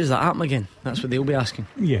 How does that happen again? That's what they'll be asking.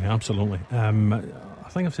 Yeah, absolutely. I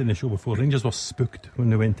think I've said in the show before, Rangers were spooked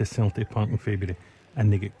when they went to Celtic Park in February,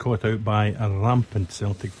 and they get caught out by a rampant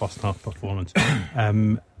Celtic first half performance.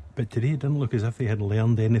 But today it didn't look as if they had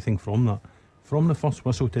learned anything from that. From the first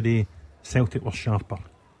whistle today, Celtic were sharper.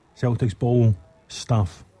 Celtic's ball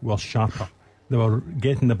stuff was sharper. They were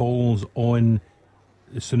getting the balls on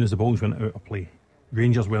as soon as the balls went out of play.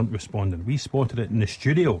 Rangers weren't responding. We spotted it in the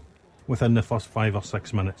studio within the first 5 or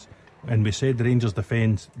 6 minutes, and we said the Rangers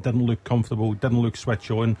defence didn't look comfortable, didn't look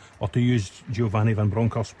switch on, or to use Giovanni Van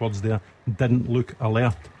Bronckhorst's words there, didn't look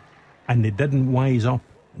alert. And they didn't wise up,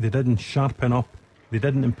 they didn't sharpen up, they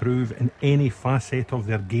didn't improve in any facet of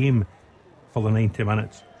their game for the 90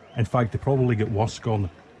 minutes. In fact, they probably get worse, Gordon.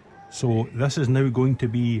 So this is now going to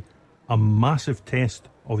be a massive test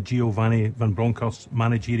of Giovanni Van Bronckhorst's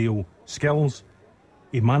managerial skills.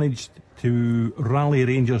 He managed to rally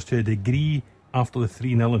Rangers to a degree after the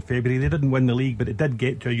 3-0 in February. They didn't win the league, but it did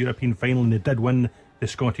get to a European final, and they did win the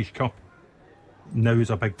Scottish Cup. Now is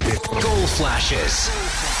a big test. Goal flashes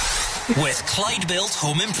with Clyde Built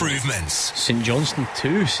Home Improvements. St Johnstone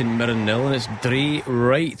 2, St Mirren 0, and it's Dre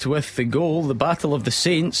right with the goal. The Battle of the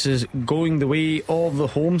Saints is going the way of the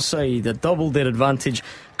home side. A doubled their advantage,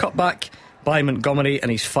 cut back by Montgomery,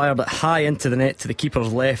 and he's fired it high into the net to the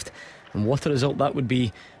keeper's left. And what a result that would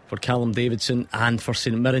be for Callum Davidson and for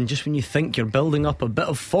St Mirren. Just when you think you're building up a bit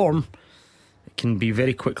of form, it can be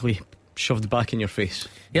very quickly shoved back in your face.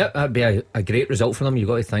 Yeah, that'd be a great result for them. You've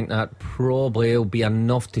got to think that probably will be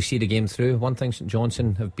enough to see the game through. One thing St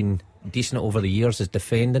Johnstone have been decent over the years is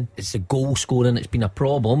defending. It's the goal scoring, it's been a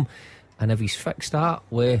problem, and if he's fixed that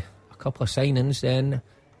with a couple of signings, then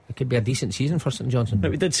it could be a decent season for St Johnstone.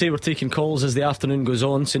 Right, we did say we're taking calls as the afternoon goes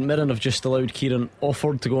on. St Mirren have just allowed Kieran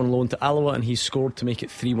Offord to go on loan to Alloa, and he's scored to make it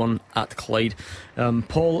 3-1 at Clyde.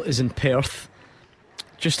 Paul is in Perth.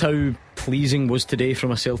 Just how pleasing was today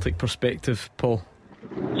from a Celtic perspective, Paul?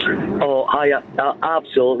 Oh, hi,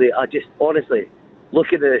 absolutely. I just, honestly,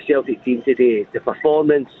 looking at the Celtic team today, the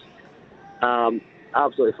performance,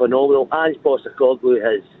 absolutely phenomenal. Ange Postecoglou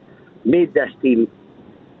has made this team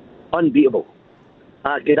unbeatable.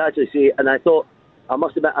 I could actually say, and I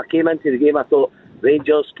must admit, I came into the game, I thought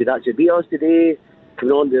Rangers could actually beat us today,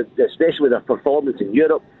 coming on, especially with their performance in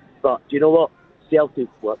Europe. But do you know what? Celtic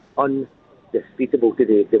were undefeatable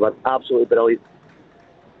today. They were absolutely brilliant.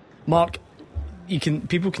 Mark,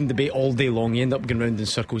 people can debate all day long. You end up going round in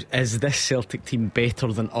circles. Is this Celtic team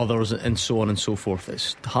better than others, and so on and so forth?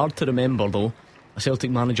 It's hard to remember, though, a Celtic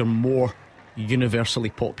manager more universally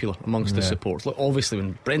popular amongst the support. Look, obviously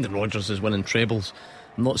when Brendan Rodgers is winning trebles,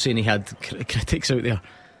 I'm not saying he had critics out there,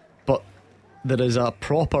 but there is a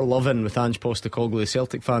proper love-in with Ange Postecoglou. The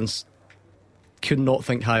Celtic fans could not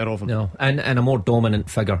think higher of him. No, and a more dominant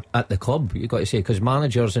figure at the club, you've got to say, because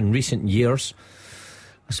managers in recent years,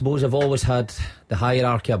 I suppose, have always had the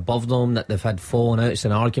hierarchy above them, that they've had falling outs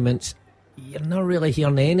and arguments. You're not really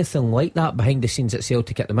hearing anything like that behind the scenes at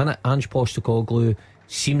Celtic at the minute. Ange Postecoglou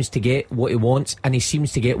seems to get what he wants, and he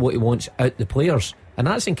seems to get what he wants out the players, and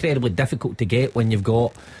that's incredibly difficult to get when you've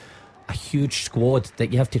got a huge squad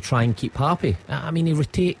that you have to try and keep happy. I mean, he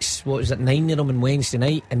rotates 9 of them on Wednesday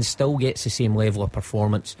night and still gets the same level of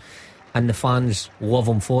performance, and the fans love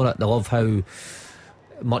him for it. They love how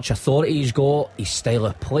much authority he's got, his style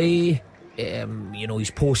of play,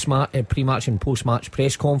 his pre-match and post-match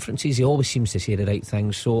press conferences. He always seems to say the right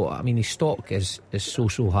things. So I mean, his stock is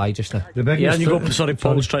so high just now. Sorry,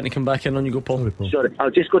 Paul's trying to come back in. On you go, Paul. Sorry, I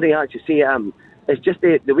was just going to actually say, it's just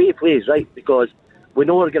the way he plays, right? Because we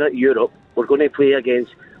know we're going to Europe, we're going to play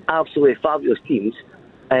against absolutely fabulous teams.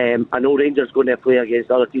 I know Rangers are going to play against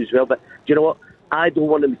other teams as well, but do you know what? I don't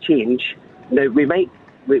want them to change. Now, the way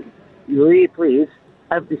he plays,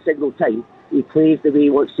 every single time, he plays the way he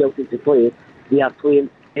wants Celtic to play. They are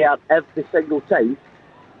every single time.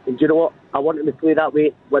 And do you know what? I want him to play that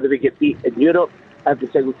way, whether we get beat in Europe, every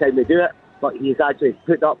single time they do it. But he's actually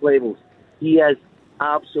put up levels. He is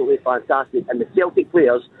absolutely fantastic. And the Celtic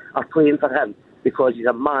players are playing for him because he's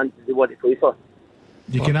a man they want to play for.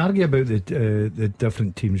 You can argue about the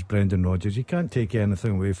different teams, Brendan Rodgers. You can't take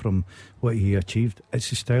anything away from what he achieved. It's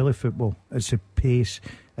the style of football, it's the pace,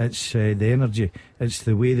 it's the energy, it's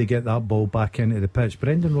the way they get that ball back into the pitch.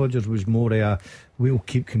 Brendan Rodgers was more we'll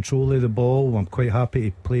keep control of the ball. I'm quite happy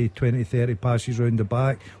to play 20-30 passes round the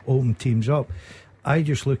back, open teams up. I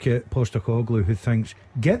just look at Postecoglou, who thinks,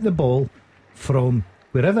 get the ball from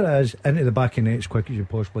wherever it is into the back of the net as quick as you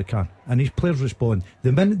possibly can, and his players respond.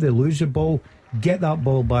 The minute they lose the ball, get that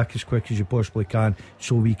ball back as quick as you possibly can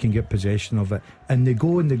so we can get possession of it. And they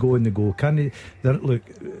go and they go and they go. Look,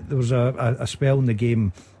 there was a spell in the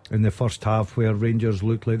game in the first half where Rangers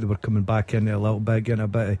looked like they were coming back in a little bit, getting a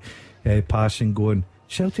bit of passing going.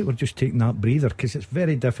 Celtic were just taking that breather because it's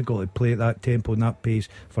very difficult to play at that tempo and that pace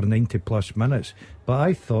for 90 plus minutes. But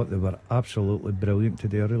I thought they were absolutely brilliant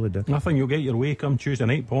today. I really did. I think you'll get your way come Tuesday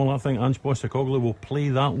night, Paul. I think Ange Postecoglou will play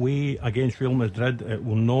that way against Real Madrid. It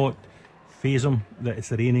will not faze him that it's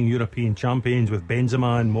the reigning European champions with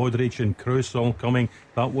Benzema and Modric and Kroos all coming.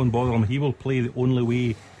 That won't bother him. He will play the only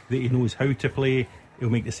way that he knows how to play. He'll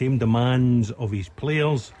make the same demands of his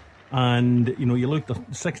players. And you looked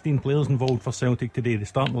at 16 players involved for Celtic today. The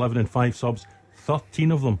starting 11 and 5 subs,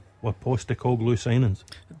 13 of them were Postecoglou signings.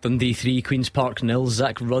 Dundee 3, Queen's Park 0.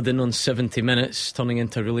 Zach Rudden on 70 minutes, turning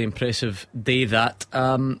into a really impressive day that.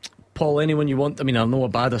 Paul, anyone you want? I mean, I know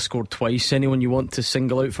Abada scored twice. Anyone you want to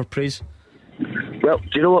single out for praise? Well, do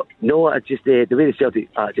you know what? No, it's just the way the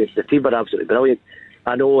Celtic, the team are absolutely brilliant.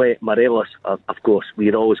 I know Morelos, of course,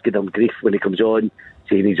 we always give him grief when he comes on,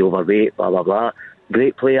 saying he's overweight, blah, blah, blah.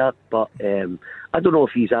 Great player, but I don't know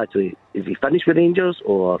if is he finished with Rangers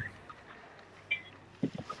or...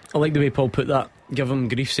 I like the way Paul put that. Give him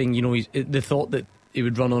grief, saying, the thought that he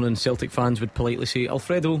would run on and Celtic fans would politely say,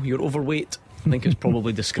 Alfredo, you're overweight. I think it's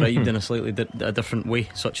probably described in a slightly different way,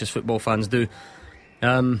 such as football fans do.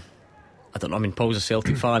 I don't know, I mean, Paul's a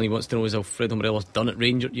Celtic fan. He wants to know, is Alfredo Morelos done at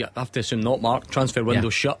Rangers? Yeah, I have to assume not, Mark. Transfer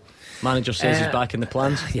window's shut. Manager says he's back in the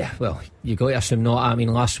plans. Yeah, well, you got to assume not. I mean,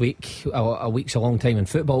 last week, a week's a long time in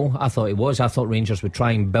football. I thought he was. I thought Rangers would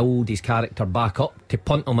try and build his character back up to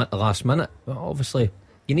punt him at the last minute. But obviously,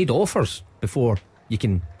 you need offers before you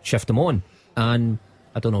can shift him on. And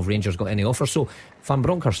I don't know if Rangers got any offers. So Van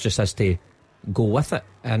Bronckhorst just has to go with it.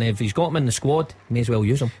 And if he's got him in the squad, may as well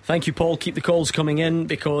use him. Thank you, Paul. Keep the calls coming in,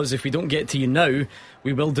 because if we don't get to you now,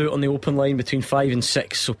 we will do it on the open line between 5 and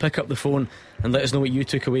 6. So pick up the phone and let us know what you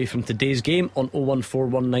took away from today's game on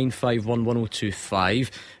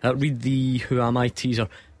 01419511025. Read the Who Am I teaser.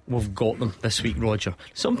 We've got them this week, Roger.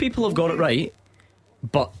 Some people have got it right,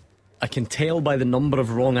 but I can tell by the number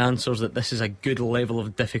of wrong answers that this is a good level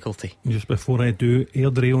of difficulty. Just before I do,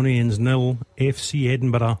 Airdrieonians 0, FC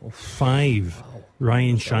Edinburgh 5.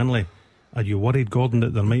 Ryan Shanley, are you worried, Gordon,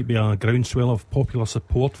 that there might be a groundswell of popular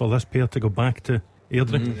support for this pair to go back to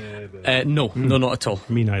Airdrie? No, not at all.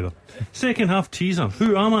 Me neither. Second half teaser.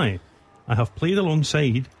 Who am I? I have played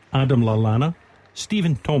alongside Adam Lallana,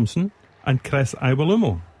 Stephen Thompson and Chris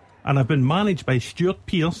Iwelumo, and I've been managed by Stuart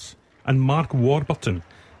Pearce and Mark Warburton.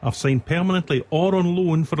 I've signed permanently or on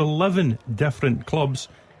loan for 11 different clubs,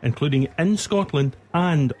 including in Scotland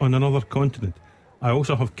and on another continent. I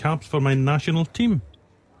also have caps for my national team.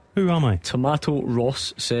 Who am I? Tomato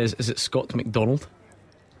Ross says, is it Scott McDonald?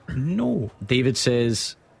 No. David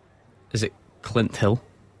says, is it Clint Hill?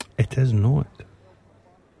 It is not.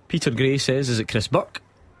 Peter Gray says, is it Chris Burke?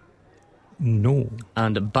 No.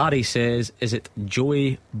 And Barry says, is it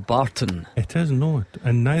Joey Barton? It is not.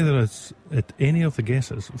 And neither is it any of the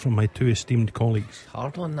guesses from my two esteemed colleagues.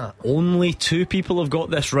 Hard on that. Only 2 people have got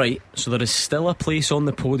this right, so there is still a place on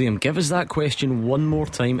the podium. Give us that question one more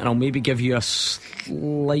time, and I'll maybe give you a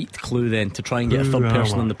slight clue then to try and get a third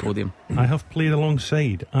person on the podium. I have played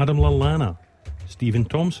alongside Adam Lallana, Stephen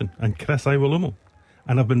Thompson and Chris Iwelumo,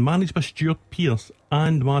 and I've been managed by Stuart Pearce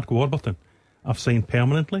and Mark Warburton. I've signed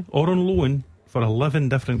permanently or on loan for 11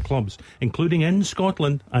 different clubs, including in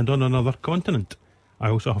Scotland and on another continent. I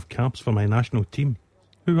also have caps for my national team.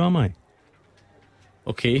 Who am I?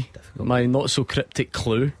 Okay, my not so cryptic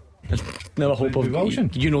clue. Never hope of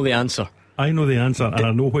Wilson. You know the answer. I know the answer, and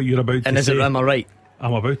I know what you're about to say. And is it, am I right?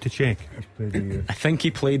 I'm about to check. I think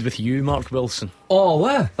he played with you, Mark Wilson. Oh,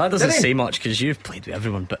 what? That doesn't say much, because you've played with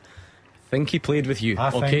everyone, but I think he played with you. I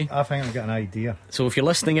okay, think I've got an idea. So if you're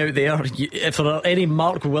listening out there, if there are any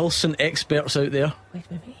Mark Wilson experts out there,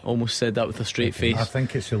 almost said that with a straight face. I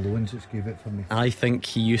think it's the loans that's gave it for me. I think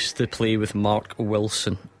he used to play with Mark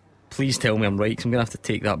Wilson. Please tell me I'm right, because I'm going to have to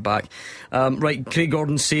take that back. Right, Craig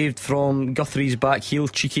Gordon saved from Guthrie's back heel.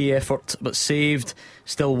 Cheeky effort, but saved.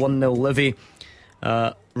 Still 1-0 Livy.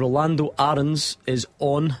 Rolando Aarons is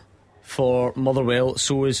on for Motherwell.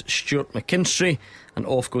 So is Stuart McKinstry. And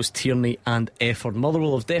off goes Tierney and Efford.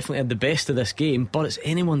 Motherwell have definitely had the best of this game, but it's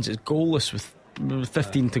anyone's. It's goalless with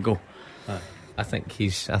 15 to go. I think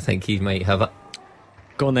he might have it.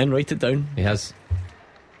 Go on then, write it down. He has.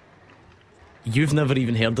 You've never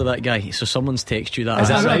even heard of that guy, so someone's texted you that. Is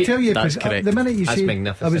that right? I'll tell you, that's correct. The minute you That's say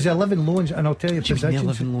magnificent. I was 11 loans, and I'll tell you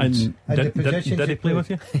positions. And did he play with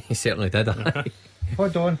you? He certainly did.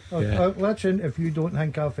 Hold on, let's in if you don't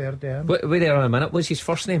think I've heard of him. Wait there on a minute. What's his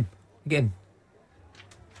first name again?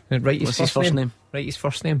 Write What's his first name? Write his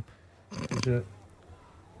first name.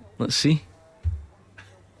 Let's see.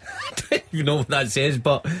 I don't even know what that says,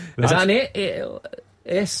 but is that an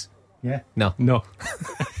S? Yeah. No.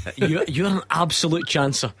 You're an absolute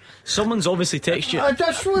chancer. Someone's obviously texted you.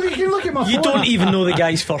 That's what you can look at my phone. You don't even know the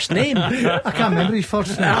guy's first name. I can't remember his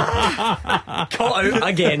first name. Caught out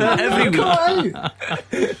again every week. Caught out.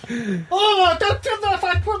 Oh, don't do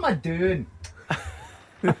that. What am I doing?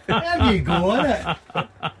 There you go, innit?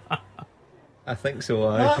 I think so.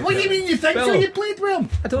 What do you mean you think so? You played with him?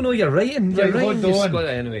 I don't know. You're writing. You're Right, writing. hold You've on. got it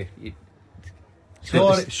anyway.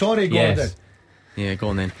 Sorry, Gordon. Yes. Yeah, go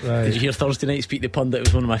on then. Right. Did you hear Thursday Night Speak the Pundit? It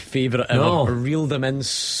was one of my favourite ever. No. I reeled him in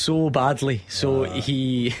so badly. So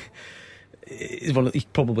he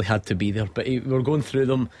probably had to be there. But we were going through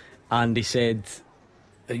them, and he said,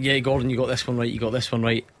 yeah, Gordon, you got this one right, you got this one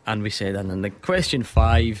right. And we said, and then the question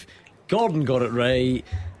 5, Gordon got it right,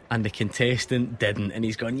 and the contestant didn't. And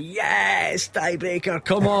he's gone, yes, tiebreaker,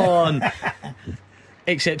 come on.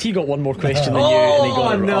 Except he got one more question than you, and he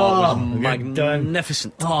got it right. It was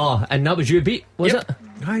magnificent. Oh, and that was you beat, was it?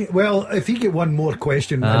 Right, well, if he get one more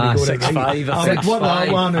question, and he got it 6-5, right, I I'll think. work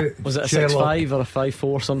that one out. Was it a Sherlock. 6-5 or a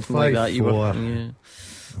 5-4, something like that? You were. 5-4. Yeah.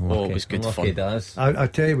 Oh, it was good fun. I'll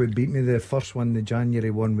tell you what beat me, the first one, the January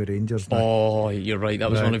one with Rangers. Oh, you're right, that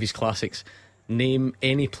was Right. one of his classics. Name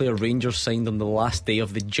any player Rangers signed on the last day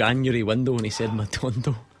of the January window, and he said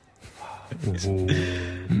Matondo.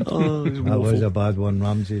 Oh, that was a bad one.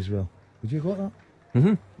 Ramsey as well. Would you got that?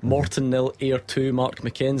 Mm-hmm. Morton 0, Ayr 2. Mark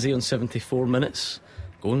McKenzie on 74 minutes.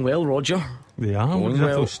 Going well, Roger. They are. Going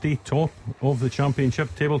They'll well. stay top of the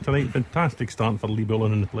championship table tonight. Fantastic start for Lee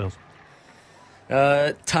Bullen and the players.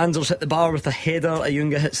 Tanzer's hit the bar with a header.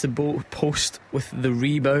 Ayunga hits the post with the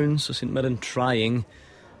rebound. So St Mirren trying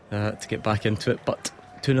to get back into it, but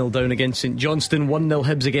 2-0 down against St Johnstone. 1-0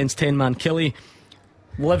 Hibs against 10-man Killie.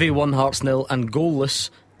 Livy 1, Hearts 0, and goalless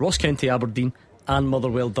Ross County Aberdeen and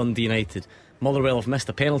Motherwell Dundee United. Motherwell have missed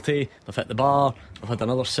a penalty, they've hit the bar, they've had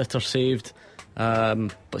another sitter saved,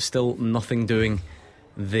 but still nothing doing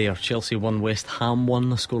there. Chelsea 1, West Ham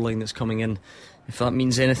 1, a scoreline that's coming in, if that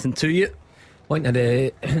means anything to you. Point to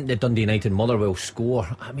the Dundee United Motherwell score.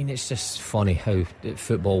 I mean, it's just funny how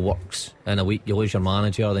football works. In a week you lose your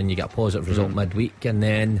manager, then you get a positive result midweek, and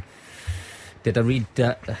then did I read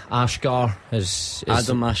that Ashgar is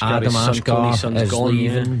Adam Ashgar is gone,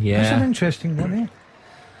 leaving? Yeah. That's an interesting one, eh?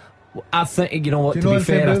 I think, you know what, to be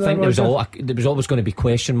fair, I think there was always going to be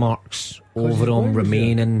question marks over him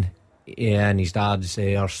remaining. Yeah, and his dad's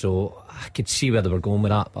there, so I could see where they were going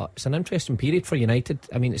with that. But it's an interesting period for United.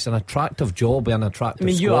 I mean, it's an attractive job and an attractive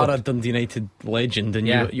squad. You are a Dundee United legend, and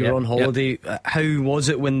you're on holiday. How was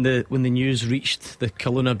it when the news reached the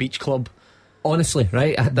Kelowna Beach Club? Honestly,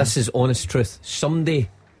 right, this is honest truth. Somebody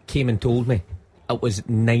came and told me it was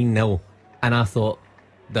 9-0, and I thought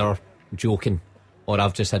they're joking. Or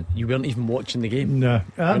I've just had. You weren't even watching the game. No,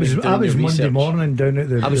 I was Monday morning down at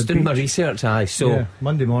the. I was doing beach. My research.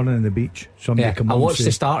 Monday morning on the beach. Somebody come I on. watched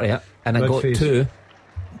the start of it, and I got 2,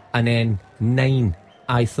 and then 9.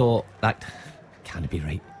 I thought that can't be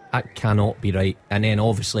right. That cannot be right. And then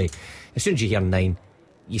obviously, as soon as you hear 9,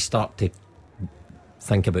 you start to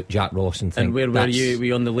think about Jack Ross and think. And where were you? Were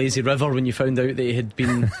you on the lazy river when you found out that he had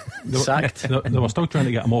been sacked? They were still trying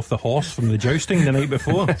to get him off the horse from the jousting the night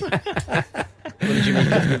before. What did you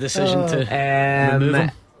make of the decision to remove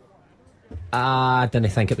him? I didn't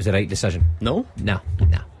think it was the right decision. No,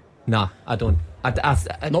 I don't.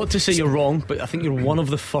 Not to say you're wrong, but I think you're one of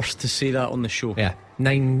the first to say that on the show. Yeah,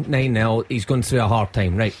 9-0. He's going through a hard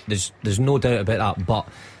time, right? There's no doubt about that. But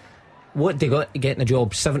what they got to get in the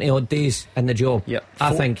job? 70 odd days in the job. Yeah,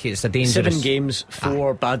 I think it's a dangerous. 7 games,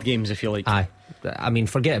 4 bad games, if you like. Aye, I mean,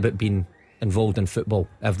 forget about being involved in football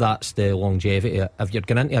if that's the longevity. If you're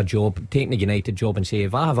going into a job, taking a United job and say,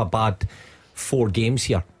 if I have a bad 4 games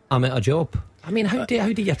here, I'm at a job. I mean, how do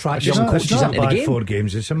you attract young coaches into the game? 4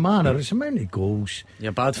 games, it's a manner, it's a many goals. Yeah,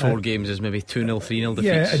 bad 4 games is maybe 2-0, 3-0 defeats.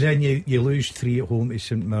 Yeah, and then you lose 3 at home to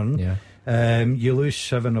St Mirren. Yeah. You lose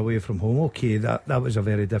 7 away from home. Okay, that was a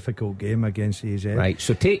very difficult game against AZ. Right,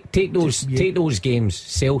 so take those games,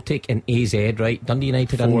 Celtic and AZ, right? Dundee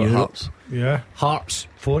United 4 and Europe. Hearts. Yeah. Hearts.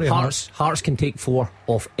 4 Hearts can take 4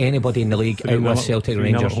 off anybody in the league out with Celtic and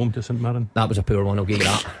Rangers. Home to St Mirren. That was a poor one, I'll give you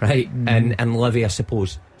that. Right, and Livy, I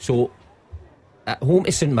suppose. So at home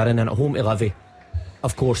to St Mirren and at home to Livy,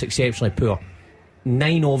 of course, exceptionally poor.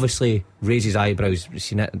 9 obviously raises eyebrows. We've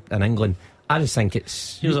seen it in England. I just think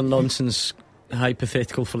it's. Here's a nonsense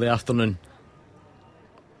hypothetical for the afternoon.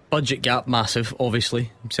 Budget gap massive,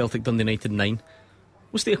 obviously. Celtic, Dundee United 9.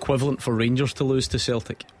 What's the equivalent for Rangers to lose to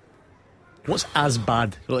Celtic? What's as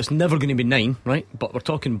bad? Well, it's never going to be 9, right? But we're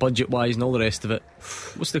talking budget wise and all the rest of it.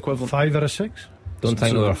 What's the equivalent? 5 or a 6. Don't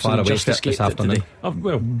think we were far away from this afternoon.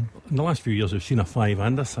 Well, in the last few years, I've seen a 5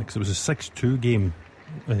 and a 6. It was a 6-2 game.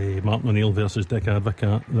 Martin O'Neill versus Dick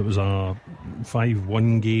Advocaat. There was a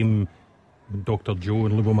 5-1 game. Dr. Joe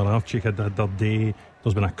and Lubo Moravchik had their day.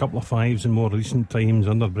 There's been a couple of 5s in more recent times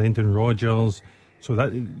under Brendan Rodgers. So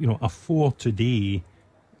that, a 4 today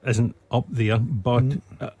isn't up there. But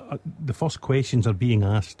the first questions are being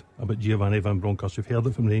asked about Giovanni Van Bronckhorst. We've heard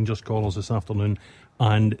it from Rangers callers this afternoon,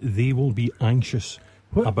 and they will be anxious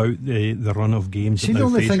about the run of games. See, that the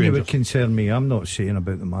only thing Rangers. that would concern me, I'm not saying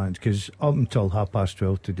about the manager, because up until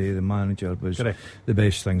 12:30 today, the manager was Correct. the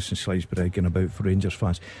best thing since sliced bread going about for Rangers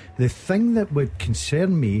fans. The thing that would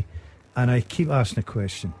concern me, and I keep asking the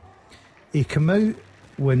question, he came out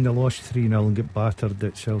when they lost 3-0 and got battered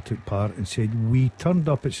at Celtic Park and said, we turned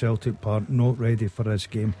up at Celtic Park not ready for this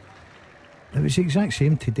game. It was the exact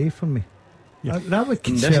same today for me. Yeah. That would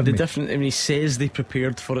concern me. The difference when he says they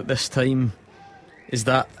prepared for it this time, is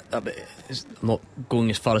that, I'm not going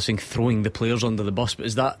as far as saying throwing the players under the bus, but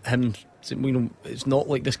is that him saying, it's not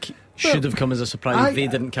like this should have come as a surprise. They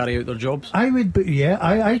didn't carry out their jobs. I would be,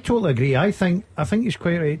 I totally agree. I think he's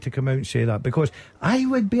quite right to come out and say that, because I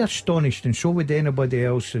would be astonished, and so would anybody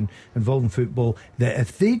else involved in football, that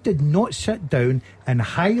if they did not sit down and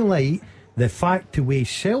highlight the fact the way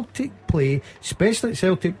Celtic play, especially at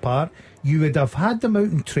Celtic Park, you would have had them out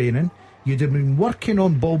in training. You'd have been working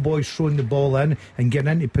on ball boys throwing the ball in and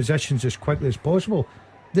getting into positions as quickly as possible.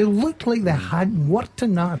 They looked like they hadn't worked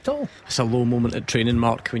in that at all. It's a low moment at training,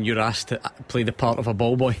 Mark, when you're asked to play the part of a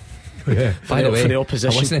ball boy. By the way, for the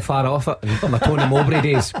opposition. I wasn't far off it in my Tony Mowbray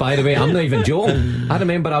days. By the way, I'm not even joking. I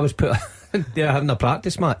remember I was put there having a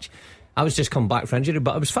practice match. I was just come back for injury,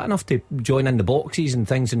 but I was fit enough to join in the boxes and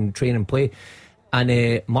things and train and play.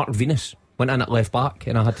 And Mark Venus went in at left back,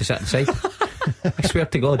 and I had to sit aside. I swear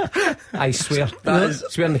to God, I swear.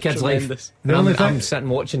 Swear on the kid's life. I'm sitting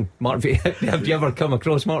watching Mark Venus. Have you ever come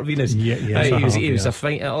across Mark Venus? Yeah, he was a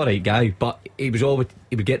fine, alright guy, but he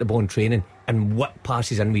would get the ball in training and whip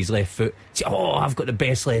passes in with his left foot. Say, oh, I've got the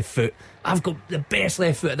best left foot. I've got the best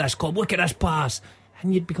left foot at this club. Look at this pass.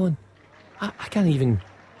 And you'd be going, I can't even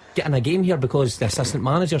get in a game here because the assistant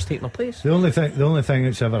manager's taking my place. The only thing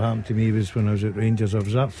that's ever happened to me was when I was at Rangers. I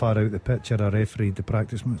was that far out the pitch, I refereed the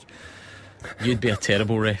practice match. You'd be a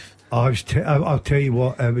terrible ref. I'll tell you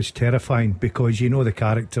what, it was terrifying because you know the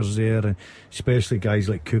characters there, and especially guys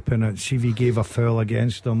like Coop. See if you gave a foul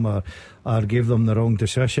against them or gave them the wrong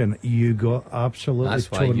decision, you got absolutely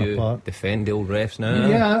torn apart. Defend the old refs now.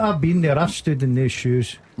 Yeah, I've been there. I've stood in these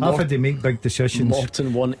shoes. I've had to make big decisions.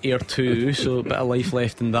 Morton 1, Ayr 2, so a bit of life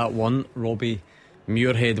left in that one. Robbie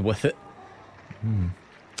Muirhead with it.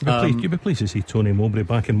 You'd be pleased to see Tony Mowbray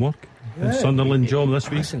back in work. In Sunderland job this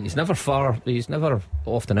week. Listen, he's never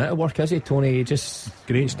often out of work, is he, Tony?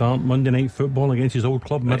 Great start Monday Night Football against his old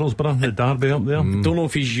club Middlesbrough, the derby up there. Don't know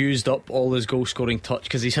if he's used up all his goal scoring touch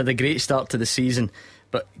because he's had a great start to the season,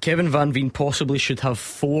 but Kevin Van Veen possibly should have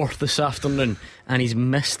 4 this afternoon, and he's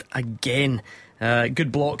missed again.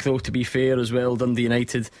 Good block though, to be fair, as well, Dundee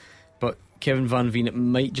United. But Kevin Van Veen, it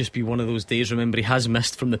might just be one of those days. Remember, he has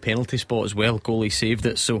missed from the penalty spot as well. Goalie saved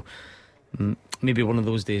it, so maybe one of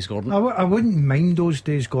those days, Gordon. I wouldn't mind those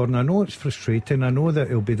days, Gordon. I know it's frustrating, I know that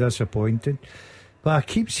he'll be disappointed, but I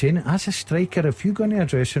keep saying it, as a striker, if you go into a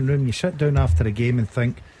dressing room, you sit down after a game and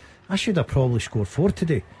think, I should have probably scored 4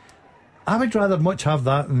 today. I would rather much have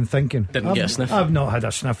that than thinking Didn't get a sniff. I've not had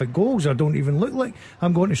a sniff at goals. I don't even look like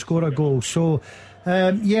I'm going to score a goal. So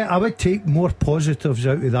I would take more positives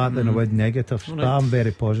out of that than I would negatives. Right. But I'm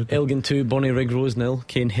very positive. Elgin 2, Bonnie Rigrose 0.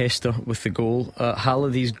 Kane Hester with the goal.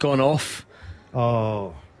 Halliday's gone off.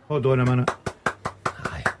 Oh, hold on a minute.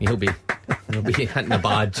 He'll be hitting the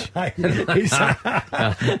badge.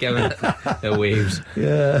 Giving it the waves.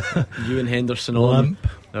 Yeah. Ewan Henderson on.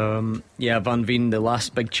 Van Veen, the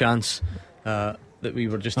last big chance that we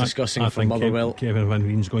were just discussing for Motherwell. Kevin Van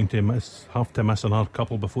Veen's going to have to miss another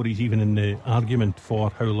couple before he's even in the argument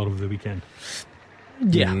for Howler of the weekend.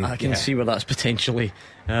 I can see where that's potentially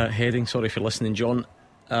heading. Sorry for listening, John.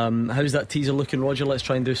 How's that teaser looking, Roger? Let's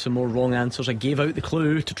try and do some more wrong answers. I gave out the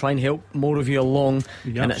clue to try and help more of you along,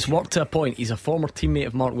 and it's worked to a point. He's a former teammate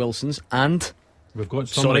of Mark Wilson's, and we've got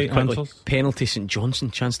some right answers. Penalty St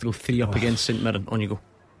Johnstone, chance to go 3 up against St Mirren. On you go.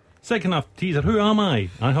 Second half teaser. Who am I?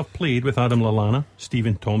 I have played with Adam Lallana,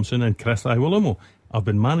 Stephen Thompson and Chris Iwelumo. I've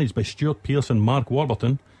been managed by Stuart Pearce and Mark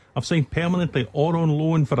Warburton. I've signed permanently or on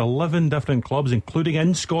loan for 11 different clubs, including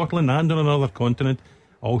in Scotland and on another continent.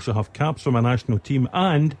 I also have caps for my national team,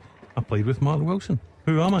 and I played with Mark Wilson.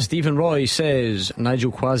 Who am I? Stephen Roy says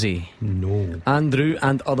Nigel Quasi. No. Andrew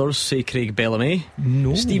and others say Craig Bellamy.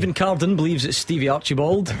 No. Stephen Carden believes it's Stevie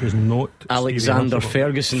Archibald. It is not. Alexander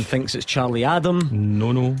Ferguson thinks it's Charlie Adam.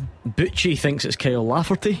 No. Butchie thinks it's Kyle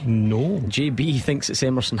Lafferty. No. JB thinks it's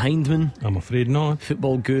Emerson Hindman. I'm afraid not.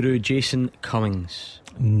 Football guru Jason Cummings.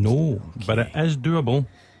 No, okay. But it is doable,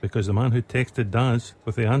 because the man who texted Daz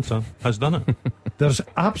with the answer has done it. There's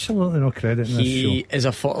absolutely no credit in this show. He is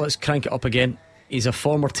let's crank it up again. He's a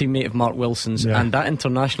former teammate of Mark Wilson's, and that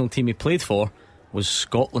international team he played for was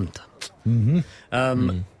Scotland.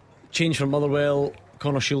 Change for Motherwell.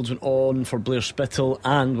 Connor Shields went on for Blair Spittle,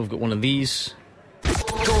 and we've got one of these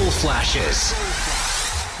goal flashes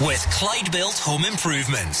with Clyde Built Home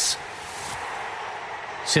Improvements.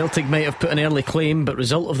 Celtic might have put an early claim, but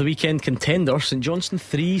result of the weekend contender: St Johnstone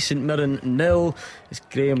 3, St Mirren 0. It's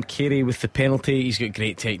Graham Carey with the penalty. He's got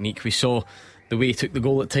great technique. We saw the way he took the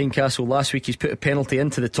goal at Tynecastle last week. He's put a penalty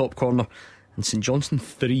into the top corner. And St Johnstone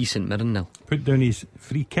 3, St Mirren 0. Put down his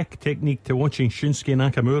free kick technique to watching Shunsuke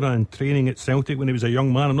Nakamura and training at Celtic when he was a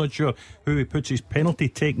young man. I'm not sure who he puts his penalty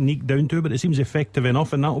technique down to, but it seems effective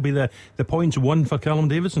enough, and that will be the points won for Callum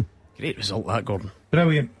Davidson. Great result that, Gordon.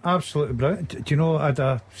 Brilliant, absolutely brilliant. Do you know, I had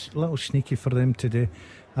a little sneaky for them today.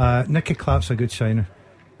 Nicky Clark's a good signer.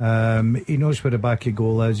 He knows where the back of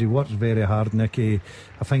goal is. He works very hard, Nicky.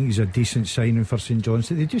 I think he's a decent signing for St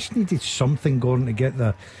Johnstone. They just needed something going to get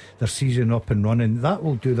their season up and running. That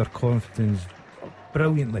will do their confidence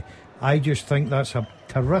brilliantly. I just think that's a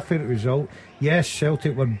terrific result. Yes,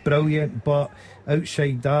 Celtic were brilliant, but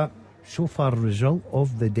outside that, so far result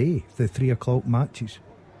of the day, the 3 o'clock matches.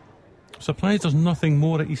 Surprised there's nothing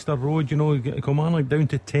more at Easter Road. You know, Kilmarnock down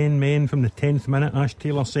to 10 men from the 10th minute. Ash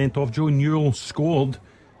Taylor sent off. Joe Newell scored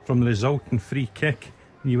from the resulting free kick.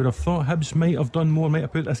 You would have thought Hibs might have done more, might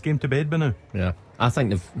have put this game to bed by now. Yeah, I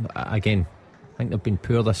think they've been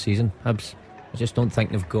poor this season, Hibs. I just don't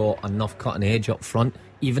think they've got enough cutting edge up front,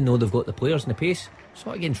 even though they've got the players and the pace.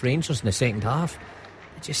 So against Rangers in the second half,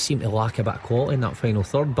 they just seem to lack a bit of quality in that final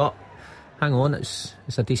third. But hang on, it's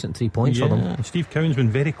a decent 3 points for them. Steve Cowan's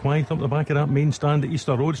been very quiet up the back of that main stand at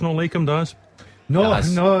Easter Road. It's not like him, Daz.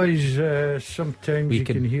 No, he's sometimes you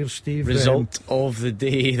can hear Steve. Result of the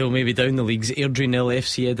day, though, maybe down the leagues. Airdrie 0,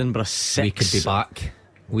 FC Edinburgh 6.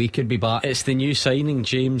 We could be back. It's the new signing,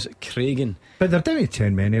 James Cragen. But they're down to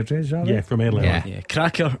 10 men, Airdrie, aren't they? Yeah, from earlier. Yeah.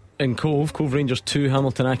 Cracker in Cove Rangers 2,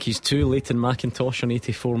 Hamilton Accies 2, Leighton McIntosh on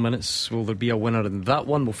 84 minutes. Will there be a winner in that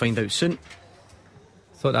one? We'll find out soon.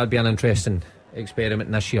 Thought that'd be an interesting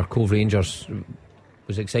experiment this year. Cove Rangers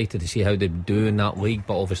was excited to see how they'd do in that league,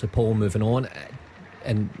 but obviously Paul moving on,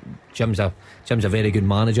 and Jim's a very good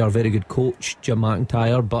manager, very good coach, Jim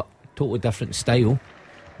McIntyre, but totally different style,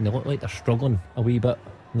 and they look like they're struggling a wee bit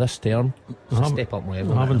this term. Step up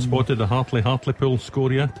level. I haven't spotted the Hartlepool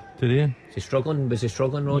score yet today. Was he struggling,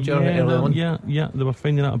 Roger, early on? Yeah, they were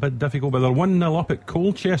finding it a bit difficult, but they're 1-0 up at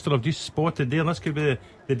Colchester. I've just spotted there. This could be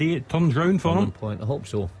the day it turns round for them. I hope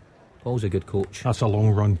so. Paul's a good coach. That's a long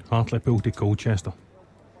run, Hartlepool to Colchester.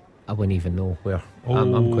 I wouldn't even know where.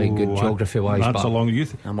 I'm quite good geography wise. That's a long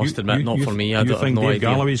youth. I must admit, not for me. I don't think have no Dave idea.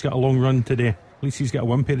 Galloway's got a long run today. At least he's got a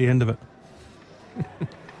wimpy at the end of it.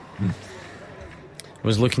 I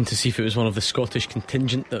was looking to see if it was one of the Scottish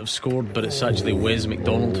contingent that have scored, but it's actually Wes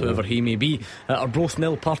McDonald, whoever he may be. Arbroath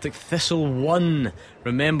 0, Partick Thistle 1.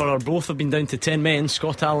 Remember, Arbroath have been down to 10 men.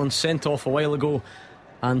 Scott Allen sent off a while ago.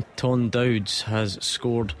 Anton Dowds has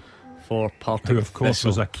scored for Partick Who of course Thistle.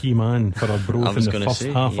 was a key man for Arbroath in the first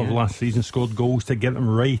half of last season. Scored goals to get them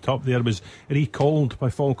right up there. Was recalled by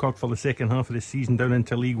Falkirk for the second half of the season down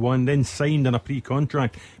into League One, then signed in a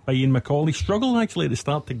pre-contract by Ian McCall. He struggled actually at the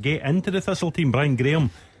start to get into the Thistle team. Brian Graham,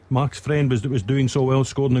 Mark's friend, was doing so well,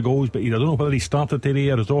 scoring the goals, but I don't know whether he started today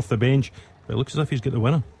or is off the bench, but it looks as if he's got the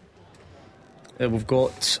winner. We've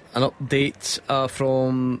got an update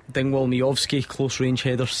from Dingwall Miovski. Close range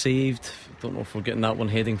header saved. Don't know if we're getting that one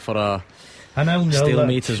heading for a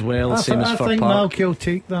stalemate as well. Same as for I think Park. Malky will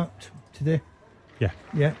take that today. Yeah,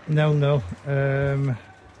 0-0.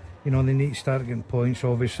 You know, they need to start getting points.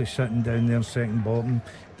 Obviously sitting down there second bottom.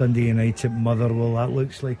 Dundee United, Motherwell, that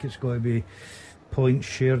looks like it's got to be points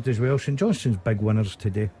shared as well. St Johnstone's big winners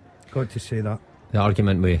today, got to say that. The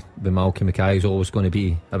argument with Malky Mackay is always going to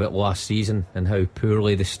be about last season and how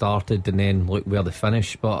poorly they started and then look where they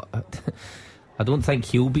finished, but I don't think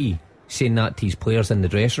he'll be saying that to his players in the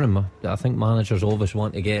dressing room. I think managers always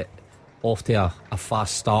want to get off to a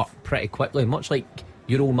fast start pretty quickly, much like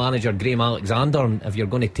your old manager Graham Alexander. And if you're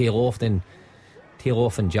going to tail off, then tail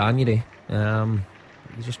off in January. You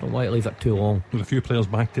just don't want to leave it too long. With a few players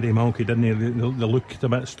back today, Malky, didn't they? They looked a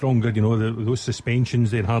bit stronger. You know, those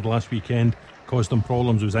suspensions they'd had last weekend caused them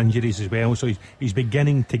problems with injuries as well, so he's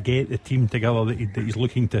beginning to get the team together that he's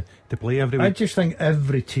looking to play every week. I just think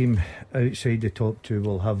every team outside the top two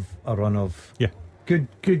will have a run of good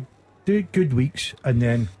weeks, and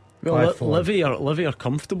then Livy are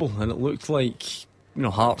comfortable, and it looked like, you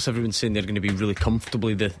know, Hearts, everyone's saying they're going to be really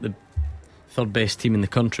comfortably the third best team in the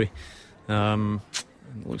country.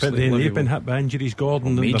 But like they've been hit by injuries,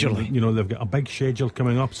 Gordon. Majorly. You know, they've got a big schedule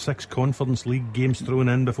coming up. 6 Conference League games thrown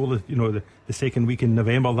in before the second week in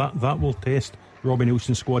November. That will test Robbie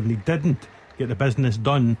Nilsson's squad, and he didn't get the business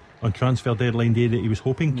done on transfer deadline day that he was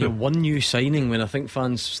hoping to. Yeah, one new signing when I think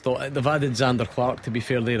fans thought they've added Xander Clark, to be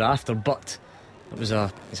fair, thereafter, but it was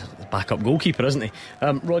he's a backup goalkeeper, isn't he?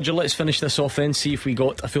 Roger, let's finish this off then, see if we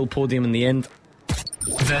got a full podium in the end.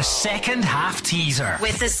 The second half teaser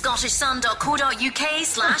with the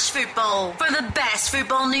scottishsun.co.uk/football for the best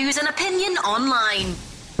football news and opinion online.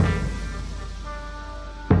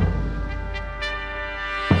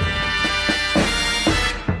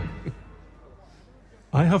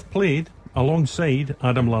 I have played alongside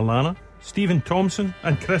Adam Lallana, Stephen Thompson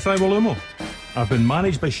and Chris Iwelumo. I've been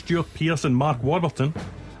managed by Stuart Pearce and Mark Warburton.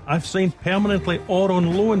 I've signed permanently or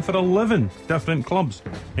on loan for 11 different clubs,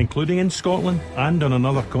 including in Scotland and on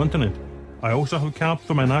another continent. I also have capped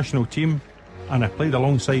for my national team, and I played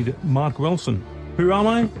alongside Mark Wilson. Who am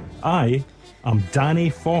I? I am Danny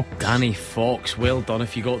Fox. Danny Fox, well done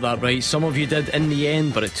if you got that right. Some of you did in the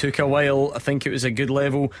end, but it took a while. I think it was a good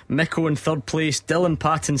level. Micko in third place, Dylan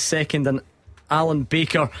Patton second, and Alan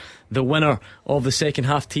Baker the winner of the second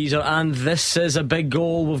half teaser. And this is a big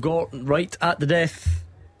goal we've got right at the death.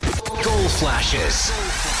 Goal flashes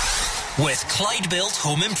with Clyde Built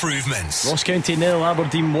Home Improvements. Ross County 0,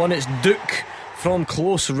 Aberdeen 1. It's Duke from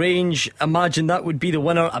close range. Imagine that would be the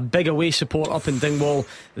winner. A big away support up in Dingwall.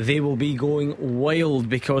 They will be going wild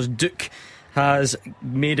because Duke has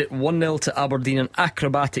made it 1-0 to Aberdeen. An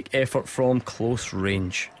acrobatic effort from close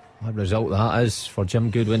range. What result that is for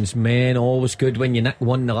Jim Goodwin's men. Always good when you nick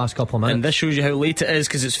one in the last couple of minutes. And this shows you how late it is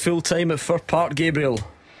because it's full time at Fir Park, Gabriel.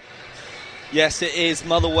 Yes, it is.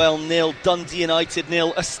 Motherwell 0, Dundee United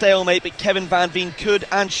 0. A stalemate, but Kevin Van Veen could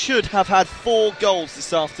and should have had 4 goals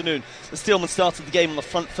this afternoon. The Steelmen started the game on the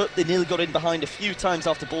front foot. They nearly got in behind a few times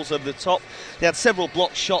after balls over the top. They had several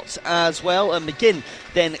blocked shots as well, and McGinn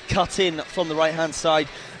then cut in from the right-hand side.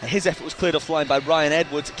 His effort was cleared offline by Ryan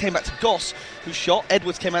Edwards. It came back to Goss, who shot.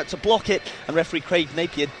 Edwards came out to block it, and referee Craig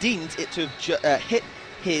Napier deemed it to have hit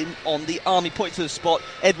him on the arm. He pointed to the spot.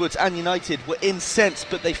 Edwards and United were incensed,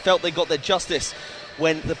 but they felt they got their justice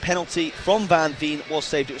when the penalty from Van Veen was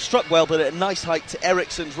saved. It was struck well, but at a nice height to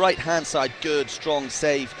Eriksen's right hand side. Good, strong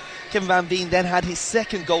save. Kevin Van Veen then had his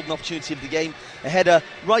second golden opportunity of the game. A header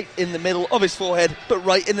right in the middle of his forehead, but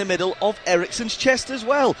right in the middle of Eriksen's chest as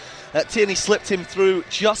well. Tierney slipped him through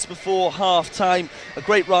just before half time. A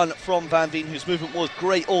great run from Van Veen, whose movement was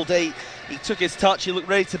great all day. He took his touch, he looked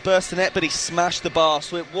ready to burst the net, but he smashed the bar,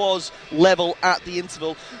 so it was level at the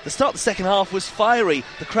interval. The start of the second half was fiery.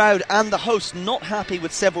 The crowd and the host not happy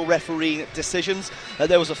with several refereeing decisions.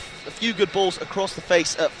 There was a few good balls across the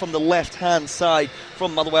face from the left-hand side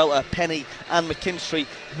from Motherwell, Penny and McKinstry,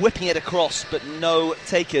 whipping it across, but no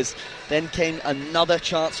takers. Then came another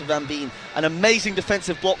chance for Van Veen. An amazing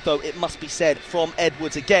defensive block, though, it must be said, from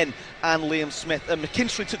Edwards again and Liam Smith. And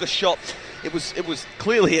McKinstry took a shot. It was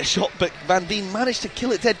clearly a shot, but Van Veen managed to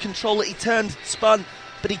kill it dead control. He turned, spun,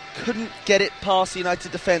 but he couldn't get it past the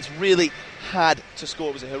United defence. Really had to score.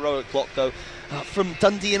 It was a heroic block, though. From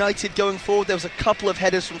Dundee United going forward, there was a couple of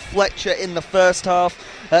headers from Fletcher in the first half,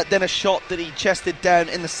 then a shot that he chested down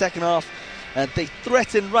in the second half. They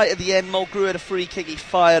threatened right at the end. Mulgrew had a free kick, he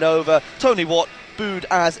fired over. Tony Watt booed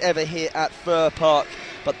as ever here at Fir Park,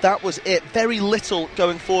 but that was it. Very little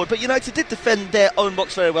going forward, but United did defend their own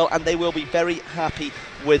box very well, and they will be very happy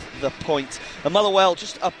with the point. And Motherwell,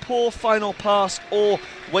 just a poor final pass or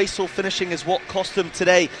wasteful finishing is what cost them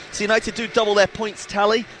today. So United do double their points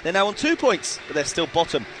tally. They're now on 2 points, but they're still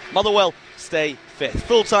bottom. Motherwell stay fifth.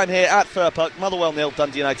 Full time here at Fir Park. Motherwell 0,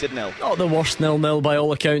 Dundee United 0. Not the worst 0-0 by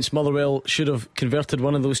all accounts. Motherwell should have converted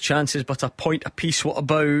one of those chances, but a point apiece. What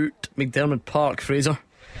about McDermott Park, Fraser?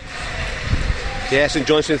 Yeah, St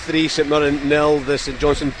Johnstone 3, St Mirren 0. The St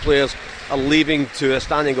Johnstone players are leaving to a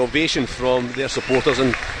standing ovation from their supporters,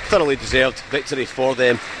 and thoroughly deserved victory for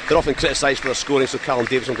them. They're often criticised for their scoring, so Callum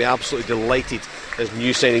Davis will be absolutely delighted as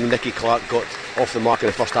new signing Nicky Clark got off the mark in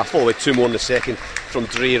the first half, followed by 2 more in the second from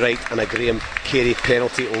Dre Wright and a Graham Carey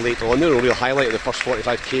penalty later on. The real highlight of the first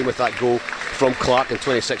 45 came with that goal from Clark in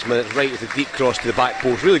 26 minutes, right with a deep cross to the back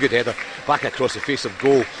post. Really good header back across the face of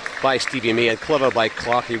goal by Stevie May, and clever by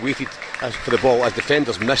Clark. He waited for the ball as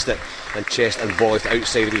defenders missed it and chest and volleyed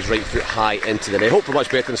outside of his right foot high into the net. Hope for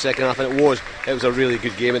much better in the second half, and it was a really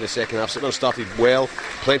good game in the second half. St Mirren started well,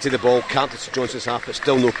 plenty of the ball, camped at St Johnstone's half, but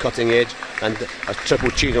still no cutting edge, and a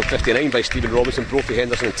triple change on 59 by Stephen Robinson, Brophy,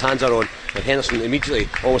 Henderson and Tanser on, and Henderson immediately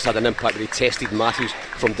almost had an impact, but he tested Matthews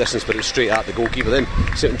from distance, but it was straight at the goalkeeper. Then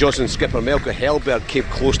St Johnstone's skipper Melker Hellberg came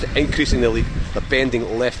close to increasing the lead, a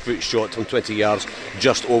bending left foot shot from 20 yards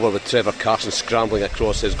just over, with Trevor Carson scrambling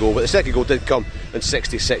across his goal. But the second goal did come in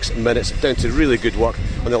 66 minutes, down to really good work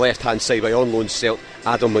on the left hand side by on loan Celt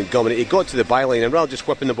Adam Montgomery. He got to the byline, and rather than just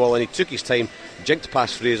whipping the ball in, he took his time, jinked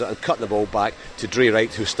past Fraser and cut the ball back to Dre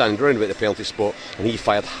Wright, who was standing round about the penalty spot, and he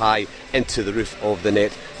fired high into the roof of the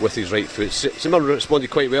net with his right foot. St Mirren responded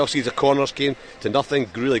quite well. Sees the corners came to nothing.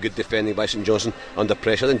 Really good defending by St Johnstone under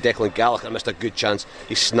pressure. Then Declan Gallagher missed a good chance.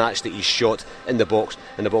 He snatched it, he shot in the box,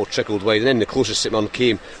 and the ball trickled wide. And then the closest St Mirren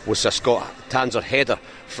came was a Scott Tanser header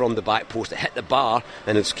from the back post. It hit the bar,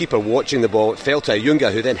 and his keeper watching the ball, it fell to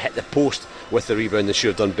Ayunga, who then hit the post with the rebound. They should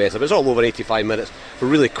have done better. But it's all over 85 minutes for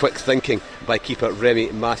really quick thinking by keeper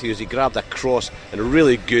Remy Matthews. He grabbed a cross and a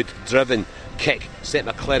really good driven kick set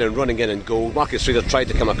McLaren running in and goal. Marcus Fraser tried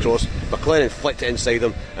to come across, McLaren flicked it inside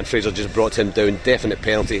him, and Fraser just brought him down. Definite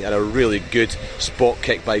penalty, and a really good spot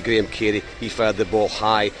kick by Graham Carey. He fired the ball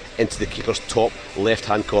high into the keeper's top left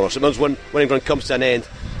hand corner. St Mirren's winning run comes to an end,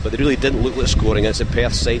 but they really didn't look like scoring. It's the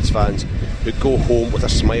Perth Sides fans who go home with a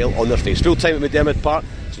smile on their face. Full time at McDermott Park,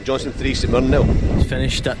 St Johnstone 3, St Mirren 0.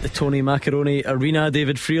 Finished at the Tony Macaroni Arena.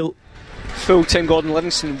 David Friel. Full time, Gordon.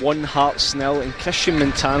 Livingston 1, Hearts 0, and Christian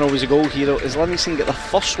Montano was a goal hero as Livingston get their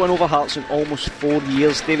first win over Hearts in almost 4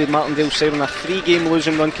 years. David Martindale said on a 3-game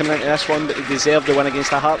losing run coming into this one, but they deserved the win against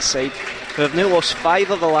the Hearts side, who have now lost 5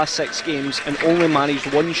 of the last 6 games and only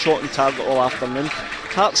managed 1 shot on target all afternoon.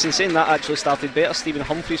 Hearts, in saying that, actually started better. Stephen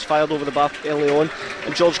Humphreys fired over the bar early on,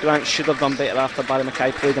 and George Grant should have done better after Barry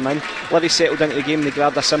Mackay played him in. Livy settled into the game and they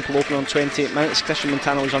grabbed a simple opener on 28 minutes. Christian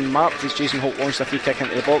Montano was unmarked as Jason Holt launched a free kick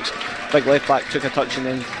into the box. Big left back took a touch and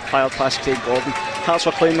then fired past Craig Gordon. Hearts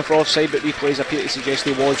were claiming for offside, but replays appear to suggest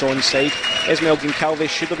he was onside. Esmail Goncalves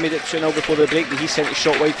should have made it 2-0 before the break, but he sent a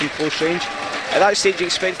shot wide from close range. At that stage you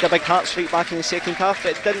expected a big Hearts fight back in the second half,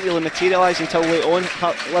 but it didn't really materialise until late on.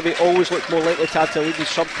 Livy always looked more likely to add to the lead, and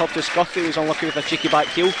sub Curtis Guthrie was unlucky with a cheeky back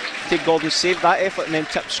heel. Craig Gordon saved that effort and then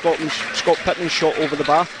tipped Scott Pittman's shot over the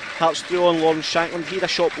bar. Hearts threw on Lawrence Shankland. He had a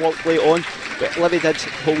shot blocked late on, but Livy did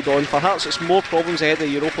hold on. For Hearts, it's more problems ahead of the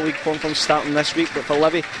Europa League conference starting this week, but for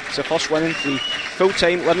Livy, it's the first win in 3. Full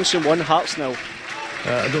time, Livingston 1, Hearts 0.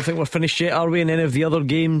 I don't think we're finished yet, are we, in any of the other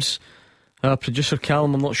games? Producer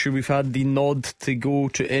Callum, I'm not sure we've had the nod to go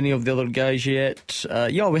to any of the other guys yet.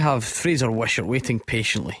 Yeah, we have. Fraser Wishart waiting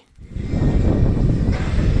patiently.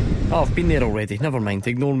 Oh, I've been there already. Never mind,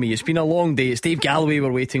 ignore me. It's been a long day. It's Dave Galloway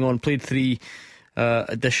we're waiting on. Played 3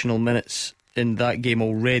 additional minutes in that game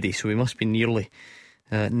already, so we must be nearly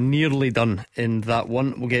done in that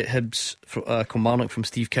one. We'll get Hibs Kilmarnock from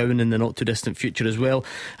Steve Cowan in the not too distant future as well.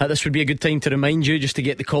 This would be a good time to remind you just to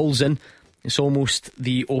get the calls in. It's almost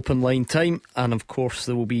the open line time, and of course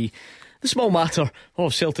there will be the small matter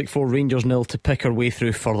of Celtic 4 Rangers 0 to pick our way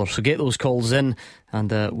through further. So get those calls in,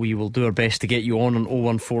 and we will do our best to get you on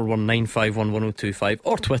 01419511025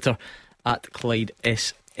 or Twitter at Clyde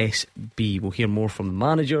SSB. We'll hear more from the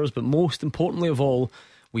managers, but most importantly of all,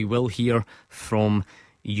 we will hear from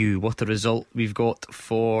you. What a result we've got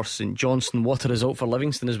for St Johnstone. What a result for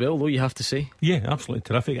Livingston as well, though, you have to say. Yeah, absolutely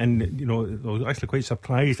terrific. And you know, I was actually quite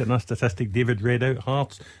surprised at that statistic David read out.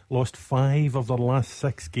 Hearts lost 5 of their last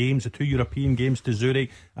 6 games. The 2 European games to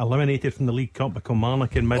Zurich, eliminated from the League Cup by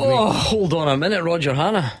Kilmarnock in midweek. Oh, hold on a minute, Roger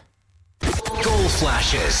Hanna. Goal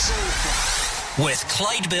flashes with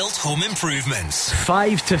Clyde Built Home Improvements.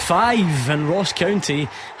 5-5, and Ross County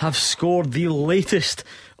have scored the latest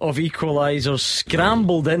of equalisers,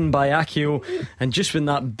 scrambled in by Akio, and just when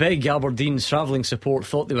that big Aberdeen travelling support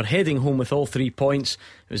thought they were heading home with all 3 points,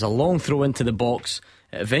 it was a long throw into the box.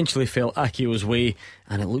 It eventually fell Akio's way,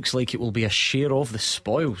 and it looks like it will be a share of the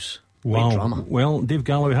spoils. Wow. Drama. Well, Dave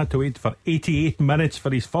Galloway had to wait for 88 minutes for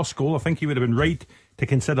his first goal. I think he would have been right to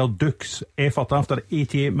consider Duke's effort after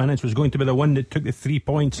 88 minutes was going to be the one that took the 3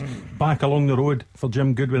 points back along the road for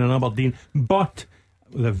Jim Goodwin and Aberdeen. But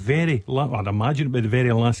the very I'd imagine it'd be the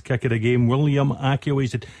very last kick of the game. William Akio,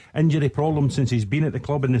 he's had injury problems since he's been at the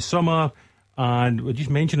club in the summer, and we're just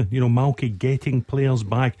mentioning, you know, Malky getting players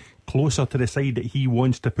back closer to the side that he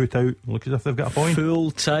wants to put out. Look as if they've got a point.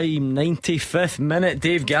 Full time, 95th minute,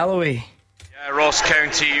 Dave Galloway. Ross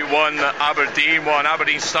County 1, Aberdeen 1.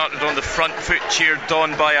 Aberdeen started on the front foot, cheered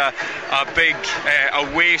on by a big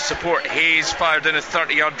away support. Hayes fired in a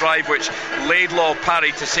 30-yard drive, which Laidlaw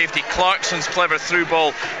parried to safety. Clarkson's clever through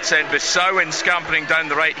ball sent Bissowin scampering down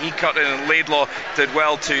the right. He cut in, and Laidlaw did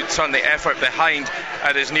well to turn the effort behind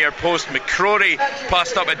at his near post. McCrory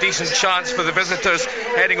passed up a decent chance for the visitors,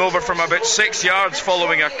 heading over from about 6 yards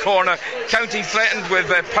following a corner. County threatened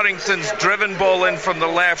with Purrington's driven ball in from the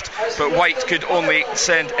left, but White could only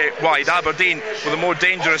send it wide. Aberdeen were the more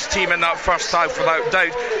dangerous team in that first half without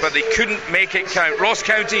doubt, but they couldn't make it count. Ross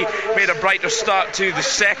County made a brighter start to the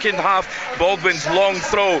second half. Baldwin's long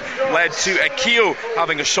throw led to Akio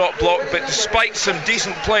having a shot blocked, but despite some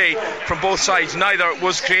decent play from both sides, neither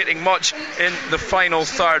was creating much in the final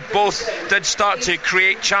third. Both did start to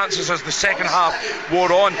create chances as the second half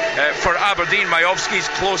wore on. For Aberdeen, Majowski's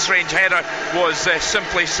close range header was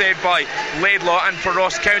simply saved by Laidlaw, and for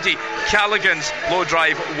Ross County, Callaghan's low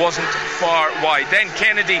drive wasn't far wide. Then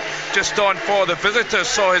Kennedy, just on for the visitors,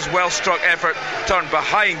 saw his well struck effort turned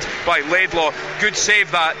behind by Laidlaw. Good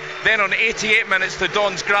save that. Then on 88 minutes the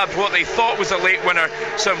Dons grabbed what they thought was a late winner.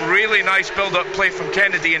 Some really nice build-up play from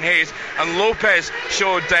Kennedy and Hayes, and Lopez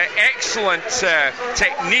showed excellent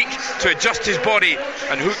technique to adjust his body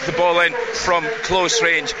and hook the ball in from close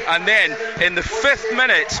range. And then in the 5th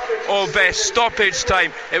minute of stoppage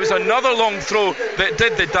time, it was another long throw that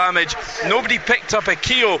did the damage. Nobody picked up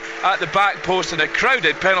Akio at the back post in a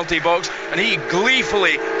crowded penalty box, and he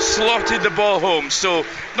gleefully slotted the ball home. So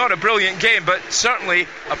not a brilliant game, but certainly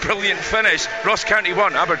a brilliant finish. Ross County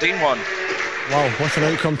 1, Aberdeen 1. Wow, what an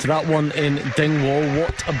outcome to that one in Dingwall.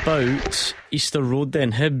 What about Easter Road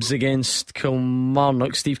then? Hibs against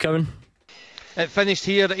Kilmarnock. Steve Cowan. It finished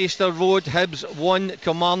here at Easter Road. Hibs 1,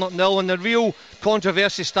 Kilmarnock 0, and the real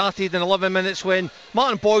controversy started in 11 minutes when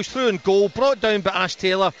Martin Boyce threw in goal, brought down by Ash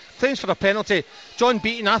Taylor, claims for a penalty. John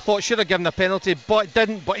Beaton, I thought, should have given a penalty, but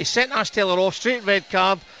didn't. But he sent Ash Taylor off, straight red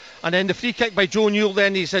card. And then the free kick by Joe Newell,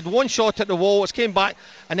 then he's had one shot at the wall, it's came back,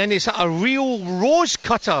 and then he's hit a real rose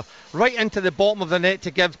cutter right into the bottom of the net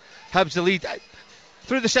to give Hibs the lead.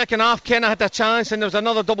 Through the second half, Kenna had a chance, and there was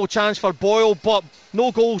another double chance for Boyle, but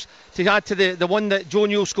no goals to add to the one that Joe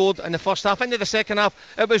Newell scored in the first half. Into the second half,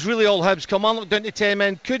 it was really all Hibs. Kilmarnock down to 10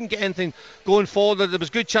 men, couldn't get anything going forward. There was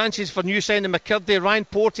good chances for new signing McKirdy. Ryan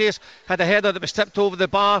Porteous had a header that was tipped over the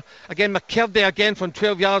bar. Again, McKirdy again from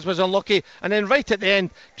 12 yards was unlucky. And then right at the end,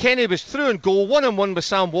 Kenny was through in goal, 1-on-1 with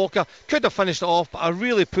Sam Walker. Could have finished it off, but a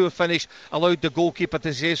really poor finish allowed the goalkeeper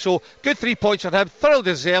to save. So good 3 points for Hibs, thoroughly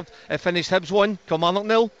deserved. It finished Hibs 1, Kilmarnock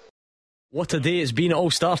 0. What a day it's been. It all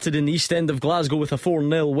started in the East End of Glasgow with a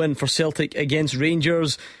 4-0 win for Celtic against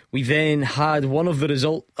Rangers. We then had one of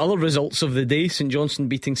the other results of the day, St Johnstone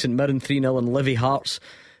beating St Mirren 3-0 and Livy Hearts,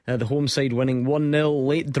 the home side winning 1-0.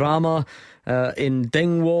 Late drama in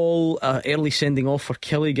Dingwall, early sending off for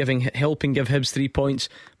Kelly, helping give Hibs 3 points.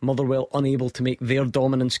 Motherwell unable to make their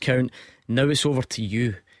dominance count. Now it's over to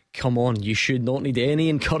you. Come on, you should not need any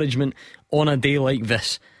encouragement on a day like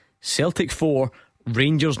this. Celtic 4,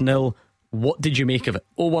 Rangers 0. What did you make of it?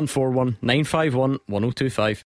 0141 951 1025.